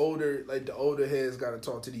like the older heads got to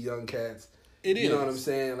talk to the young cats. It is. You know what I'm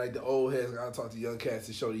saying? Like the old heads got to talk to young cats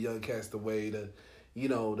to show the young cats the way to,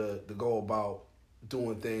 to go about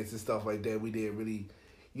doing things and stuff like that. We didn't really,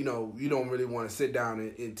 you don't really want to sit down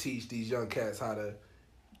and teach these young cats how to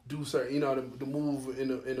do certain, to move in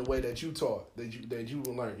the way that you taught, that you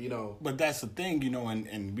learn, But that's the thing,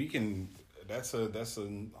 and we can. That's a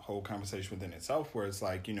whole conversation within itself where it's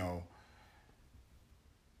like,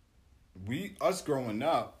 us growing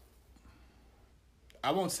up.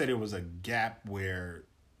 I won't say there was a gap where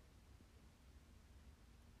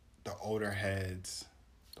the older heads,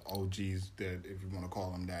 the OGs, that if you want to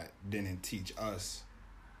call them that, didn't teach us.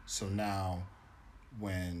 So now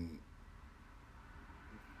when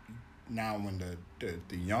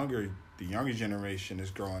the younger generation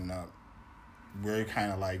is growing up, we're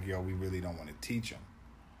kind of like, yo, we really don't want to teach them.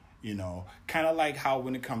 Kind of like how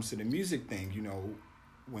when it comes to the music thing,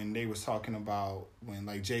 when they was talking about, when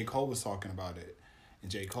like J. Cole was talking about it,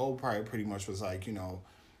 and J. Cole probably pretty much was like,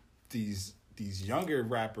 these younger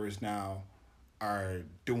rappers now are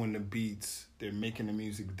doing the beats, they're making the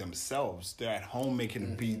music themselves. They're at home making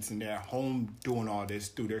the beats, and they're at home doing all this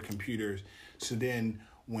through their computers. So then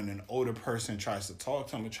when an older person tries to talk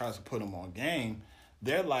to them and tries to put them on game,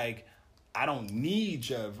 they're like, I don't need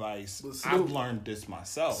your advice. I've learned this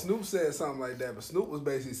myself. Snoop said something like that, but Snoop was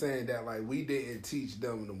basically saying that like we didn't teach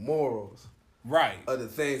them the morals. Right. Of the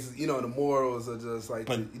things, you know, the morals are just like,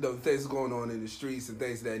 the things going on in the streets and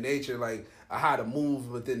things of that nature, like how to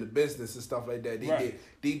move within the business and stuff like that. They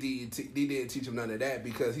didn't teach him none of that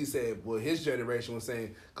because he said, well, his generation was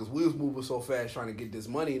saying, because we was moving so fast trying to get this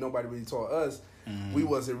money, nobody really taught us. We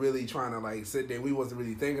wasn't really trying to like sit there. We wasn't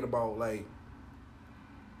really thinking about like,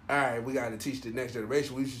 all right, we got to teach the next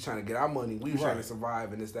generation. We was just trying to get our money. We was trying to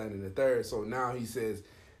survive and this, that, and the third. So now he says,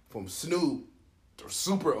 from Snoop,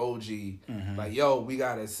 super OG, like, yo, we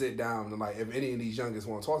gotta sit down and like, if any of these youngest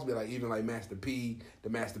want to talk to me, like even like Master P, the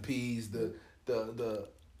Master P's, go ahead.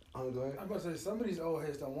 I'm about to say some of these old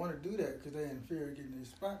heads don't want to do that because they in fear of getting their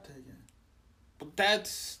spot taken. But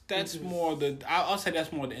that's more the I'll say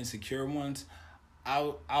that's more the insecure ones.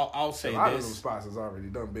 I'll say a lot this. of them spots has already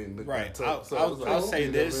done been looked right. at. I'll say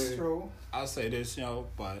this. True. I'll say this, you know,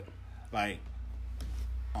 but like,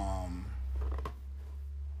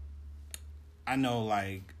 I know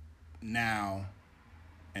like now,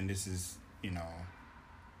 and this is, you know,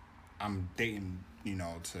 I'm dating, you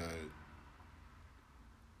know, to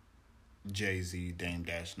Jay-Z, Dame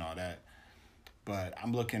Dash, and all that, but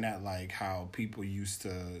I'm looking at like how people used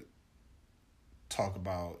to talk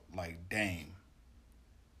about like Dame.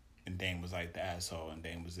 And Dame was like the asshole, and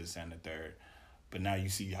Dame was this and the third. But now you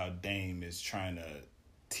see how Dame is trying to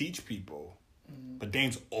teach people. But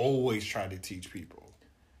Dame's always tried to teach people.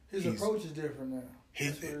 His approach is different now.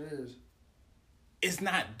 That's what it is. It's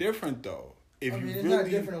not different, though. It's not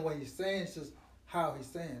different in what he's saying. It's just how he's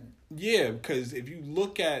saying it. Yeah, because if you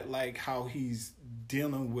look at, like, how he's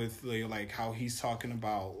dealing with, like how he's talking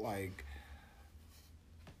about, like,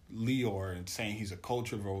 Leor and saying he's a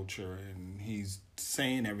culture vulture and he's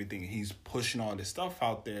saying everything. He's pushing all this stuff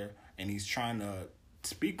out there and he's trying to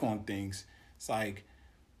speak on things. It's like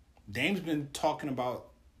Dame's been talking about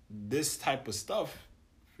this type of stuff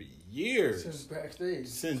for years. Since backstage.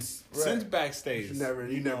 Since backstage. You never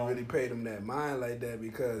really paid him that mind like that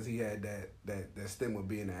because he had that stigma of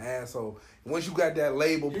being an asshole. Once you got that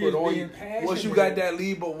label put on you, once you got that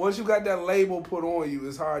label put on you,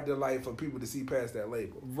 it's hard to like for people to see past that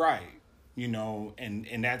label. Right. You know,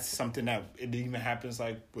 and that's something that it even happens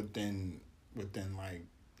like within like,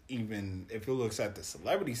 even if it looks at the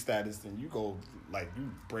celebrity status, then you go like you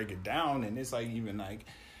break it down and it's like even like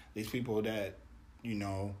these people that, you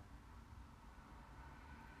know,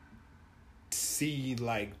 see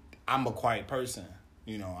like I'm a quiet person.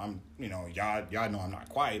 You know, I'm, you know, y'all know I'm not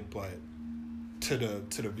quiet, but to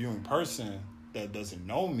the viewing person that doesn't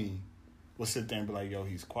know me will sit there and be like, yo,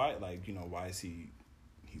 he's quiet. Like, you know, why is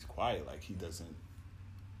he's quiet? Like he doesn't,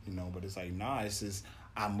 you know, but it's like, nah, it's just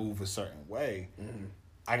I move a certain way.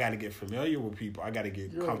 I got to get familiar with people. I got to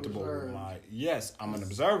get comfortable with yes, I'm an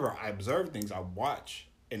observer. I observe things. I watch.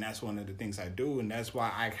 And that's one of the things I do. And that's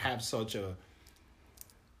why I have such a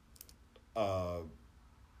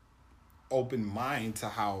open mind to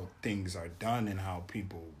how things are done and how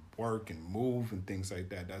people work and move and things like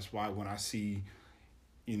that. That's why when I see,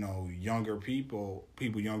 you know, younger people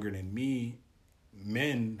younger than me,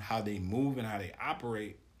 men, how they move and how they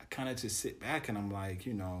operate, I kind of just sit back and I'm like,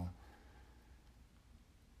 you know,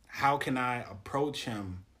 how can I approach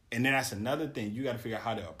him? And then that's another thing. You got to figure out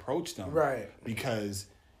how to approach them. Right. Because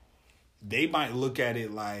they might look at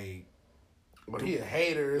it like, but he a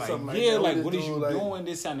hater or like, something like that. Yeah, like, what is you doing,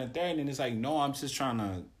 this and the third? And it's like, no, I'm just trying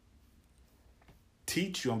to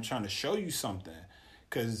teach you. I'm trying to show you something.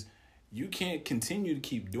 Because you can't continue to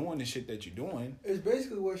keep doing the shit that you're doing. It's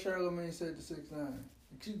basically what Charlamagne said to 6ix9ine.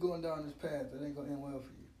 You keep going down this path, it ain't going to end well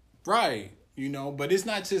for you. Right. You know, but it's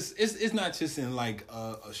not just in like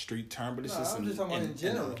a street term, but it's I'm just talking about in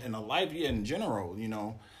general. In a life, yeah, in general, you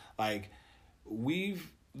know. Like,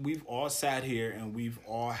 we've all sat here and we've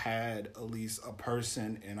all had at least a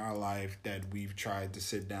person in our life that we've tried to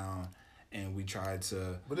sit down and we tried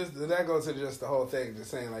to... But that goes to just the whole thing,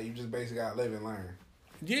 just saying, like, you just basically got to live and learn.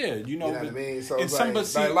 Yeah, you know what I mean? So it's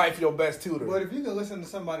like life your best tutor. But if you can listen to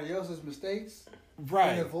somebody else's mistakes... Right.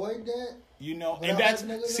 And avoid that. You know, and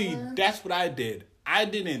that's what I did. I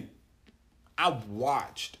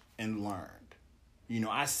watched and learned. You know,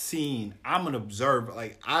 I'm an observer.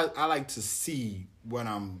 Like, I like to see what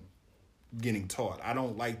I'm getting taught. I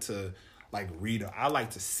don't like to, like, read it. I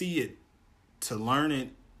like to see it, to learn it,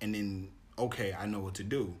 and then, okay, I know what to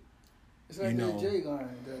do. It's like that J line.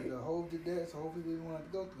 The Hov did that, so hopefully we want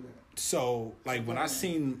to go through that. So, like, when I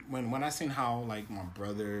seen how, like, my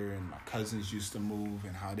brother and my cousins used to move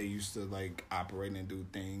and how they used to, like, operate and do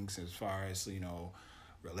things as far as, you know,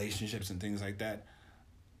 relationships and things like that.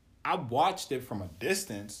 I watched it from a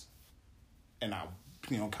distance, and I,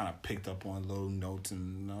 kind of picked up on little notes,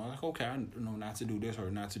 and I was like, okay, I know not to do this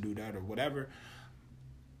or not to do that or whatever.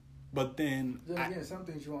 But then again, some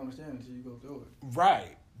things you won't understand until you go through it.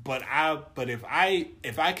 Right. But if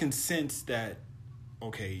I can sense that,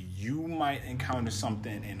 okay, you might encounter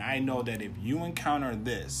something, and I know that if you encounter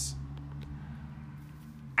this,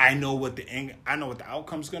 I know what the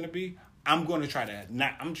outcome's going to be. I'm going to try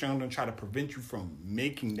to prevent you from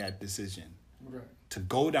making that decision, right, to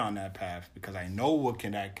go down that path, because I know what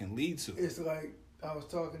that can lead to. It's like I was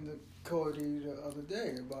talking to Cody the other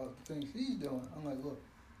day about the things he's doing. I'm like, look,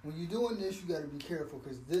 when you're doing this, you got to be careful,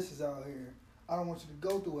 because this is out here. I don't want you to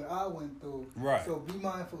go through what I went through. Right. So be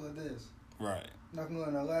mindful of this. Right. I'm not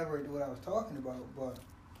going to elaborate to what I was talking about, but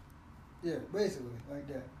yeah, basically like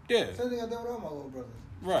that. Yeah. Same thing I done with all my little brothers.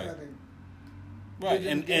 Right. Right.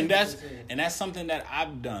 And that's something that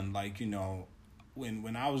I've done. Like,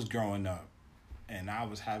 when I was growing up, and I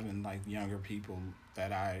was having like younger people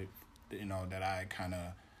that I kind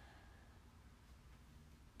of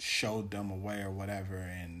showed them a way or whatever,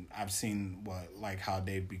 and I've seen how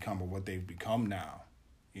they've become or what they've become now,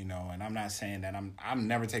 and I'm not saying that I'm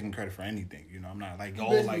never taking credit for anything, I'm not like,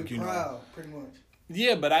 proud, pretty much.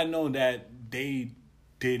 Yeah, but I know that they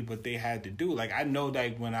did what they had to do. Like, I know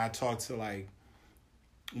that when I talk to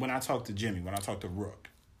Jimmy, when I talk to Rook,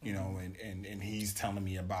 and he's telling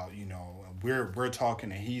me about, we're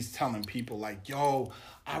talking, and he's telling people like, yo,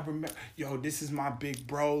 I remember, this is my big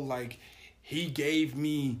bro, like, he gave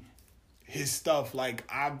me his stuff. Like,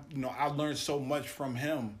 I learned so much from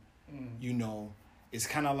him. It's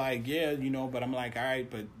kind of like, yeah, but I'm like, all right,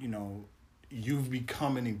 but, you've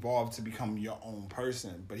become and evolved to become your own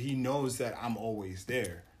person. But he knows that I'm always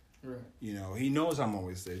there. Right. He knows I'm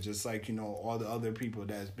always there. Just like, all the other people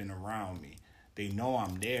that's been around me. They know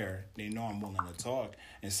I'm there. They know I'm willing to talk.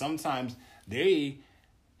 And sometimes they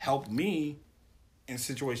help me in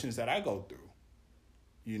situations that I go through.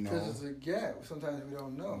 Because it's a gap. Sometimes we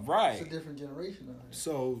don't know. Right. It's a different generation of it.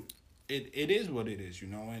 So it is what it is,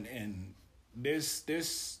 and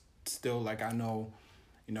there's still, like, I know,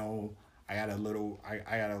 I got a little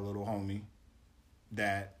homie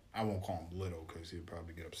that I won't call him little because he'll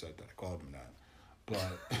probably get upset that I called him that.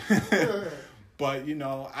 But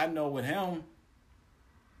I know with him,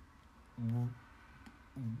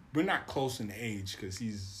 we're not close in age because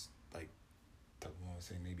he's like, I want to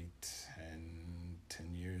say maybe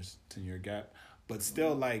 10 year gap, but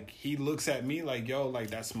still, like, he looks at me like, yo, like,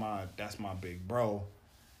 that's my big bro,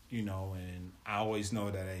 and I always know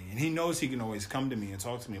that, and he knows he can always come to me and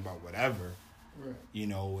talk to me about whatever, right.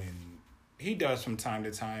 And he does from time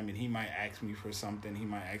to time, and he might ask me for something, he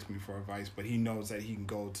might ask me for advice, but he knows that he can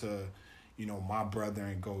go to, my brother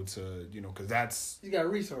and go to, because that's... He got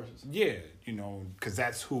resources. Yeah, because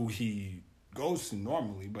that's who he goes to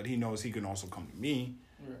normally, but he knows he can also come to me,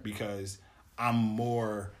 right, because I'm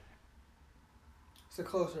more... It's a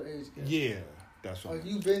closer age gap. Yeah, that's what. Like,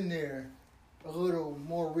 you've been there a little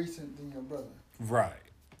more recent than your brother. Right.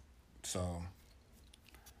 So,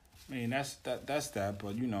 I mean, that's that.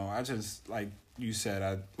 But I just, like you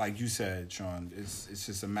said, Sean. It's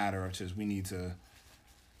just a matter of just we need to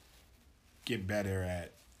get better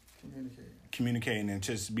at communicating and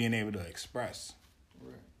just being able to express.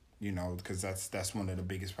 Right. Because that's one of the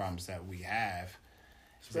biggest problems that we have.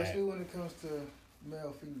 Especially when it comes to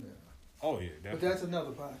male, female. Oh, yeah, definitely. But that's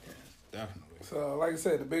another podcast. Definitely. So, like I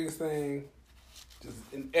said, the biggest thing, just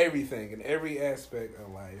in every aspect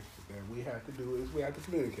of life that we have to do is we have to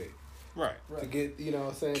communicate. Right. To get, what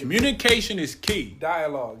I'm saying? Communication is key.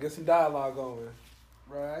 Dialogue. Get some dialogue going.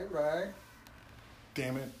 Right.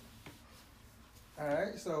 Damn it. All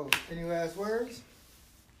right, so any last words?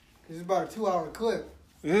 This is about a 2-hour clip.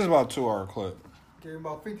 This is about a 2-hour clip. Gave him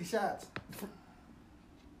about 50 shots.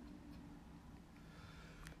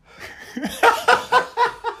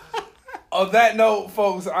 On that note,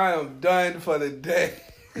 folks, I am done for the day.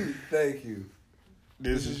 Thank you.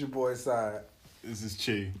 This is your boy Side. This is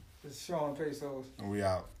Chi. This is Sean Pesos. And we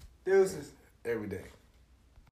out. Deuces. Every day.